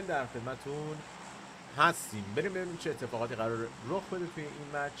ارنگل در خدمتون هستیم. بریم ببینیم چه اتفاقاتی قرار رخ بده توی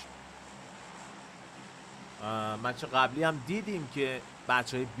این مچ قبلی هم دیدیم که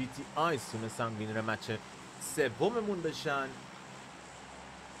بچه های بیتی آیس تونستن وینر مچ سوممون بشن.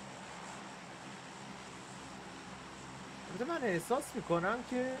 من احساس میکنم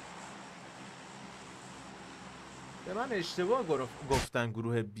که به من اشتباه گفتن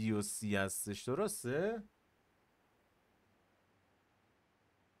گروه بی و سی هستش، درسته؟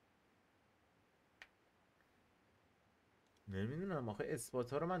 نمیدونم آخه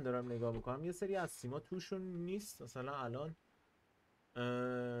اثبات ها رو من دارم نگاه میکنم، یه سری از سیما توشون نیست. مثلا الان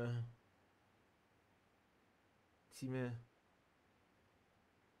تیم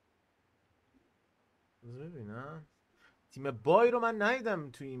ببینم تیم بای رو من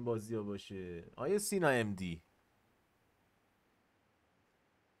ندیدم توی این بازی ها باشه. آیا سینا ام دی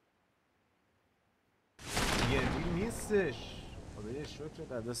نیستش؟ خدای شکر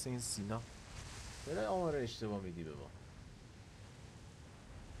در دست این سینا. چرا آمار اشتباه میدی به ما؟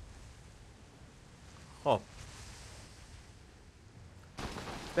 خب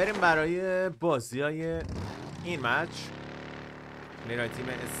بریم برای بازی های این مچ. میرای تیم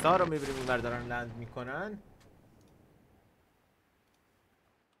استار رو میبریم این دارن لند میکنن.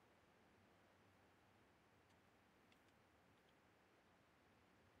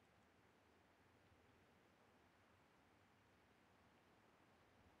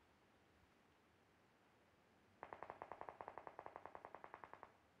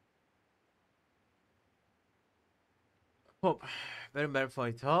 خب بریم برای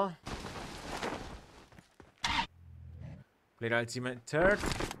فایت ها. پلیرهای تیم ترد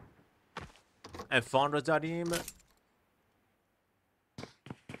F1 رو داریم.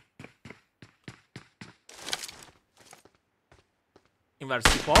 این ور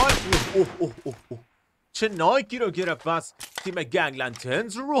سپای. اوه چه نایکی رو گرفت. بس تیم گنگلند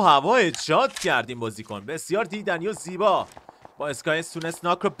تنز رو هوا هدشات کرد این بازیکن. بسیار دیدنی و زیبا. با اسکای تونست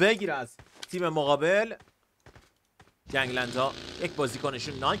ناک رو بگیره از تیم مقابل. گنگلند ها یک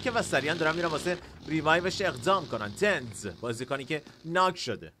بازیکنشون ناکه و سریعا دارن میرن واسه ریوایوش اقدام کنن. تنز بازیکنی که ناک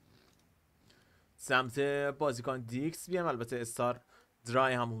شده. سمت بازیکن دیکس بیام. البته استار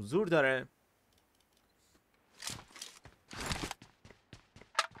درای هم حضور داره.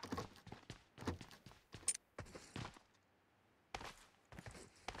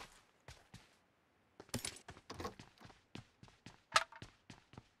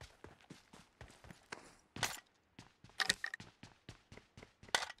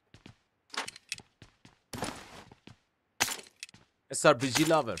 استار بیجی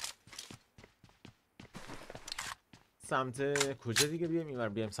لاور. سمت کجا دیگه بیایم؟ اینور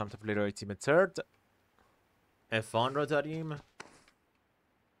بیایم سمت پلیرهای تیم ترد. F1 رو داریم.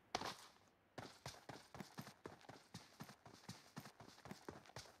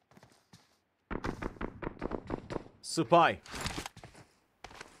 سوپای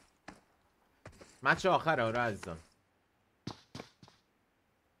مچ آخره آره عزیزان.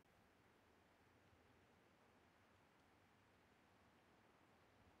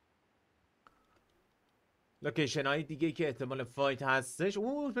 لوکیشن های دیگه که احتمال فایت هستش.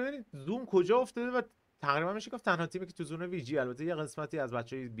 ببینید زوم کجا افتاده و تقریبا میشه گفت تنها تیمی که تو زون ویجی. البته یه قسمتی از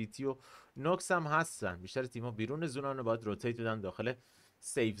بچهای بیتی و نوکس هم هستن. بیشتر تیم‌ها بیرون زونن و باید روتیت بدن داخل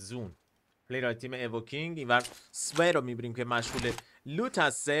سیف زون. پلیر تیم ایووکینگ اینور سوی رو میبریم که مشغول لوت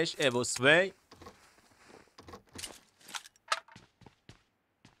هستش. ایوو سوی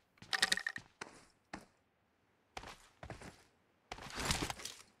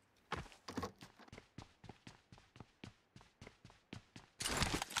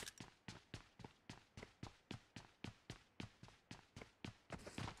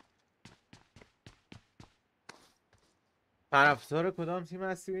طرفدار کدام تیم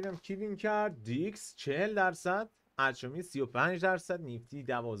هستی ببینم کی وین کرد؟ دیکس 40%، اچومی 35%، نیفتی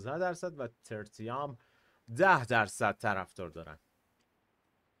 12% و ترتیام 10% طرفدار دارن.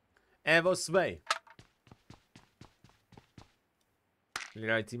 ایووسوی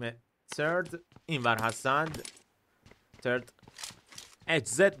لیرای تیم ترد اینور هستند. ترد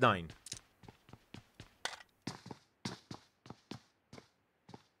HZ9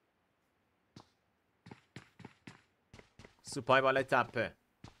 سوپای بالای تپه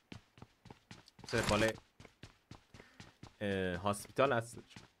سه بالای هاسپیتال هست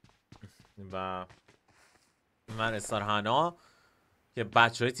و من استارهانا که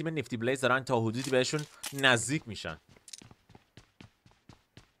بچه های تیم نیفتی بلیز دارن تا حدودی بهشون نزدیک میشن.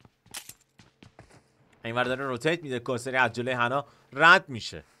 اینور داره روتیت میده. کاسری از جلوی هانا رد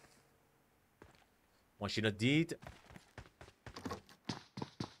میشه. ماشین رو دید.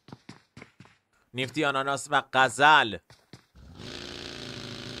 نیفتی آناناس و غزل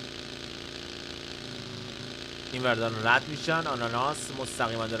این وردان رد میشن. آناناس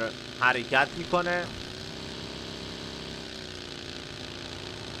مستقیما داره حرکت میکنه.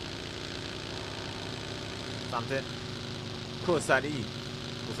 سمت کوسری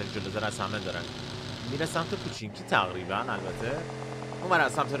جلوتر از همه دارن میره سمت پوچینکی تقریبا. البته اون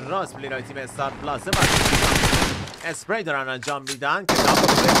از سمت راست پلیرهای تیم استار پلاسه اسپری دارن انجام میدن که دابا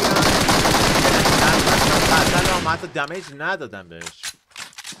رو بگیرن. قتل هم حتی دمیج ندادن بهش.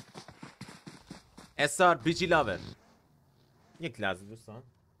 استار بیجی لاور یک لحظه دوستان.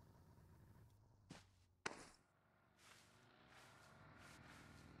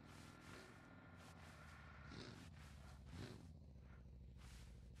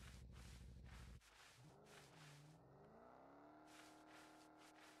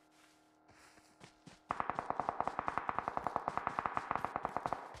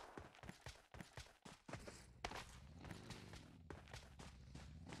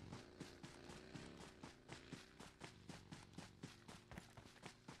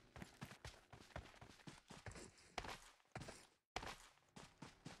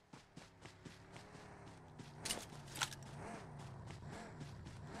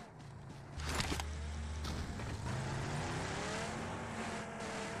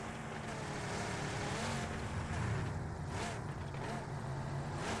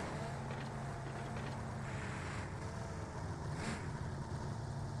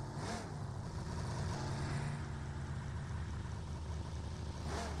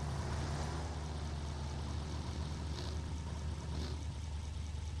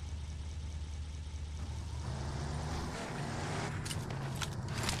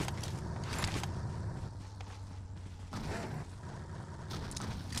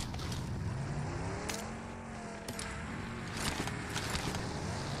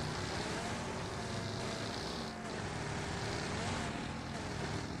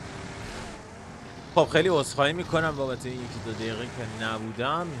 خب خیلی عذرخواهی میکنم بابت این 1-2 دقیقه که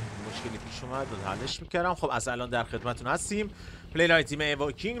نبودم، مشکلی پیش اومد و حلش میکردم. خب از الان در خدمتتون هستیم. پلیرهای تیم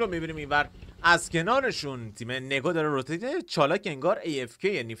ایووکینگ رو میبینیم اینور، از کنارشون تیم نگو داره روتیت چالاک انگار AFK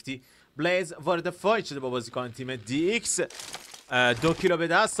نیفتی بلیز وارد فایت شده با بازیکن تیم DX. 2 کیلو به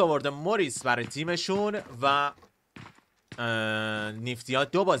دست آورده موریس برای تیمشون و نیفتی ها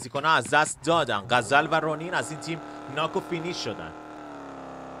 2 بازیکن از دست دادن. غزل و رونین از این تیم ناک و فینیش شدن.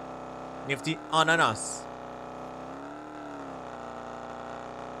 نیفتی آناناس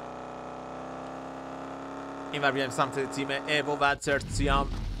این ور بیایم سمت تیم ایوو و تیام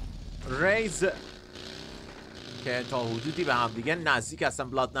ریز که تا حدودی به هم دیگه نزدیک هستن.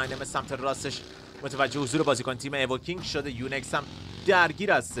 بلاد ناین سمت راستش متوجه حضور بازیکن تیم ایووکینگ شده. یونکس هم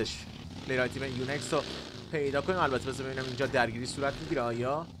درگیر هستش. پلیرهای تیم یونکس رو پیدا کنیم. البته بذار ببینم اینجا درگیری صورت میگیره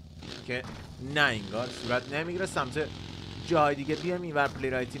آیا که نه، انگار صورت نمیگیره. سمت جای دیگه بیام اینور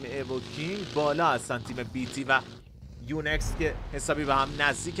پلیرهای تیم ایووکینگ بالا هستن، تیم بیتی و یونکس که حسابی به هم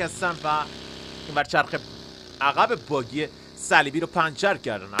نزدیک هستن و اینور چرخ عقب باگی صلیبی رو پنچر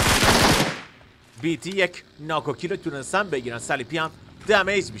کردن. بیتی یک ناکوکی رو تونستن بگیرن، صلیبی هم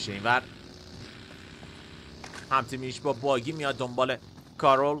دمیج میشه. اینور همتیمیش با باگی میاد دنبال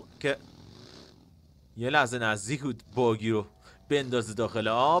کارول که یه لحظه نزدیک بود باگی رو بندازه داخل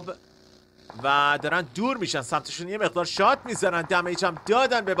آب و دارن دور میشن سمتشون. یه مقدار شات میزنن، دمیج هم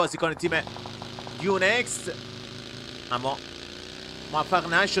دادن به بازیکن تیم یونکس اما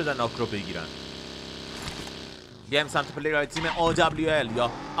موفق نشدن ناک رو بگیرن. بیایم سمت پلیرهای تیم OWL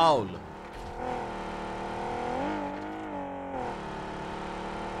یا آول.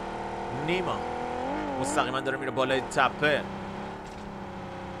 نیما مستقیما داره میره بالای تپه.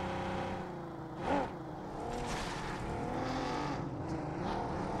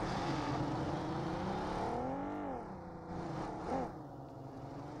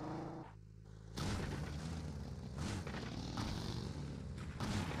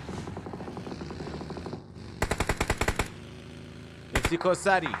 نیفتی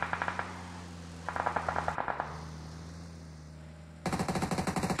کوسری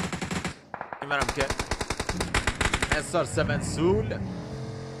این برم که استار 7 سول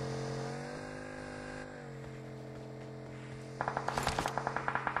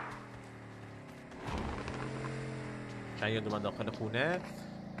شاید اومد داخل خونه.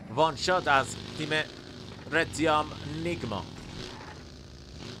 وان شات از تیم تیام نیگما.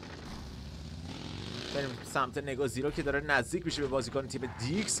 بریم سمت نگو زیرو که داره نزدیک میشه به بازیکن تیم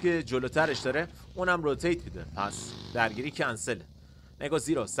دیکس که جلوترش داره، اونم روتیت میده، پس درگیری کنسل. نگو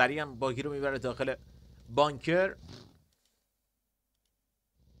زیرو سریع هم باگی رو میبره داخل بانکر.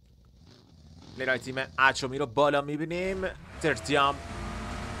 پلیرهای تیم اچومی رو بالا میبینیم. ترتیام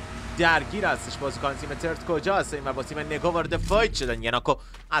درگیر هستش. بازیکن تیم ترت کجا هست؟ این با تیم نگو وارد فایت شدن. یه ناکو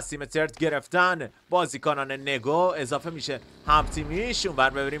از تیم ترت گرفتن. بازیکنان نگو اضافه میشه هم تیمیش. اون بر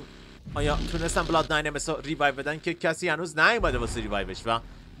ببریم آیا تونستن بلاد ناین مثل ریوایو بدن که کسی هنوز نیومده واسه ریوایوش و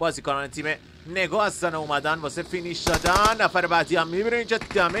بازیکنان تیم نگو هستن اومدن واسه فینیش دادن. نفر بعدی هم میبینه اینجا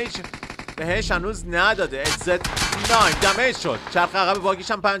دمیج بهش هنوز نداده. ازت 9 دمیج شد. چرخ عقب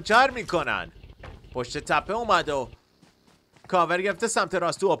باگیش هم پنچر میکنن. پشت تپه اومده و کاور گرفته سمت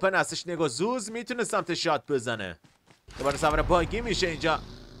راست. تو اوپن هستش. نگو زوز میتونه سمت شات بزنه. دوباره سوار باگی میشه اینجا.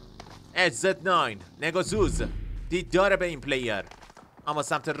 ازت 9 نگو زوز دید داره به این پلیر اما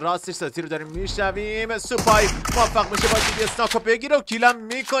سمت راستش ساتی رو داریم میشنویم. سوپای موفق میشه بازی اسناکو بگیره و کیلم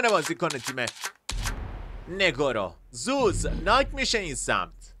میکنه بازیکن تیم نگو رو. زوز ناک میشه این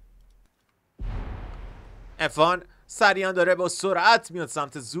سمت. افان سریعا داره با سرعت میاد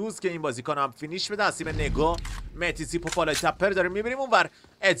سمت زوز که این بازیکن هم فینیش بده. از تیم نگو متیسی پوپالای تپر داره میبینیم اونور.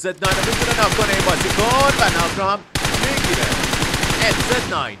 ازت 9 میتونه ناک کنه این بازیکن و ناک رو هم میگیره.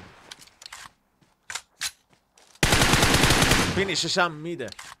 ازت 9 فینیشش هم میده.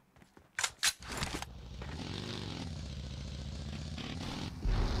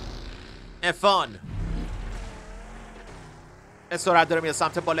 افان سرعت داره میاد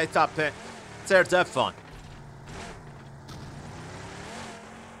سمت بالای تپه. ترت افان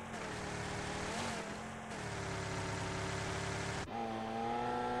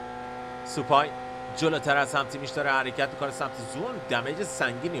سوپای جلوتر از هم تیمیش داره حرکت میکنه سمت زون. دمیج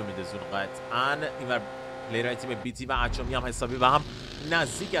سنگینی میده زون قطعا. اینور پلیرهای تیم بیتی و اچومی هم حسابی و هم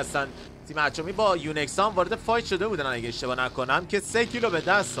نزدیک هستن. تیم اچومی با یونکس هم وارد فایت شده بودن اگه اشتباه نکنم که 3 کیلو به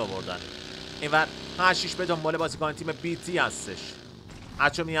دست آوردن. اینور 8 به دنبال بازیکن تیم بیتی هستش.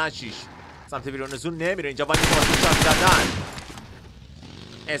 اچومی 8 سمت بیرون زون نمیره. اینجا ولی بازیکن زدن.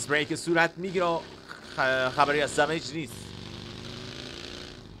 اسپری صورت میگیره و خبری از دمیج نیست.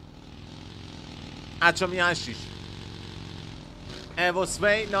 اچومی 8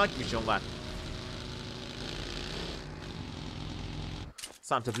 اوسوی ناک میشه اونور.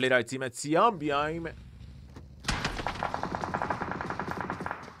 سمت پلیرهای تیم تیام بیایم.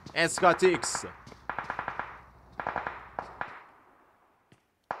 اسکاتیکس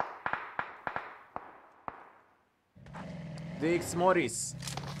دیکس موریس.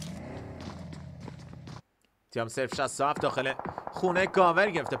 تیام صرف 67 داخل خونه کاور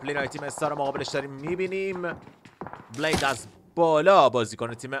گرفته. پلیرهای تیم استار مقابلش داریم میبینیم. بلید از بالا بازی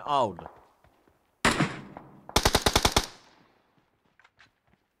کنه تیم آول.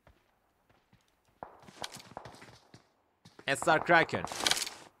 استار کرکن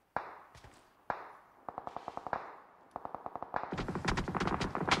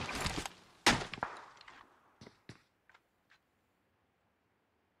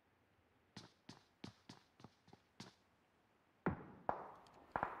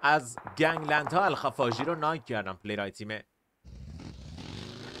از گنگلند ها الخفاجی رو نایک کردم پلیرهای تیم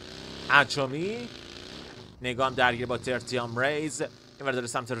اچومی. نگاه هم درگیر با تیام ریز. این داره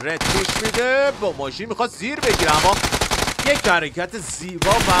سمت رد پیش میده. با ماشین میخواد زیر بگیره اما یک حرکت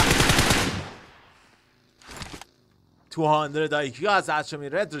زیبا و 200 آیکیو از اچومی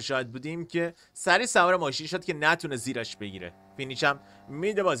رد رو شاهد بودیم که سریع سوار ماشین شد که نتونه زیرش بگیره. فینیش هم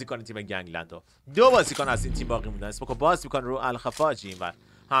میده بازیکن تیم گنگلند ها. 2 بازیکن از این تیم باقی موندن. اسموکو باز میکنه رو الخفاجی این و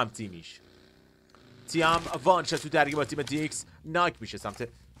هم تیمیش. تیام وانچه تو درگیر با تیم دیکس ناک میشه سمت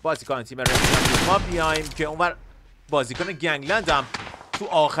بازیکن تیم رد. ما بیایم که اونور بازیکن گنگلند هم تو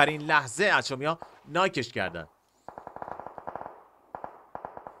آخرین لحظه اچومی ها ناکش کردن.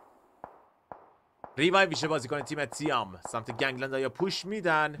 ریوای میشه بازیکن تیم تیام. سمت گنگلند ها یا پوش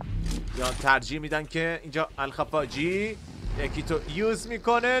میدن یا ترجیح میدن که اینجا الخفاجی یکی تو یوز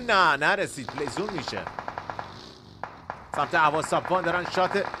میکنه. نه نرسید. پلیزون میشه. سمت اواساپان دارن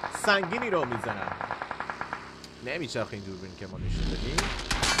شات سنگینی رو میزنن. نمیچرخ این دوربین که ما نشون بدیم.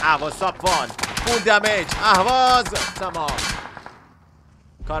 اواساپان فول دمیج. اهواز تمام.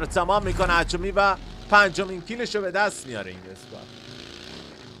 کار تمام میکنه اچومی و 5مین کیلش رو به دست میاره این اسکواد.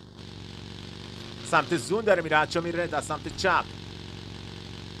 سمت زون داره میره اچومی رد از سمت چپ.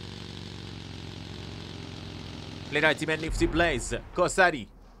 پلیرهای تیم نیفتی بلیز کوسری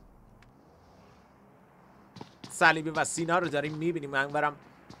صلیبی و سینا رو داریم میبینیم. منورم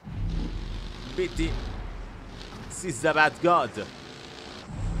بیتی 13 بدگاد.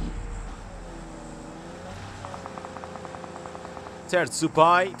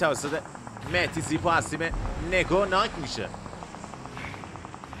 ترتسوپای توسط مهتی زیپو از تیم نگو ناک میشه.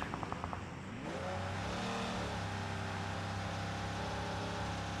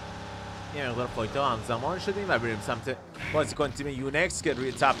 یه مقدار فایتا همزمان شدیم و بریم سمت بازیکن تیم یونکس که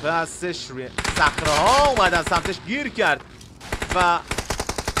روی تپه هستش. روی صخره ها اومدن سمتش گیر کرد و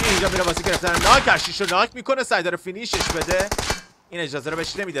اینجا میره واسه گرفتن ناک. اشیش رو ناک میکنه. سعی داره فینیشش بده. این اجازه رو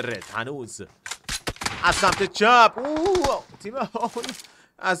بهش نمیده رد هنوز. از سمت چپ تیم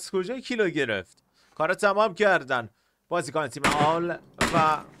از کجا کیلو گرفت. کار تمام کردن بازیکن تیم آل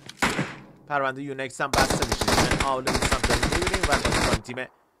و پرونده یونکس هم بسته میشه. تیم آل رو سمت میبینیم و بازیکن تیم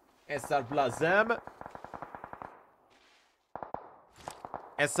استار بلازم.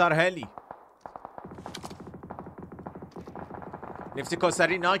 استار هلی. نیفتی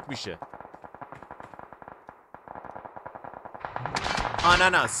کوسری ناک میشه.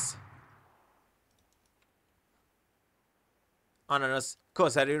 آناناس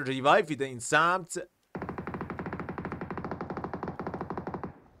کوسری رو ریوایو میده این سمت.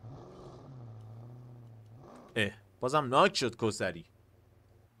 بازم ناک شد کوسری.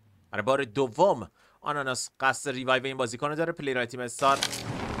 برای بار دوم آناناس قصد ریوایو این بازیکن داره. پلیرهای تیم استار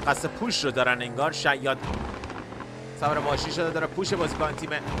قصد پوش رو دارن انگار. شاید سوار ماشین شده داره پوش بازیکن تیم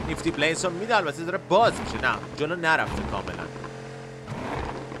نیفتی بلیز رو میده. البته داره باز میشه. نه جلو نرفته کاملا.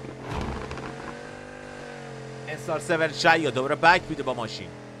 استار 7 شاید دوباره بک میده با ماشین.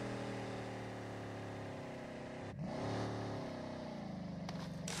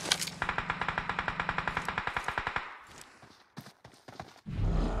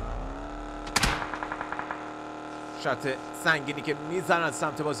 شات سنگینی که میزنن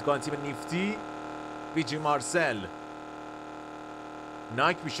سمت بازیکن تیم نیفتی. ویجی مارسل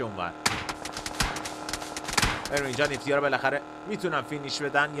ناک میشه اونور. اینجا نیفتی ها رو بالاخره میتونن فینیش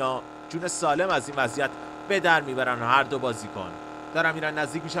بدن یا جون سالم از این وضعیت به در میبرن. هر دو بازیکن دارن میرن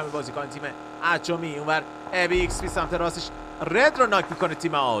نزدیک میشن به بازیکن تیم اچومی. اونور ابی ایکس پی سمت راستش رد رو ناک میکنه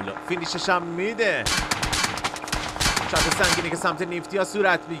تیم آول. فینیشش هم میده. شات سنگینی که سمت نیفتی ها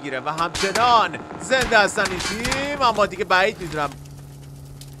صورت میگیره و همچنان زنده هستن این تیم. اما دیگه بعید میدونم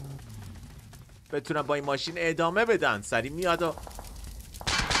بتونن با این ماشین ادامه بدن. سری میاد و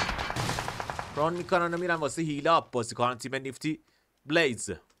ران میکنن و میرن واسه هیلاپ بازیکن تیم نیفتی بلیز.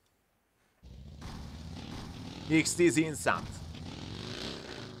 ایکس دیزی این سمت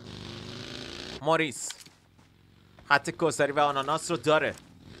موریس خط کوسری و آناناس رو داره.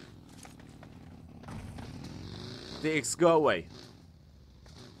 DX go away.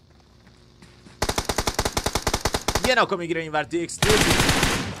 یه ناکو میگیره این ور DX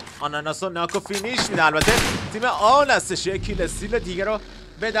آناناس رو ناکو فینیش میده. البته تیم آل هستش یه کیل استیل دیگه رو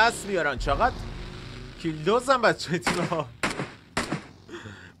به دست میارن. چقدر کیل دوزن بچه تیم ها.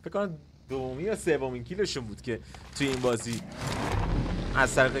 فکر کنم دومی یا سومین کیلشون بود که توی این بازی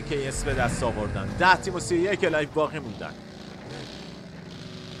از طریق KS به دست آوردن. 10 تیم و 31 لایف باقی موندن.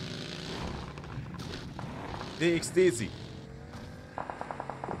 DX دیزی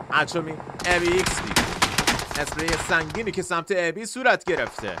اچومی EVOKING اسپری سنگینی که سمت ابی صورت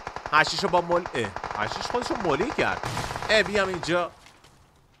گرفته. هشیشو با هشیش خودشو مولی کرد. ابی هم اینجا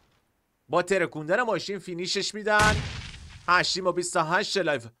با ترکوندن ماشین فینیشش میدن. 8 و 28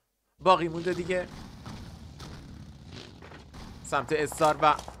 لایف باقی مونده دیگه. سمت استار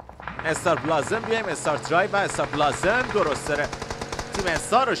و استار بلازم بیایم. استار درایو و استار بلازم درست داره. تیم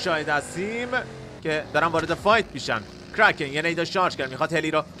استار رو شاهد هستیم که دارن وارد فایت میشن. کرکن یه نید رو شارژ کرد. میخواد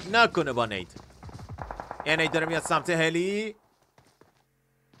هلی رو نکنه با نید. یه نید داره میاد سمت هلی.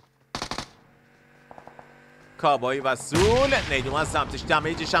 کابایی و سول نید اومد سمتش.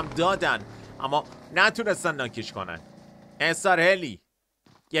 دمیجش هم دادن اما نتونستن ناکش کنن. استار هلی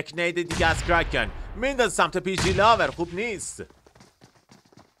یک نید دیگه از کرکن مینداز سمت PG لاور. خوب نیست.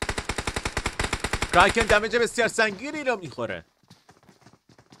 کرکن دمیج بسیار سنگینی رو میخوره.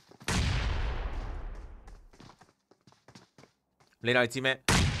 پلیرهای تیم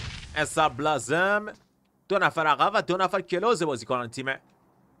استار بلازم 2 نفر عقب و 2 نفر کلوز بازی کنن تیم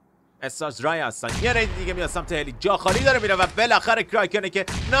استارز رای هستن. یه رید دیگه میاد سمت هلی. جا خالی داره میره و بالاخره کرایکنه که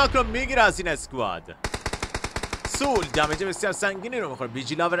ناک رو میگیره از این اسکواد. سول دمیج بسیار سنگینی رو میخوره.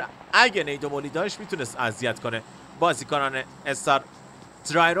 بیجی لاور اگه نیدو مولی داشت میتونست اذیت کنه بازیکنان استار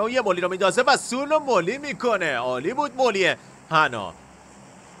ترای رو. یه مولی رو میدازه و سول رو مولی میکنه. عالی بود مولیه هانا.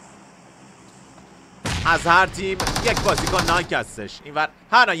 از هر تیم یک بازیکن ناک هستش. اینور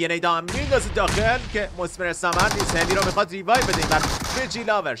هانا یه نیدا هم میندازه داخل که مثمر ثمر نیست. هلی رو میخواد ریوایو بده. اینور بیجی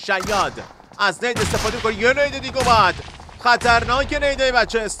لاور شیاد از نید استفاده میکنه. یه نید دیگه اومد. خطرناک نیدای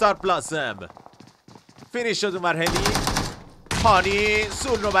بچه استار بلازم. فینیش شد اونور هلی. پانی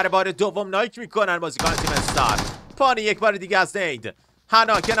سول رو برای بار دوم نایک میکنن بازیکن تیم استار. پانی یک بار دیگه از نید.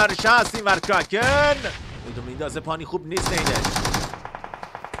 هانا کنارش هست. اینور کرکن نیدو میندازه. پانی خوب نیست نیدش.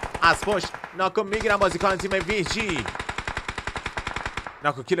 از پشت ناکو میگیرن بازیکن تیم ویجی.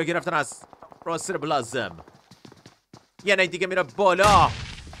 ناکو کیلو گرفتن از راستر بلازم. یه نید دیگه میره بالا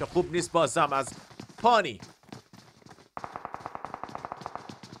که خوب نیست بازم از پانی.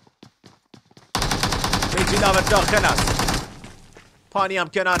 ویجی لاور داخل است. پانی هم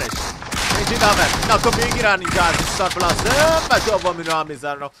کنارش. ویجی لاور ناکو میگیرن اینجا از استار بلازم و دومی رو هم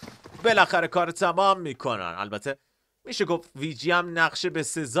میزنن و بالاخره کار تمام میکنن. البته میشه گفت ویجی هم نقشه به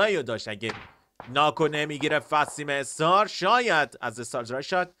سزایی رو داشت. اگه ناکو نمیگیره فصیم استار شاید از استار جرای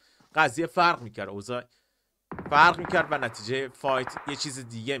شاید قضیه فرق میکرد. اوضاع فرق میکرد و نتیجه فایت یه چیز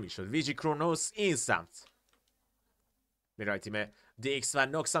دیگه میشد. ویجی کرونوس این سمت میرای تیم DX و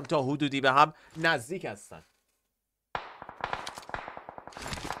نوکس هم تا حدودی به هم نزدیک هستن.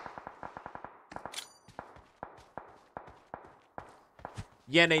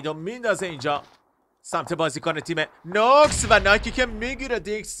 یه نیدو میندازه اینجا سمت بازیکن تیم نوکس و نایکی که میگیره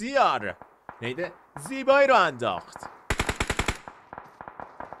دیکسیار. نید زیبایی رو انداخت.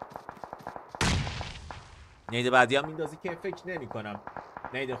 نید بعدی هم میندازی که فکر نمی کنم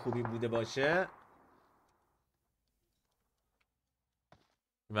نید خوبی بوده باشه.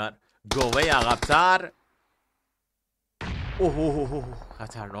 و گوه عقبتر. اوه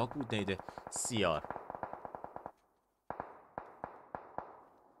خطرناک بود نید سیار.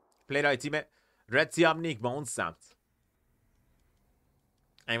 پلیرهای تیم رد تیام نیگما اون سمت.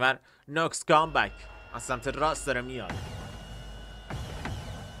 اینور نوکس کامبک از سمت راست داره میاد.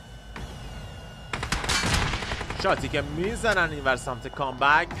 شاتی که میزنن اینور سمت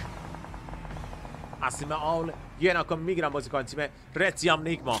کامبک. از تیم آل یه ناکو میگیرن بازیکن تیم رد تیام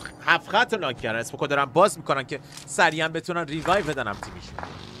نیگما. 7 خط ناک کردن. اسمکو دارن باز میکنن که سریعا بتونن ریوایو بدن هم تیمیشون.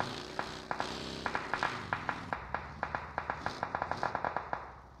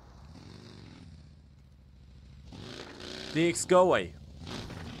 DX go away.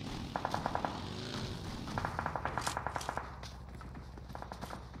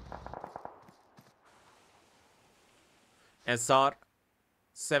 SR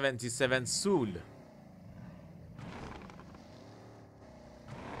 77 سول.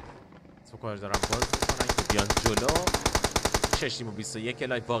 سوکار دارم باز میکنن که بیان جلو. 6 و 21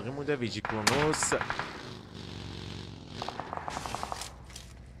 لایف باقی مونده. ویجی کرونوس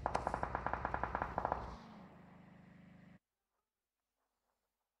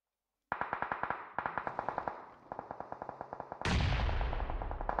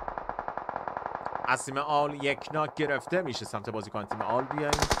از تیم آل یک ناک گرفته میشه سمت بازیکن تیم آل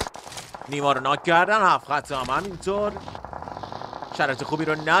بیاین. نیما رو ناک کردن، 7 خط هم همینطور شرایط خوبی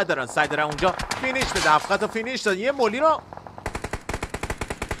رو ندارن. سعی دارن اونجا فینیش بده، 7 خط رو فینیش داد. یه مولی رو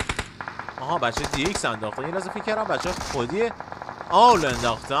آها بچه دی ایکس انداختن. یه لحظه فکر کردم بچه خودی آل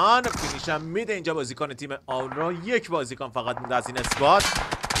انداختن. فینیش هم میده اینجا بازیکن تیم آل رو. یک بازیکن فقط مونده از این اسکواد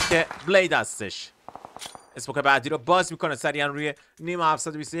که بلید هستش. اسموک بعدی رو باز میکنه سریعا روی نیما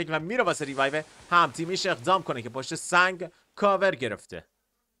 721 و میره واسه ریوایو هم تیمیش اقدام کنه که پشت سنگ کاور گرفته.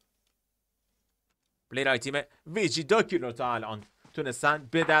 پلیرهای تیم ویجی 2 کیلو تا الان تونستن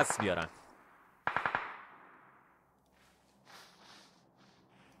به دست بیارن.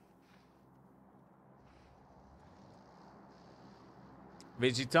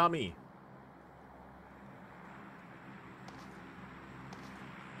 ویجی تامی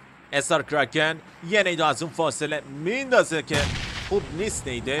استار کراکن یه نیدو از اون فاصله میندازه که خوب نیست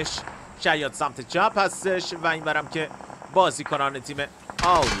نیدش. شاید سمت چپ هستش و این برم که بازیکنان تیم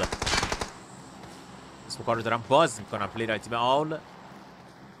آول اسم کار رو دارم باز میکنم. پلیرهای تیم آول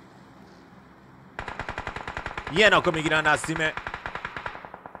یه ناکو میگیرن از تیم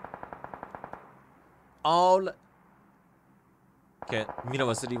آول که میره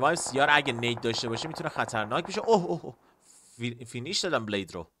واسه ریوایو. سیار اگه نید داشته باشه میتونه خطرناک بشه. اوه فینیش دادم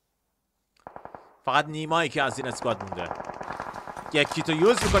بلید رو. فقط نیمایی که از این اسکواد مونده. یکی تو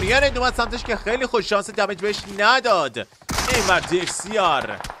یوز میکنه. یه نید اومد سمتش که خیلی خوش شانس دمیج بهش نداد. این بر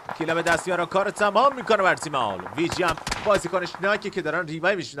دیکسیار کیلا به دست میاره، کار تمام میکنه بر تیم آل. ویجی هم بازیکنش ناکه که دارن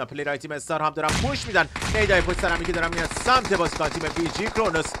ریوایوش میدن. پلیرهای تیم استار هم دارن پوش میدن. نیدای پشت سرمی که دارن میاد سمت بازیکن تیم ویجی.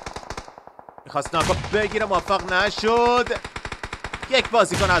 کرونوس میخواست ناکو بگیره، موفق نشد. یک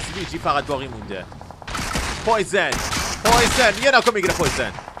بازیکن از ویجی فقط باقی مونده. پویزن یه ناکو میگیره.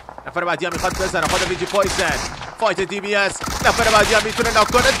 پویزن نفر بعدی هم میخواد بزنه. خود ویجی پویزن فایت دی بی اس. نفر بعدی هم میتونه ناک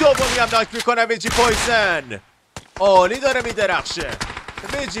کنه. دومی هم ناک میکنه ویجی پویزن. عالی داره میدرخشه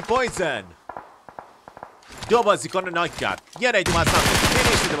ویجی پویزن. 2 بازیکن ناک کرد. یه ریدوم از سمت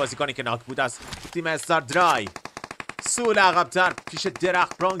فینیش میده بازیکنی که ناک بود از تیم استار. درای سول عقب‌تر پیش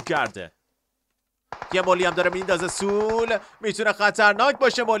درخت بران کرده. یه مولی هم داره میندازه. سول میتونه خطرناک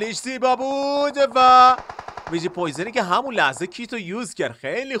باشه. مولیش زیبا بود و ویجی پویزنی که همون لحظه کیتو یوز کرد.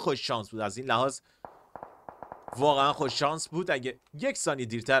 خیلی خوش شانس بود از این لحاظ، واقعا خوش شانس بود. اگه 1 ثانیه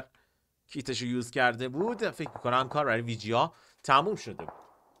دیرتر کیتشو یوز کرده بود فکر میکنم کار برای ویجی ها تموم شده بود.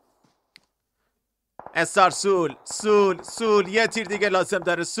 استار سول یه تیر دیگه لازم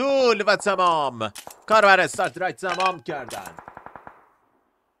داره. سول و تمام. کار برای استار درای تمام کردن.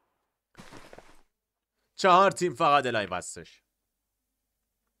 4 تیم فقط لایو هستش.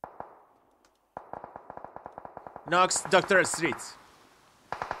 ناکس دکتر استریت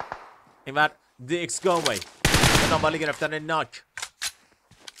اینور دی ایکس گووی دنبال گرفتن ناک.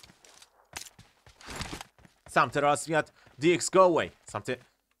 سمت راست میاد دی ایکس گووی. سمت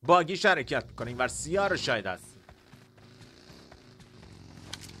باگی حرکت میکنه. اینور سیار شاید است.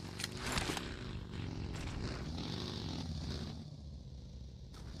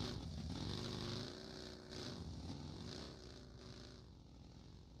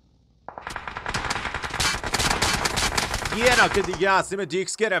 یه ناک دیگه از تیم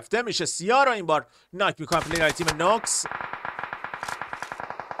دیکس گرفته میشه. سیار رو این بار ناک میکنه پلیرهای تیم نوکس.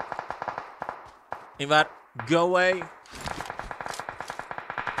 اینور گووی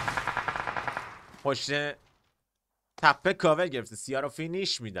پشت تپه کاور گرفته. سیار رو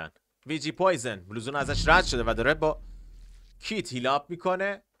فینیش میدن. ویجی پویزن بلوزون ازش رد شده و داره با کیت هیلاپ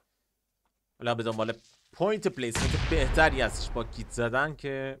میکنه. حالا به دنبال پوینت پلیسمنت بهتری هستش با کیت زدن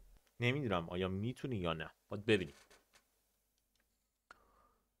که نمیدونم آیا میتونی یا نه، باید ببینیم.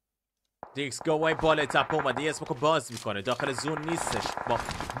 دیکس گووی بالای تپه اومده. یه اسمکو باز میکنه. داخل زون نیستش. با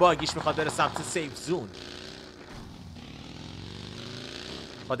باگیش میخواد بره سمت سیف زون.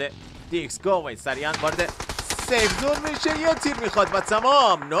 خود دیکس گووی سریعا وارد سیف زون میشه. یه تیر میخواد و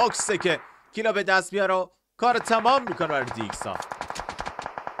تمام. نوکسه که کیلا به دست بیاره و کار تمام میکنه برای دیکس ها.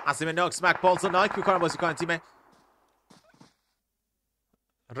 از تیم نوکس مک پالز رو ناک میکنه بازیکن تیم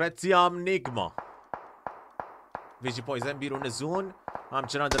تیام نیگما. ویجی پویزن بیرون زون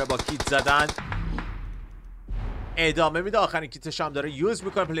همچنان داره با کیت زدن ادامه میده. آخرین کیتش هم داره یوز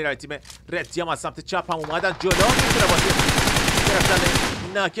میکنه. پلیرهای تیم تیام از سمت چپ هم اومدن جلو. میتونه بازی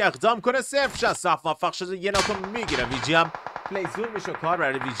گرفتن ناک اقدام کنه. 0-60 موفق شده. یه ناکو میگیره. ویجی هم پلی زون میشه. کار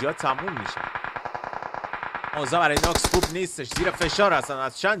برای ویجی ها تموم میشه. اوضاع برای ناکس خوب نیستش. زیر فشار هستن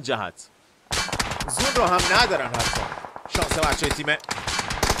از چند جهت. زون رو هم ندارن. حتی شانس بچه تیم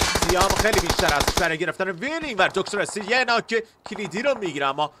تیام خیلی بیشتر از برای گرفتن وینینگ و دکتر استی یه ناک کلیدی رو میگیره،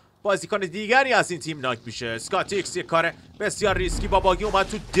 اما بازیکن دیگری از این تیم ناک میشه. اسکاتیکس یه کار بسیار ریسکی با باگی اومد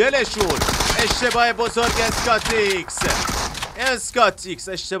تو دلشون. اشتباه بزرگ اسکاتیکس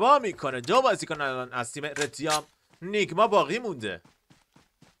اشتباه میکنه. 2 بازیکن الان از تیم رتیام نیگما باقی مونده.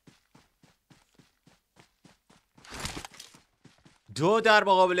 دو در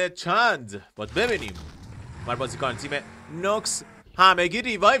مقابل چند باید ببینیم. بر بازیکن تیم نوکس همگی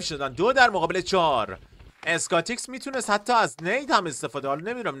ریوایو شدن. 2 در مقابل 4. اسکاتیکس میتونست حتی از نید هم استفاده.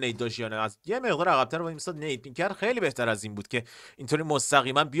 حالا نمیدونم نید داشت یا نه. از یه مقدار عقب‌تر وای میساد نید میکرد. خیلی بهتر از این بود که اینطوری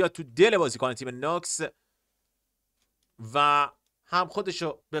مستقیما بیاد تو دل بازیکن تیم نوکس و هم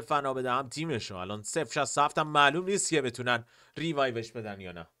خودشو به فنا بده هم تیمشو. الان 0-67 هم معلوم نیست که بتونن ریوایوش بدن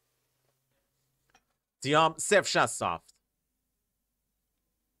یا نه. تیام 0-67.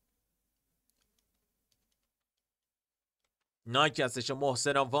 نایک هستش و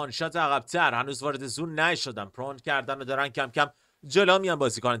محسن وان شات عقب‌تر هنوز وارد زون نشدن. پرون کردن و دارن کم کم جلو میان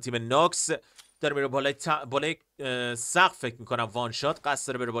بازیکن تیم نوکس. داره میره بالای سقف فکر میکنم وان شات قصد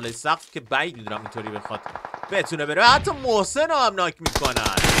داره بره بالای سقف که بعید میدونم اینطوری بخواد بتونه بره. حتی محسن هم ناک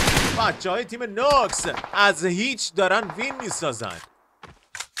میکنن. بچه های تیم نوکس از هیچ دارن وین میسازن.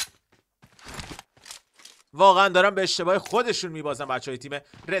 واقعا دارن به اشتباه خودشون میبازن بچه های تیم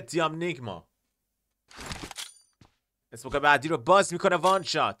رتیام نیگما. اسموک بعدی رو باز میکنه وان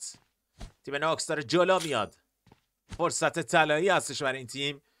شات. تیم نوکس داره جلو میاد. فرصت طلایی هستش برای این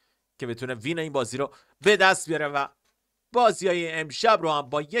تیم که بتونه وین این بازی رو به دست بیاره و بازی های امشب رو هم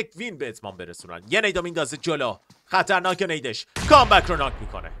با 1 وین به اتمام برسونن. یه نیدو میندازه جلو. خطرناک نیدش. کامبک رو ناک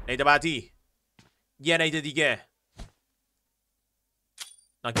میکنه. نید بعدی. یه نید دیگه.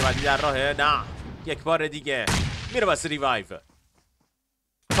 ناک بعدی در راهه. نه. 1 بار دیگه. میره واسه ریوایو.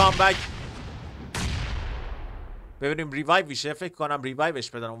 کامبک. ببینیم ریوایو میشه. فکر کنم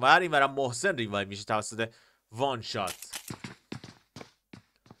ریوایوش بدن. و این ورم محسن ریوایو میشه توسط وان شات.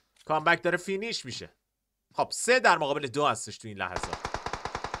 کامبک داره فینیش میشه. خب 3 در مقابل 2 هستش تو این لحظات.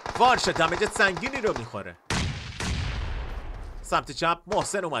 وان شات دمیج سنگینی رو میخوره. سمت چپ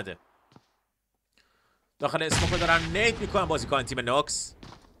محسن اومده. داخل اسموکو دارن نید میکنن بازیکن تیم نوکس.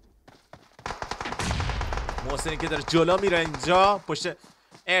 محسنی که داره جلو میره اینجا پشت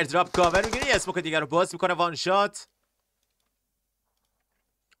ایردراپ کاور میگیره. یه اسموکو دیگر رو باز میکنه وان شات.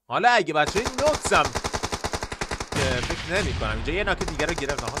 حالا اگه بچه این نوکس هم فکر نمی کنم اینجا یه ناک دیگه رو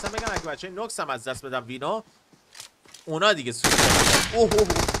گرفتم. خواستم بگم اگه بچه نوکس هم از دست بدم وینو اونا دیگه سود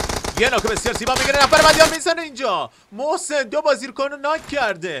یه ناک بسیار زیبا میگیره. نفر بعدی هم میزنه اینجا. محسن 2 بازیکن رو ناک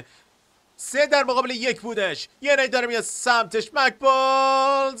کرده. 3 در مقابل 1 بودش. یه نید داره میاد سمتش.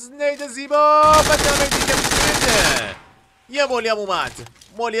 مکبالز نید زیبا و دمیج دیگه میده. یه مولی هم اومد.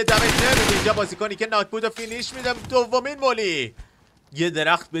 مولی دمیج نمیده اینجا. بازیکنی که ناک بود و فینیش میده. دومین مولی. یه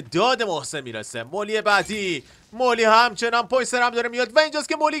درخت به داد محسن میرسه. مولی بعدی. مولی همچنان پویسر هم داره میاد و اینجاست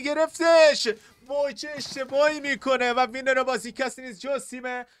که مولی گرفتش. وای چه اشتباهی میکنه و وینر بازی کسی نیست جز تیم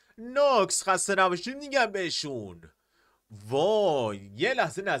نوکس. خسته نباشید میگم بهشون. وای یه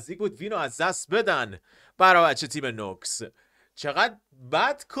لحظه نزدیک بود وینو از دست بدن برای بچه تیم نوکس. چقدر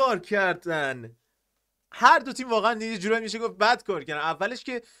بد کار کردن. هر دو تیم واقعا یه جورایی میشه گفت بد کار کردن. اولش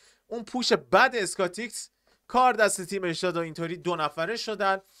که اون پوش بد اسکاتیکس کار دست تیمش داد و اینطوری 2 نفره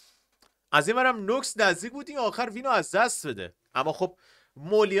شدن. از این برم نوکس نزدیک بود این آخر وینو از دست بده. اما خب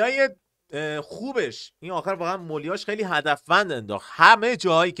مولیای خوبش این آخر واقعا مولیاش خیلی هدفمند انداخت. همه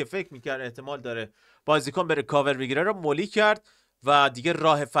جاهایی که فکر میکرد احتمال داره بازیکن بره کاور بگیره رو مولی کرد و دیگه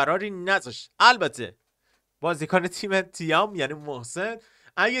راه فراری نذاشت. البته بازیکن تیم تیام یعنی محسن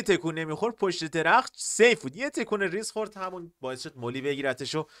اگه تکون نمیخورد پشت درخت سیف بود. یه تکون ریز خورد همون باعث شد مولی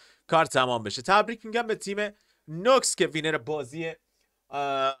بگیرتش و کار تمام بشه. تبریک میگم به تیم نوکس که وینر بازی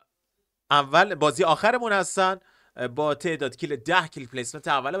بازی آخرمون هستن با تعداد کیل 10 کیل پلیسمنت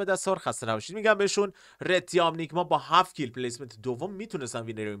اول به دست آورد. خسته نباشید میگم بهشون. رتیام نیگما با 7 کیل پلیسمنت دوم میتونستن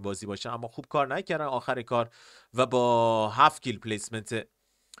وینر این بازی باشه اما خوب کار نکردن آخر کار و با 7 کیل پلیسمنت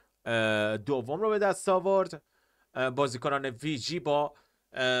دوم رو به دست آورد. بازیکنان وی جی با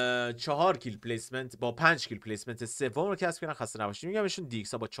 4 کیل پلیسمنت با 5 کیل پلیسمنت سوم رو کسب کردن. خسته نباشید میگم بهشون.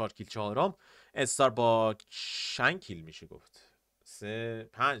 دیکسا با 4 کیل چهارم. استار با 5 کیل میشه گفت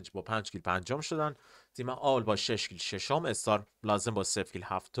 5 با 5 کیل پنجم شدن. تیم آل با 6 کیل ششم. استار لازم با 0 کیل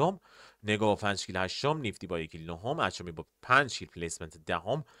هفتم. نگو با 5 کیل هشتم. نیفتی با 1 کیل نهم. اچومی با 5 کیل پلیسمنت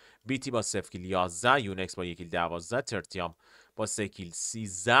دهم. بیتی با 0 کیل 11. یونکس با 1 کیل 12. ترتیام با 3 کیل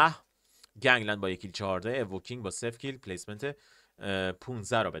 13. گنگلند با 1 کیل 14. ایووکینگ با 0 کیل پلیسمنت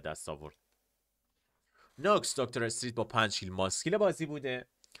 15 رو به دست آورد. نوکس دکتر استریت با 5 کیل ماسکیل بازی بوده.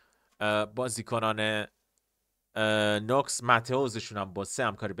 بازیکنان نوکس ماتئوزشون هم با 3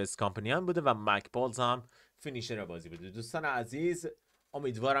 همکاری بیس کامپنیان بوده و مکبالز هم فینیشر بازی بوده. دوستان عزیز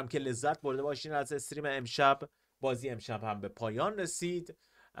امیدوارم که لذت برده باشین از استریم امشب. بازی امشب هم به پایان رسید.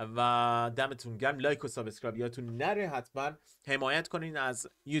 و دمتون گرم. لایک و سابسکرایب یادتون نره، حتما حمایت کنین از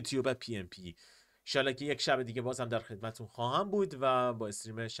یوتیوب PMP. انشالله که یک شب دیگه بازم در خدمتون خواهم بود و با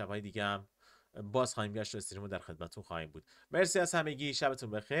استریم شبهای دیگه هم باز خواهیم گشت و استریمو در خدمتون خواهیم بود. مرسی از همگی،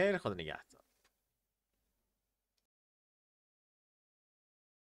 شبتون بخیر، خدا نگهدار.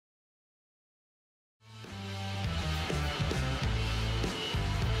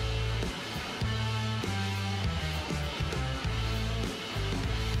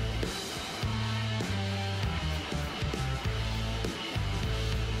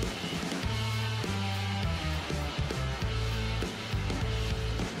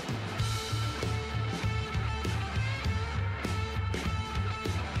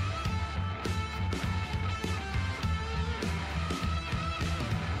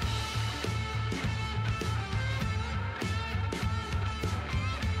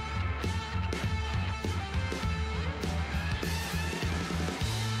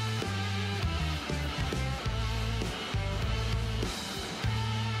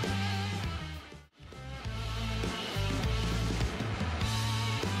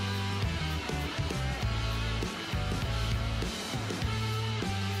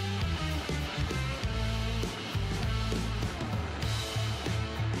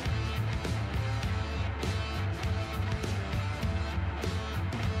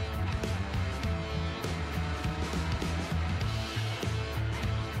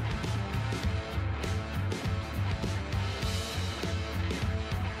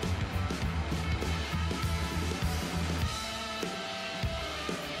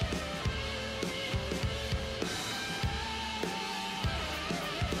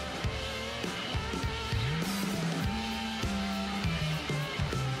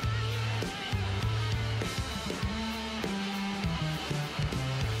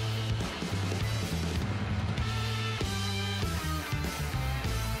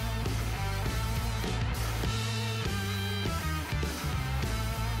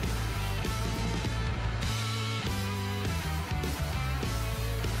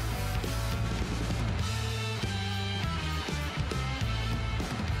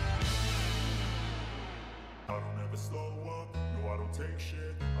 I don't ever slow up, no I don't take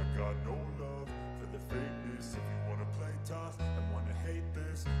shit. I got no love for the fakeness. If you wanna play tough and wanna hate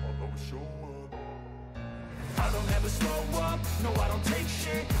this, I'll always show up. I don't ever slow up, no I don't take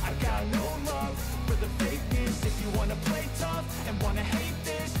shit. I got no love for the fakeness. If you wanna play tough and wanna hate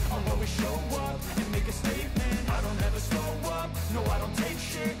this, I'll always show up and make a statement. I don't ever slow up, no I don't take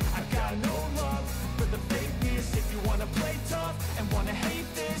shit. I got no love for the fakeness. If you wanna play tough and wanna hate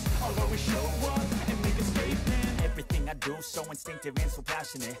this, I'll always show up and make a statement. Everything I do so instinctive and so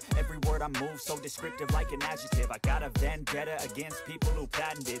passionate. Every word I move so descriptive like an adjective. I got a vendetta against people who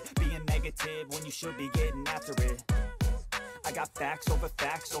patented being negative when you should be getting after it. I got facts over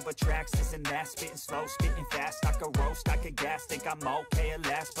tracks, this and that. Spitting slow, spitting fast. I could roast, I could gas. Think I'm okay at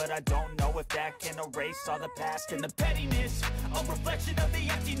last, but I don't know if that can erase all the past. And the pettiness, a reflection of the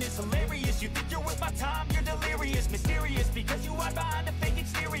emptiness. Hilarious, you think you're worth my time, you're delirious. Mysterious, because you hide behind a fake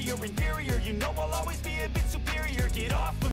exterior. Inferior, you know I'll always be a bit superior. Get off of